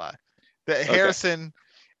bold-faced lie. Harrison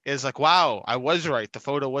is like, wow, I was right. The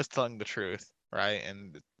photo was telling the truth, right?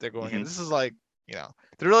 And they're going, and this is like, they're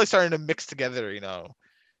really starting to mix together,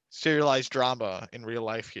 serialized drama in real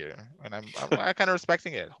life here, and I'm kind of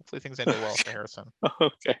respecting it. Hopefully things end well for Harrison.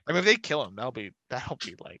 Okay. I mean, if they kill him, that'll be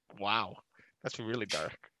like, wow, that's really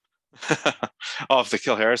dark. If they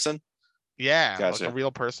kill Harrison? Yeah, gotcha. Like a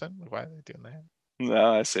real person. Why are they doing that?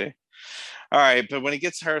 No, I see. All right, but when he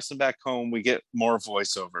gets Harrison back home, we get more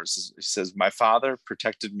voiceovers. He says, "My father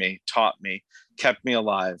protected me, taught me, kept me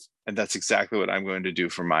alive, and that's exactly what I'm going to do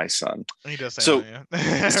for my son." He does say so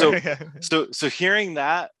hearing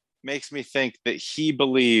that makes me think that he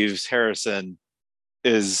believes Harrison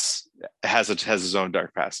has his own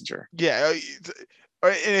dark passenger. Yeah,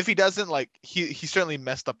 and if he doesn't, like he certainly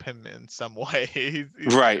messed up him in some way.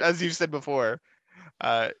 Right, as you've said before.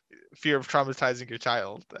 Fear of traumatizing your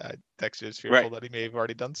child. Dexter is fearful that he may have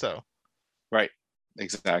already done so. Right,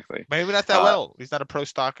 exactly. Maybe not that well. He's not a pro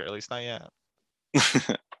stalker, at least not yet.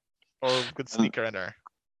 Or a good sneaker enter.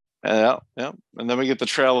 Yeah. And then we get the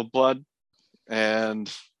Trail of Blood, and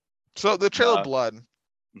so the Trail of Blood.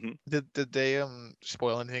 Did they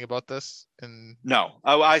spoil anything about this? No.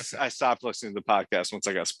 I stopped listening to the podcast once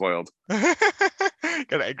I got spoiled.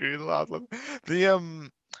 Gotta agree with a lot of them.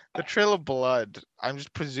 The Trail of Blood, I'm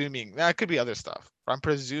just presuming that could be other stuff. I'm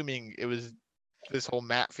presuming it was this whole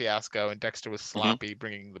Matt fiasco and Dexter was sloppy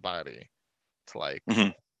bringing the body to like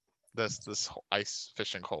this ice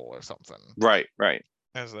fishing hole or something. Right.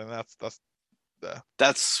 And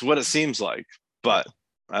that's what it seems like, but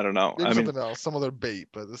I don't know. Maybe something else, some other bait,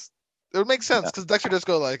 but it would make sense because Dexter just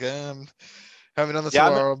go like, haven't done this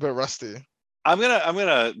I'm a bit rusty. I'm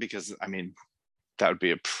gonna because I mean that would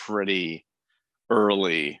be a pretty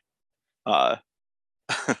early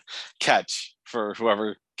catch for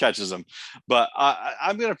whoever catches him, but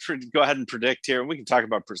I'm gonna go ahead and predict here, and we can talk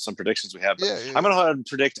about some predictions we have. I'm gonna go ahead and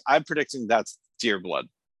predict. I'm predicting that's deer blood.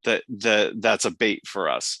 That's a bait for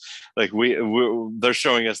us. Like they're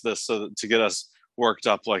showing us this to get us worked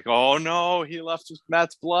up. Like, oh no, he left with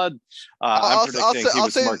Matt's blood. I'm predicting he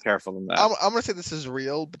was more careful than that. I'm gonna say this is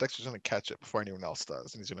real, but Dexter's gonna catch it before anyone else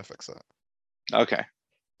does, and he's gonna fix it. Okay.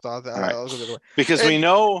 So because we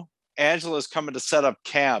know Angela's coming to set up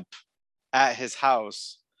camp at his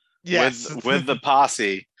house with the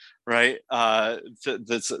posse, right?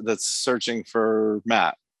 That's searching for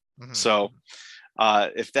Matt. So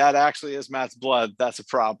if that actually is Matt's blood, that's a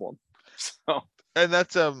problem. So and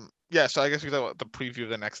that's so I guess we talk about the preview of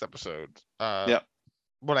the next episode.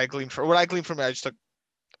 What I gleaned from it, I just took.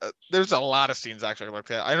 There's a lot of scenes actually like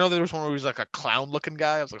that. I know there was one where he was like a clown looking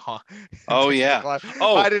guy. I was like, huh. Oh yeah.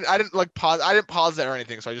 I didn't like pause. I didn't pause that or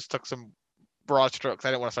anything. So I just took some broad strokes. I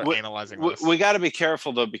didn't want to start analyzing this. We got to be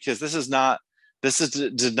careful though, because this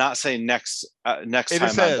did not say next time. It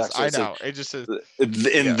says, I know. It just says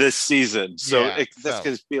in this season. So this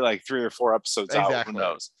could be like 3 or 4 episodes out. Who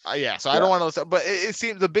knows? So I don't want to. But it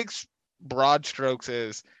seems the big broad strokes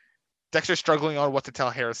is Dexter struggling on what to tell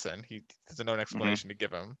Harrison. He doesn't know an explanation to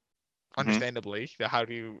give him. Understandably, how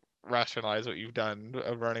do you rationalize what you've done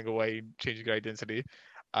of running away, changing your identity?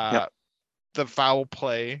 the foul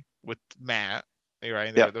play with Matt,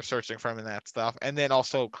 right? They're searching for him and that stuff, and then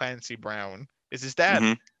also Clancy Brown is his dad.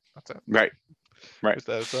 Mm-hmm. That's it. Right.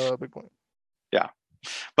 That's a big point. Yeah.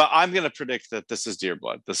 But I'm going to predict that this is Deer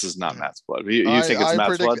blood. This is not Matt's blood. You think it's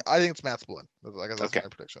Matt's blood? I think it's Matt's blood. I guess that's my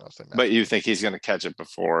prediction. I'll say Matt's but you think he's going to catch it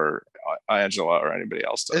before Angela or anybody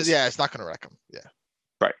else does? Yeah, it's not going to wreck him. Yeah.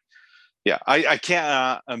 Right. Yeah. I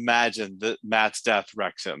can't imagine that Matt's death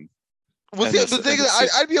wrecks him. Well, the thing is,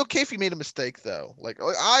 I'd be okay if he made a mistake, though.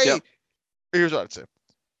 Here's what I'd say.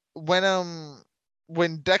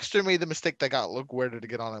 When Dexter made the mistake that got Luke Where to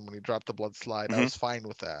get on him when he dropped the blood slide, I was fine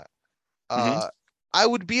with that. I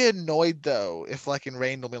would be annoyed though if like in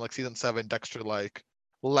Randomly like season 7, Dexter like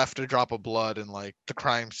left a drop of blood in like the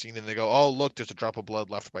crime scene and they go, oh look, there's a drop of blood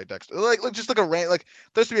left by Dexter. Like just like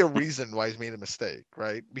there's to be a reason why he's made a mistake,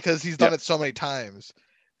 right? Because he's done it so many times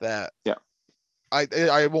that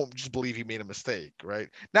I won't just believe he made a mistake, right?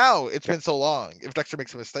 Now it's been so long. If Dexter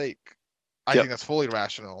makes a mistake, I think that's fully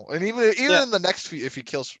rational. And even in the next few, if he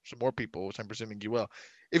kills some more people, which I'm presuming he will,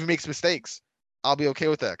 if he makes mistakes, I'll be okay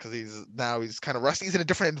with that because he's kind of rusty. He's in a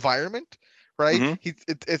different environment, right? Mm-hmm.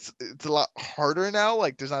 It's a lot harder now.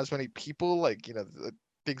 Like there's not as many people. Like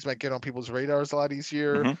things might get on people's radars a lot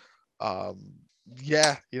easier. Mm-hmm.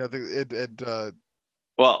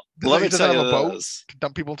 Well, let me tell you this. To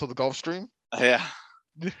dump people into the Gulf Stream. Yeah.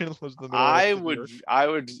 I would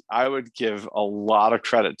give a lot of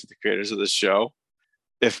credit to the creators of this show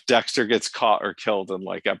if Dexter gets caught or killed in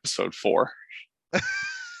like episode 4.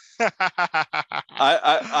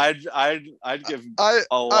 I'd give a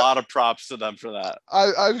lot of props to them for that.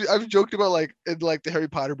 I've joked about like in like the Harry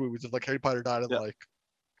Potter movies of like Harry Potter died in like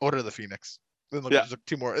Order of the Phoenix. Then there's like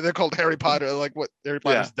 2 more. They're called Harry Potter. Like what? Harry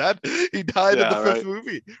Potter's dead. He died in the 5th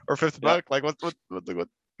movie or 5th book. Like what?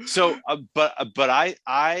 So, but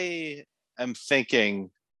I am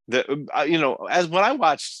thinking that as when I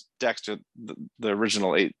watched Dexter, the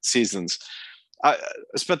original 8 seasons, I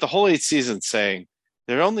spent the whole 8 seasons saying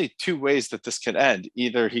there are only 2 ways that this can end.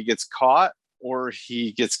 Either he gets caught or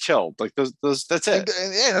he gets killed. Like those that's it.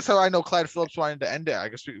 And that's how I know Clyde Phillips wanted to end it. I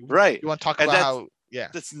guess you want to talk about how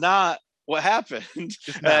that's not what happened. And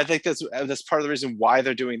I think that's part of the reason why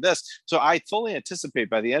they're doing this. So I fully anticipate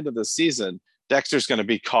by the end of the season, Dexter's going to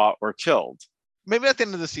be caught or killed. Maybe at the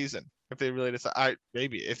end of the season, if they really decide.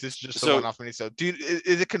 Maybe if this is just a one-off mini. So,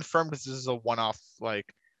 is it confirmed this is a one-off like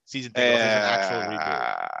season thing? Or is it an actual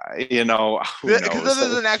reboot? Who knows? Because this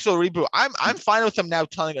is an actual reboot. I'm fine with them now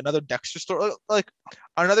telling another Dexter story, but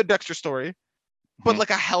like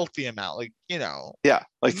a healthy amount, like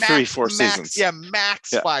like 3-4 seasons.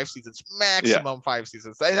 Max 5 seasons, maximum 5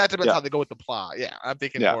 seasons. And that depends how they go with the plot. I'm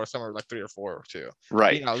thinking more somewhere like 3 or 4 or 2.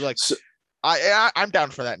 Right. I'm down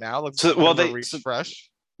for that now. Refresh.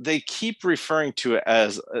 They keep referring to it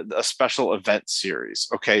as a special event series.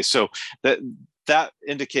 Okay, so that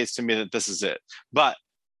indicates to me that this is it. But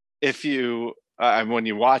if you when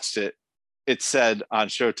you watched it, it said on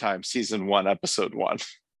Showtime season 1, episode 1.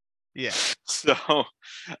 Yeah. So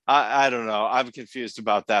I don't know. I'm confused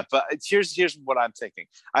about that. But here's what I'm thinking.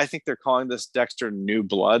 I think they're calling this Dexter New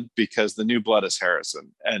Blood because the new blood is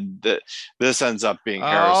Harrison, and this ends up being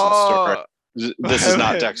Harrison's story. This is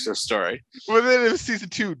not Dexter's story. Well, then in season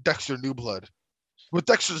 2, Dexter New Blood. With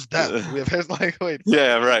Dexter's death, we have his wait.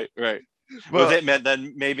 Yeah, right. Well,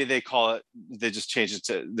 then maybe they call it. They just change it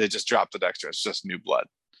to. They just drop the Dexter. It's just New Blood.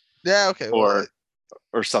 Yeah. Okay. Or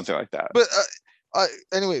something like that. But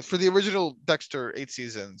anyway, for the original Dexter 8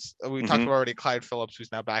 seasons, we talked about already Clyde Phillips,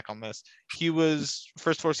 who's now back on this. He was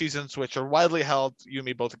first 4 seasons, which are widely held. You and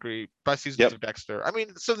me both agree, best seasons of Dexter. I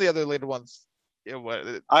mean, some of the other later ones.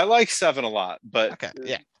 I like 7 a lot, but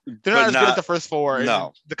they're not as good as the first 4.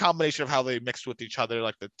 No, the combination of how they mixed with each other,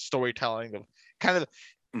 like the storytelling of kind of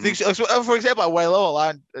things. So, for example, what I love a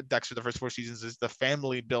lot in Dexter the first 4 seasons is the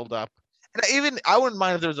family build up, and I wouldn't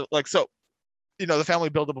mind if there was the family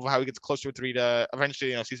build up of how he gets closer with Rita.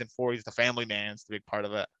 Eventually, season 4, he's the family man. It's the big part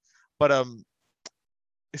of it. But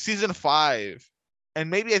season 5, and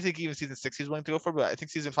maybe I think even season 6 he's willing to go for, but I think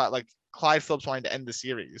season 5, like Clyde Phillips wanted to end the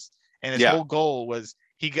series. And his whole goal was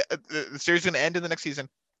the series is going to end in the next season.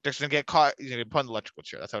 Dexter's going to get caught. He's going to be put in the electrical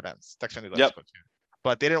chair. That's how it ends. Dexter in the electrical chair.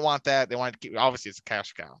 But they didn't want that. They wanted to keep. Obviously, it's a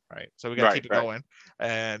cash cow, right? So we got to keep it going.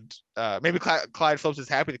 And maybe Clyde Phillips is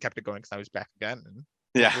happy they kept it going because now he's back again. And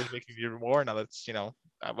he's making even more. Now that's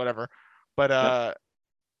whatever. But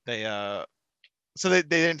so they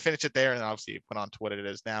didn't finish it there, and obviously it went on to what it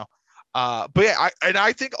is now. But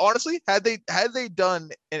I think honestly, had they done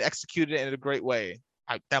and executed it in a great way,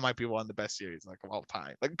 that might be one of the best series of all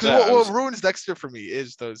time. Like, because what ruins Dexter for me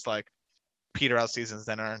is those like peter out seasons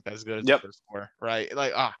then aren't as good as Yep. the first four, right?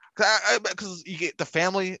 Like because you get the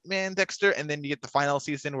family man Dexter, and then you get the final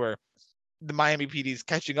season where the Miami PD's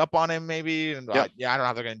catching up on him, maybe, and Yep. I don't know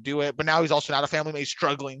how they're gonna do it. But now he's also not a family man; he's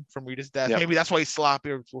struggling from Rita's death. Yep. Maybe that's why he's sloppy,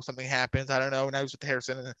 or something happens. I don't know. Now he's with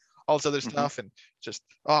Harrison and all this other stuff, and just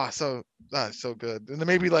so good. And then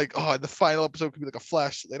maybe like the final episode could be like a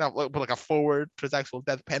flash, but like a forward to his actual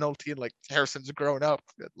death penalty, and like Harrison's grown up,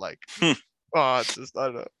 and like it's just I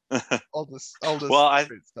don't know. all this well,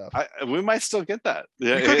 stuff. We might still get that.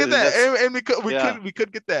 Yeah, we could get that, and we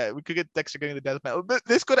could get that. We could get Dexter getting the death penalty. But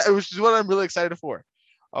this could, which is what I'm really excited for.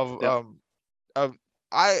 But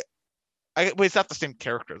it's not the same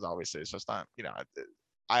characters, obviously. So it's not,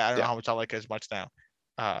 I don't know how much I like it as much now.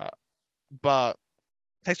 But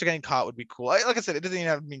Dexter getting caught would be cool. Like I said, it doesn't even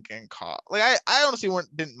have to mean getting caught. Like I honestly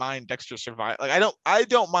didn't mind Dexter survive. Like I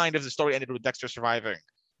don't mind if the story ended with Dexter surviving.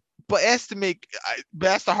 But that's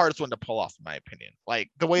the hardest one to pull off, in my opinion.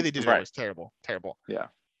 Like the way they did it was terrible. Yeah.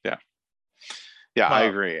 I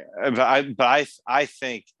agree. But I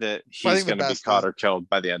think that he's going to be caught or killed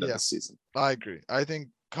by the end of the season. I agree. I think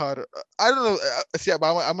caught. I don't know.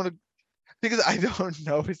 But I'm gonna, because I don't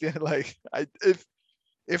know if it's like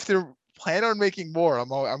if they're planning on making more, I'm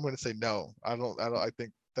going to say no. I don't. I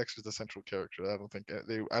think Dexter's the central character. I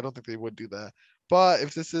don't think they would do that. But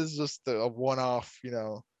if this is just a one-off,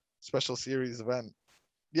 special series event.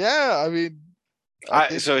 Yeah, I mean,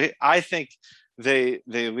 I think they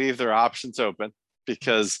leave their options open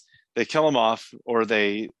because they kill him off or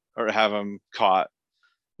have him caught,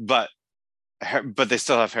 but they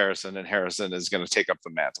still have Harrison, and Harrison is going to take up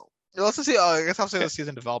the mantle. Let's see. I guess I'll say the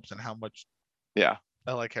season develops and how much. Yeah,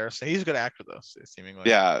 I like Harrison. He's a good actor, though, seemingly.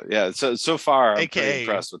 Yeah. So far, I'm AKA pretty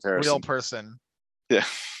impressed with Harrison. Real person. Yeah.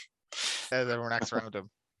 As everyone acts around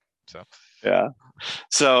him. So. Yeah.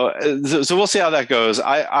 So we'll see how that goes.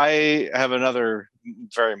 I have another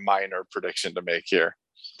very minor prediction to make here.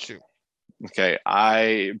 Shoot. Okay.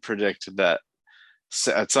 I predict that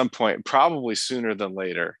at some point, probably sooner than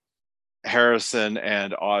later, Harrison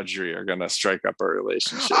and Audrey are gonna strike up a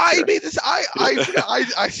relationship. I made this. I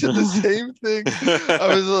said the same thing. I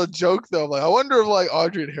was a joke though. Like, I wonder if like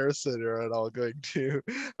Audrey and Harrison are at all going to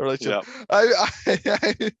a relationship. Yep.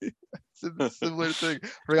 I said the similar thing.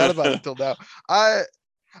 Forgot about it until now.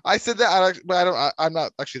 I said that, but I'm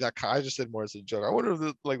not actually that kind. I just said more as a joke. I wonder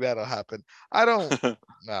if like that'll happen. I don't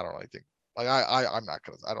really think. Like I'm not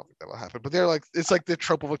gonna. I don't think that will happen. But they're like, it's like the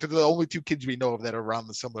trope of like they're the only two kids we know of that are around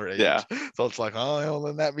the similar age. Yeah. So it's like,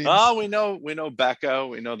 then that means. Oh, we know Becca.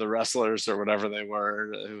 We know the wrestlers or whatever they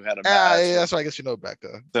were who had a match. Yeah, that's why I guess you know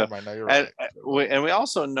Becca. So, you're right. And we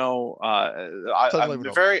also know.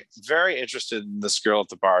 I'm very very interested in this girl at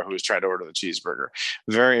the bar who was trying to order the cheeseburger.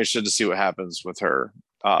 Very interested to see what happens with her.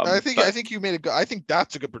 I think you made a good. I think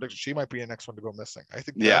that's a good prediction. She might be the next one to go missing. I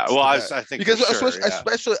think. Yeah. Well, I think because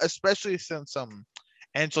especially since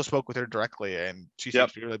Angela spoke with her directly, and she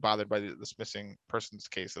seems to be really bothered by this missing person's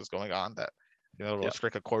case that's going on. That it'll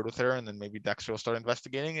strike a chord with her, and then maybe Dexter will start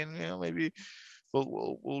investigating, and maybe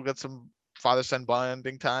we'll get some father-son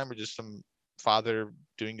bonding time, or just some father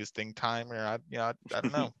doing his thing time, or I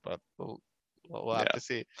don't know, but we'll have to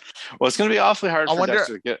see. Well, it's going to be awfully hard for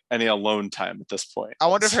Dexter to get any alone time at this point. I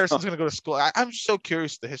wonder if Harrison's going to go to school. I'm so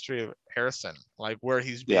curious the history of Harrison, like where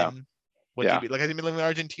he's been. Has he been living in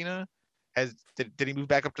Argentina? Did he move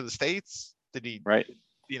back up to the States? Did he? Right.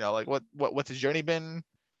 Like what's his journey been?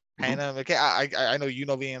 Hannah. Okay, I know you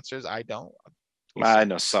know the answers. I don't. I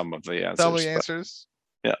know some of the answers. Some of the answers.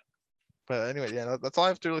 Yeah. But anyway, that's all I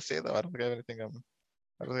have to really say though. I don't think I have anything. I don't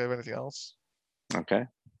think I have anything else. Okay.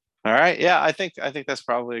 All right. Yeah, I think that's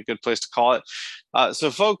probably a good place to call it.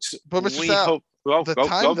 So, folks, but Mr. Sal, the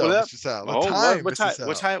time though, Mr. Sal.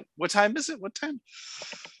 What time is it? What time?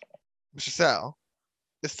 Mr. Sal,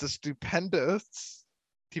 it's the stupendous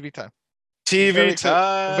TV time. TV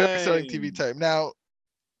time. Very exciting TV time. Now,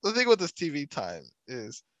 the thing with this TV time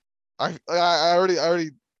is, I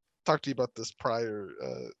already talked to you about this prior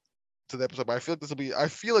to the episode, but I feel like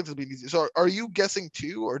this will be easy. So, are you guessing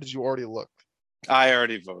too, or did you already look? I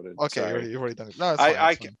already voted. Okay, you've already done it. No,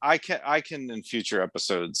 I can in future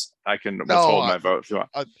episodes. I can withhold my vote if you want.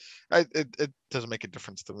 It doesn't make a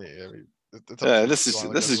difference to me. I mean, this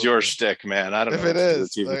is your shtick, man. I don't know if it is.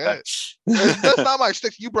 That's not my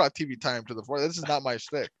shtick. You brought TV time to the fore. This is not my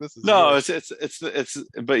shtick. This is it's.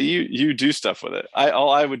 But you do stuff with it. All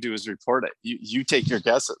I would do is report it. You take your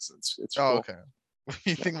guesses. It's cool. Okay.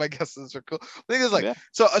 You think my guesses are cool? The thing is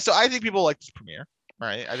so I think people like this premiere.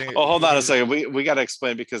 Right. I think. Oh, hold on a second. We got to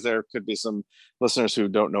explain because there could be some listeners who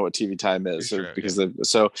don't know what TV Time is.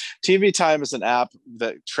 So TV Time is an app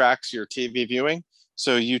that tracks your TV viewing.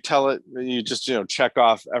 So you tell it, you just, check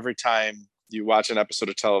off every time you watch an episode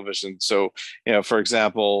of television. So, for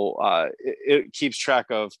example, it keeps track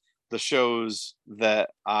of the shows that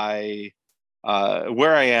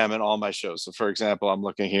where I am in all my shows. So, for example, I'm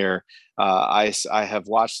looking here. I have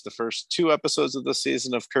watched the first 2 episodes of this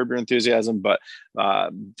season of Curb Your Enthusiasm, but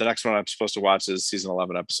the next one I'm supposed to watch is season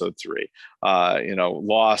 11, episode 3.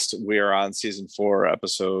 Lost. We are on season 4,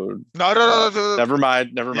 episode. No. Never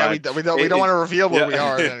mind. Yeah, we don't want to reveal where we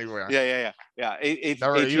are anywhere. Yeah. You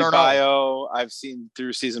don't Bio. I've seen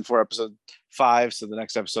through season 4, episode 5. So the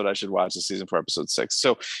next episode I should watch is season 4, episode 6.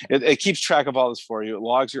 So it keeps track of all this for you. It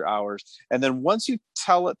logs your hours, and then once you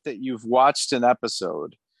tell it that you've watched an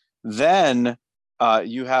episode, then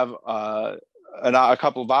you have a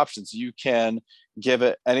couple of options. You can give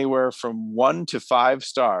it anywhere from 1 to 5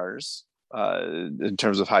 stars in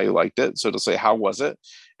terms of how you liked it. So it'll say, how was it?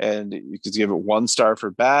 And you can give it 1 star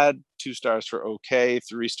for bad, 2 stars for okay,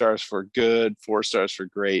 3 stars for good, 4 stars for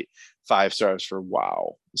great, 5 stars for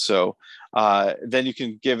wow. So then you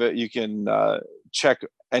can check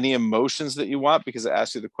any emotions that you want, because it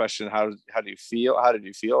asks you the question, how do you feel? How did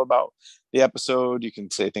you feel about the episode? You can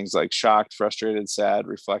say things like shocked, frustrated, sad,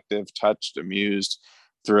 reflective, touched, amused,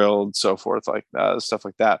 thrilled, so forth, like stuff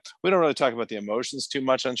like that. We don't really talk about the emotions too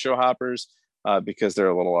much on Show Hoppers because they're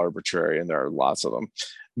a little arbitrary and there are lots of them.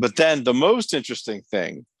 But then the most interesting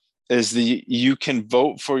thing is you can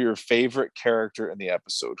vote for your favorite character in the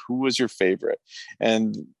episode. Who was your favorite?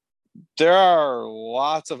 And there are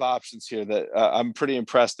lots of options here that I'm pretty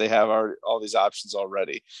impressed they have all these options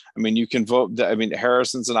already. I mean, you can vote. I mean,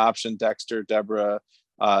 Harrison's an option, Dexter, Deborah,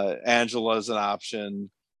 Angela's an option.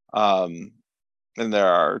 And there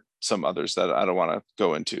are some others that I don't want to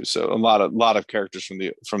go into. So a lot of characters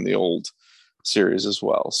from the old series as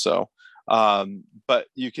well. So, but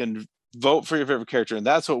you can vote for your favorite character, and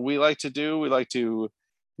that's what we like to do. We like to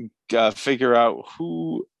figure out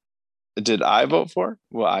who did I vote for.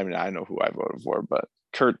 Well, I mean, I know who I voted for, but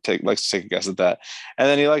Kurt likes to take a guess at that, and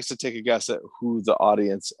then he likes to take a guess at who the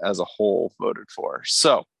audience as a whole voted for.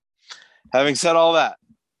 So, having said all that,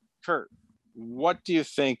 Kurt, what do you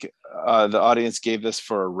think the audience gave this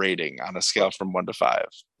for a rating on a scale from 1 to 5?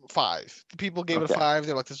 5. The people gave it a 5.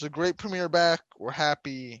 They're like, this is a great premiere back. We're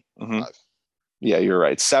happy. 5. Yeah, you're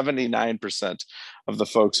right. 79% of the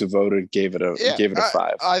folks who voted gave it a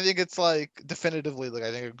 5. I think it's like definitively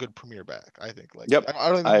I think a good premiere back. I think yep. I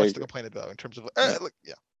don't think much to complain about in terms of anyway.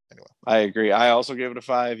 I agree. I also gave it a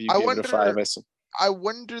 5. You gave it a 5. I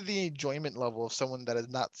wonder the enjoyment level of someone that has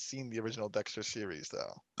not seen the original Dexter series,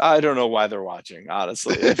 though. I don't know why they're watching,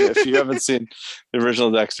 honestly. if you haven't seen the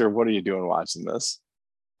original Dexter, what are you doing watching this?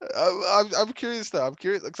 I'm curious though. I'm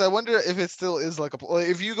curious because I wonder if it still is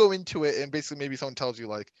if you go into it and basically maybe someone tells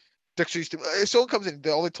you Dexter used to. If someone comes in, they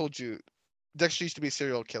told you Dexter used to be a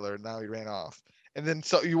serial killer and now he ran off, and then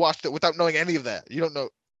so you watched it without knowing any of that. You don't know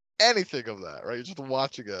anything of that, right? You're just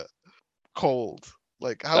watching it cold.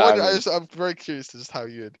 I'm very curious to just how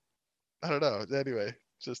you'd. I don't know. Anyway,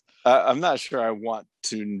 just. I'm not sure I want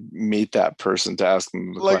to meet that person to ask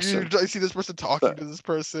them the question. I see this person talking to this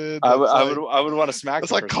person. I would want to smack.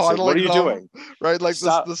 It's like coddling. What are you doing? Right, like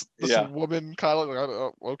this woman coddling. I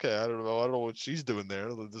don't know what she's doing there.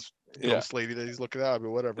 This ghost lady that he's looking at. I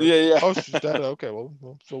mean, whatever. Yeah. Oh, she's dead. Okay,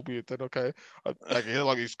 well, so be it then. Okay,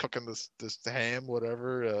 he's cooking this ham,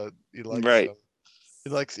 whatever. He likes. Right.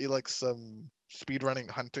 He likes some speed running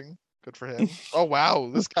hunting. Good for him. Oh wow,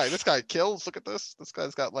 this guy kills. Look at this. This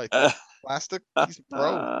guy's got plastic. He's a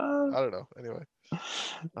pro. I don't know. Anyway.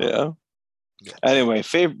 Yeah. Anyway,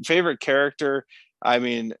 favorite character. I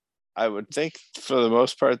mean, I would think for the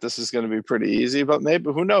most part this is going to be pretty easy, but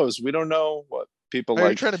maybe who knows? We don't know what people like.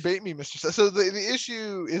 You're trying to bait me, Mr. So the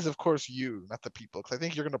issue is, of course, you, not the people, because I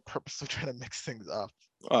think you're going to purposely try to mix things up.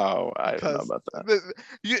 Oh, I don't know about that.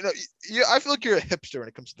 I feel like you're a hipster when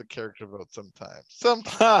it comes to the character vote. Sometimes.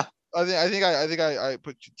 I think I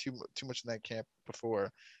put you too much in that camp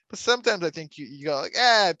before, but sometimes I think you go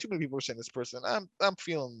too many people are saying this person. I'm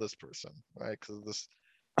feeling this person, right? Because of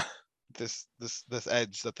this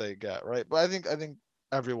edge that they got, right? But I think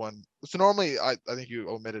everyone. So normally I think you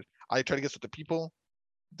omitted. I try to guess what the people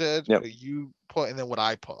did. Yep. You put, and then what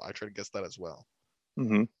I put. I try to guess that as well.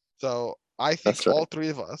 Mm-hmm. So I think all three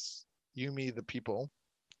of us, you, me, the people,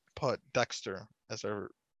 put Dexter as our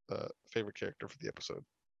favorite character for the episode.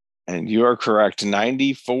 And you are correct,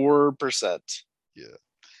 94%. Yeah.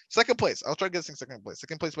 Second place. I'll try guessing second place.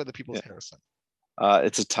 Second place by the people is Harrison.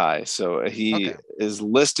 It's a tie. So he is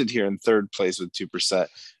listed here in third place with 2%.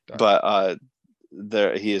 But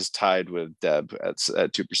he is tied with Deb at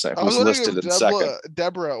 2%. Who's listed in second?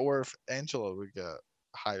 Deborah or if Angela we got.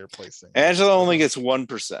 higher placing. Angela only gets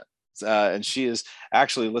 1%. And she is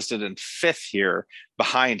actually listed in 5th here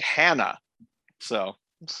behind Hannah. So,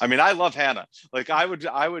 I mean, I love Hannah. Like I would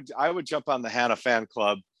jump on the Hannah fan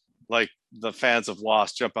club, like the fans of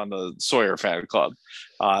Lost jump on the Sawyer fan club.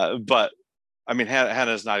 But I mean,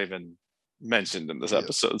 Hannah's not even mentioned in this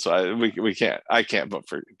episode, so I can't vote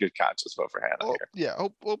for good conscience vote for Hannah here. Yeah,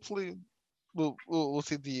 hopefully we'll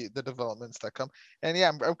see the developments that come. And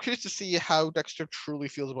yeah, I'm curious to see how Dexter truly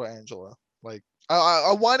feels about Angela. Like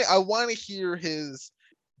I want to hear his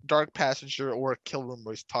Dark Passenger or Kill Room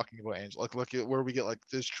voice talking about Angela, like where we get like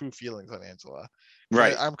his true feelings on Angela.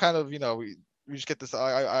 Right. I'm kind of, we just get this.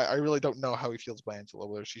 I really don't know how he feels about Angela,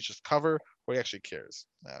 whether she's just cover or he actually cares.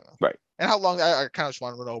 I don't know. Right. And how long I kind of just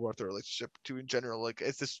want to know about the relationship too in general. Like,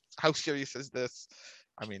 is this, how serious is this?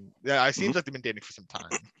 I mean, yeah, it seems like they've been dating for some time,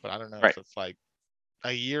 but I don't know if it's like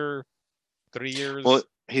a year, 3 years. Well,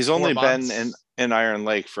 he's only been in Iron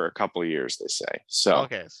Lake for a couple of years, they say. So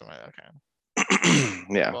okay.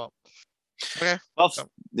 Yeah. Well, okay. Well,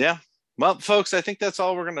 yeah. Well, folks, I think that's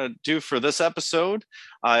all we're going to do for this episode.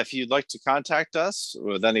 If you'd like to contact us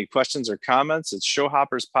with any questions or comments, it's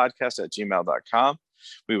showhopperspodcast@gmail.com.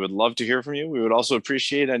 We would love to hear from you. We would also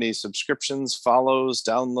appreciate any subscriptions, follows,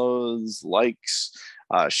 downloads, likes,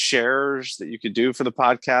 shares that you could do for the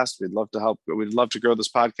podcast. We'd love to help. We'd love to grow this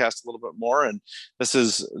podcast a little bit more. And this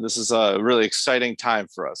is a really exciting time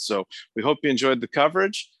for us. So we hope you enjoyed the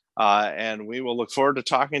coverage. And we will look forward to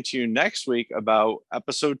talking to you next week about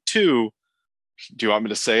episode 2. Do you want me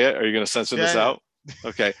to say it? Are you going to censor this out?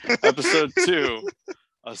 Okay. Episode 2,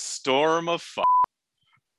 A Storm of Fire.